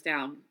write all this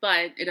down.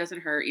 But it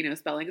doesn't hurt.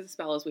 Spelling is a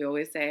spell, as we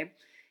always say.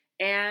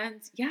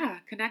 And yeah,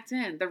 connect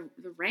in. The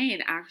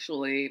rain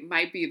actually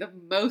might be the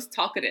most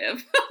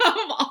talkative of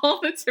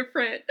all the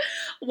different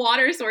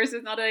water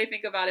sources now that I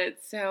think about it.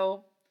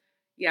 So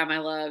yeah, my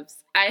loves,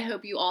 I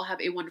hope you all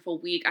have a wonderful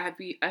week. I hope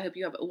you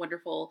have a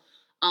wonderful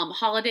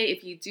holiday.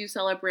 If you do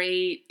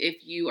celebrate,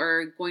 if you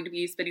are going to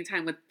be spending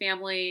time with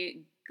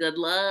family, good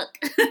luck.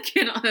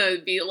 Can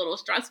be a little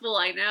stressful.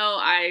 I know.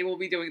 I will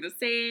be doing the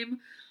same.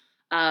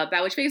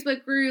 Bad Witch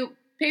Facebook group,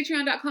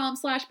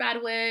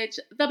 patreon.com/badwitch,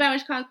 the Bad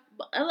Witch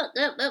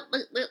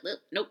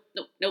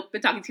nope,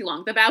 been talking too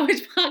long. The Bad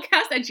Witch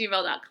Podcast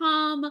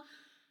 @gmail.com.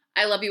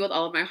 I love you with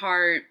all of my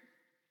heart.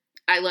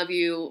 I love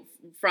you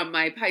from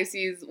my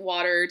Pisces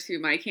water to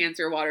my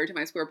Cancer water to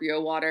my Scorpio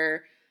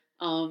water.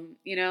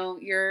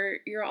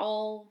 You're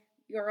all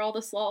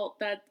the salt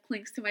that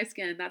clings to my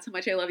skin. That's how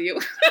much I love you.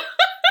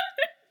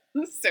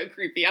 This is so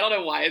creepy. I don't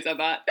know why I said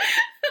that.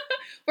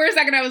 For a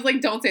second, I was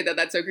like, don't say that.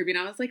 That's so creepy. And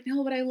I was like,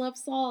 no, but I love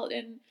salt.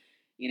 And,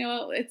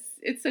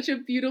 it's such a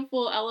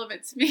beautiful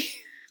element to me.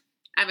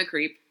 I'm a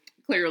creep.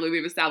 Clearly,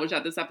 we've established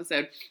that this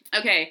episode.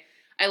 Okay.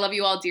 I love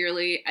you all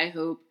dearly. I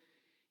hope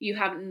you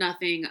have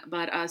nothing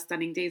but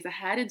stunning days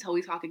ahead until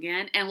we talk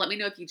again. And let me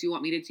know if you do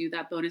want me to do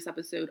that bonus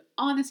episode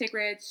on the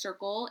sacred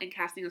circle and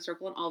casting a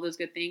circle and all those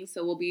good things.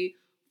 So we'll be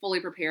fully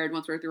prepared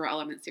once we're through our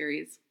element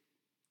series.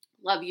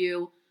 Love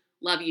you.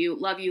 Love you,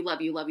 love you, love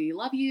you, love you,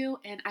 love you.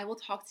 And I will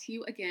talk to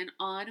you again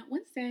on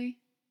Wednesday.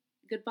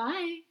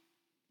 Goodbye.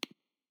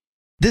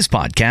 This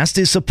podcast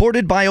is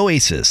supported by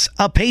Oasis,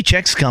 a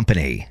Paychex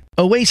company.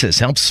 Oasis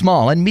helps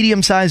small and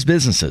medium-sized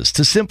businesses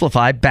to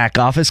simplify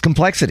back-office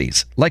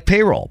complexities like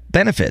payroll,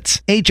 benefits,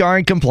 HR,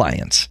 and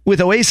compliance. With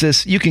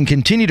Oasis, you can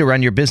continue to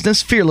run your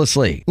business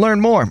fearlessly.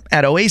 Learn more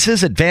at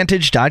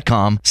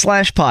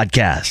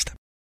oasisadvantage.com/podcast.